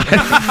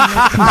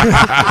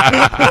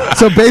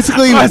 So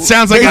basically, that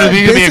sounds like it'd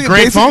be a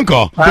great phone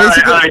call. All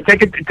right,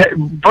 take it.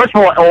 First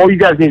of all you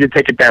guys need to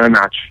take it down a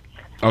notch.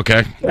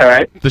 Okay. All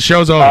right. The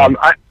show's over.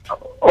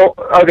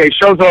 Okay,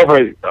 show's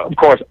over. Of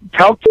course.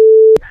 Tell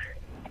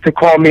to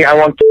call me. I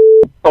want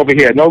over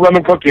here. No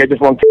lemon cookie. I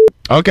just want.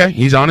 Okay,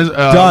 he's on his.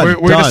 Done,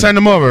 we're going to send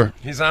him over.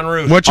 He's en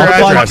route. What's your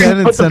address?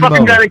 Put the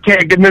fucking guy in a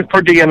cab. Give him his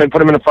per diem and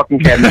put him in a fucking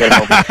cab. And get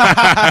him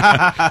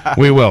over.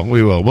 We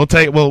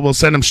will. We'll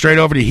send him straight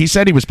over to you. He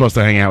said he was supposed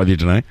to hang out with you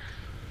tonight.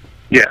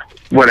 Yeah,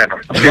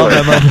 whatever.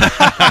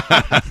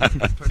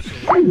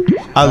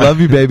 I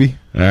love you, baby.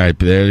 All right,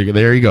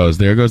 there he goes.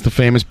 There goes the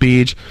famous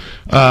Beej.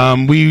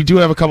 We do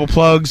have a couple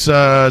plugs.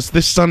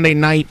 This Sunday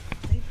night,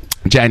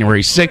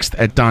 January 6th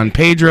at Don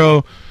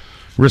Pedro,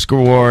 Risk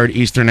Reward,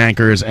 Eastern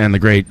Anchors, and the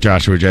great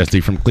Joshua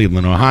Jesty from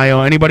Cleveland,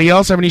 Ohio. Anybody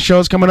else have any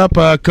shows coming up?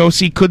 Go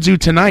see Kudzu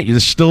tonight.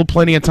 There's still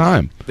plenty of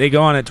time. They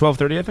go on at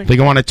 12:30, I think. They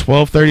go on at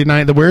 12:30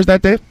 tonight. Where's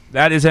that, Dave?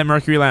 That is at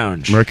Mercury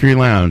Lounge. Mercury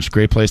Lounge.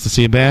 Great place to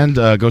see a band.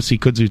 Go see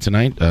Kudzu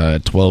tonight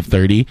at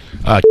 12:30.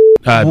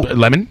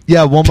 Lemon?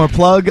 Yeah, one more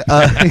plug.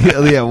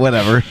 Yeah,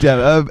 whatever.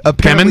 Yeah,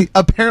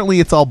 apparently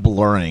it's all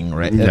blurring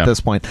at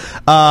this point.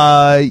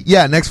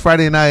 Yeah, next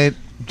Friday night,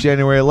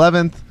 January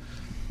 11th,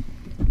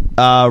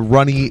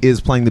 Runny is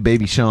playing the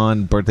Baby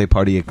Sean birthday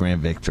party at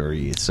Grand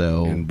Victory.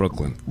 So in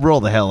Brooklyn. Roll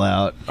the hell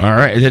out. All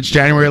right. It's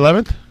January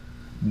 11th?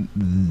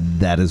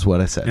 That is what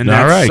I said. And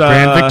all right,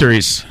 Grand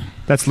Victories.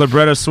 That's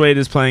Libretto Suede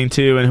is playing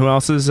too, and who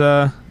else is?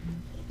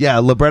 Yeah,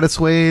 Libretto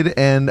Suede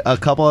and a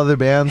couple other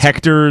bands.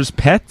 Hector's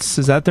Pets,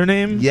 is that their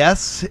name?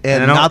 Yes,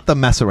 and not the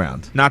Mess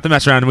Around. Not the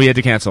Mess Around. We had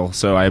to cancel,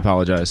 so I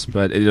apologize.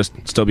 But it'll just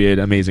still be an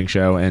amazing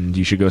show, and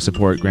you should go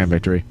support Grand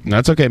Victory.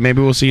 That's okay.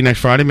 Maybe we'll see you next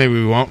Friday. Maybe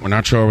we won't. We're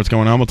not sure what's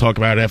going on. We'll talk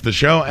about it after the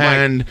show.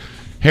 And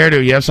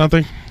Hairdo, you have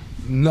something?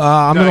 I'm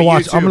gonna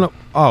watch.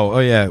 Oh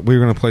yeah, we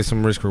were gonna play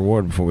some Risk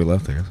Reward before we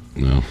left. I guess.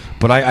 No,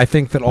 but I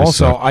think that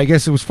also, I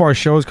guess as far as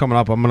shows coming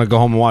up, I'm gonna go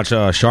home and watch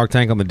Shark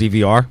Tank on the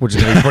DVR, which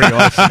is gonna be pretty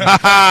awesome.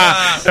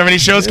 Have any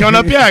shows coming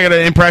up? Yeah, I got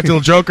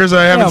Impractical Jokers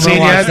I haven't seen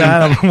yet.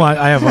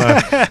 I have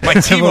my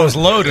TiVo's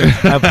loaded. I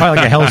have probably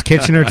like a Hell's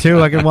Kitchen or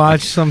two. I can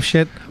watch some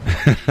shit.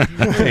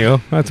 There you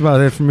go. That's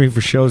about it for me for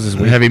shows this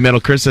week. Heavy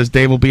Metal Chris says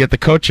Dave will be at the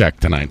Kochak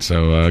tonight,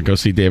 so go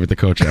see Dave at the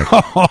Kochak.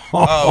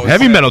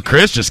 Heavy Metal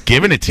Chris just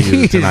giving it to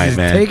you tonight,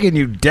 man. Taking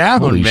you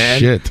down, Holy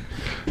man. Shit.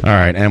 All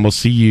right, and we'll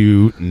see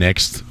you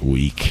next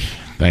week.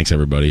 Thanks,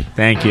 everybody.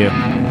 Thank you.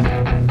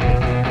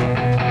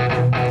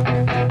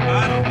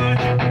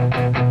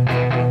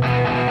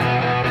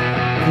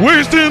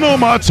 Wasting all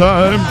my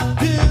time.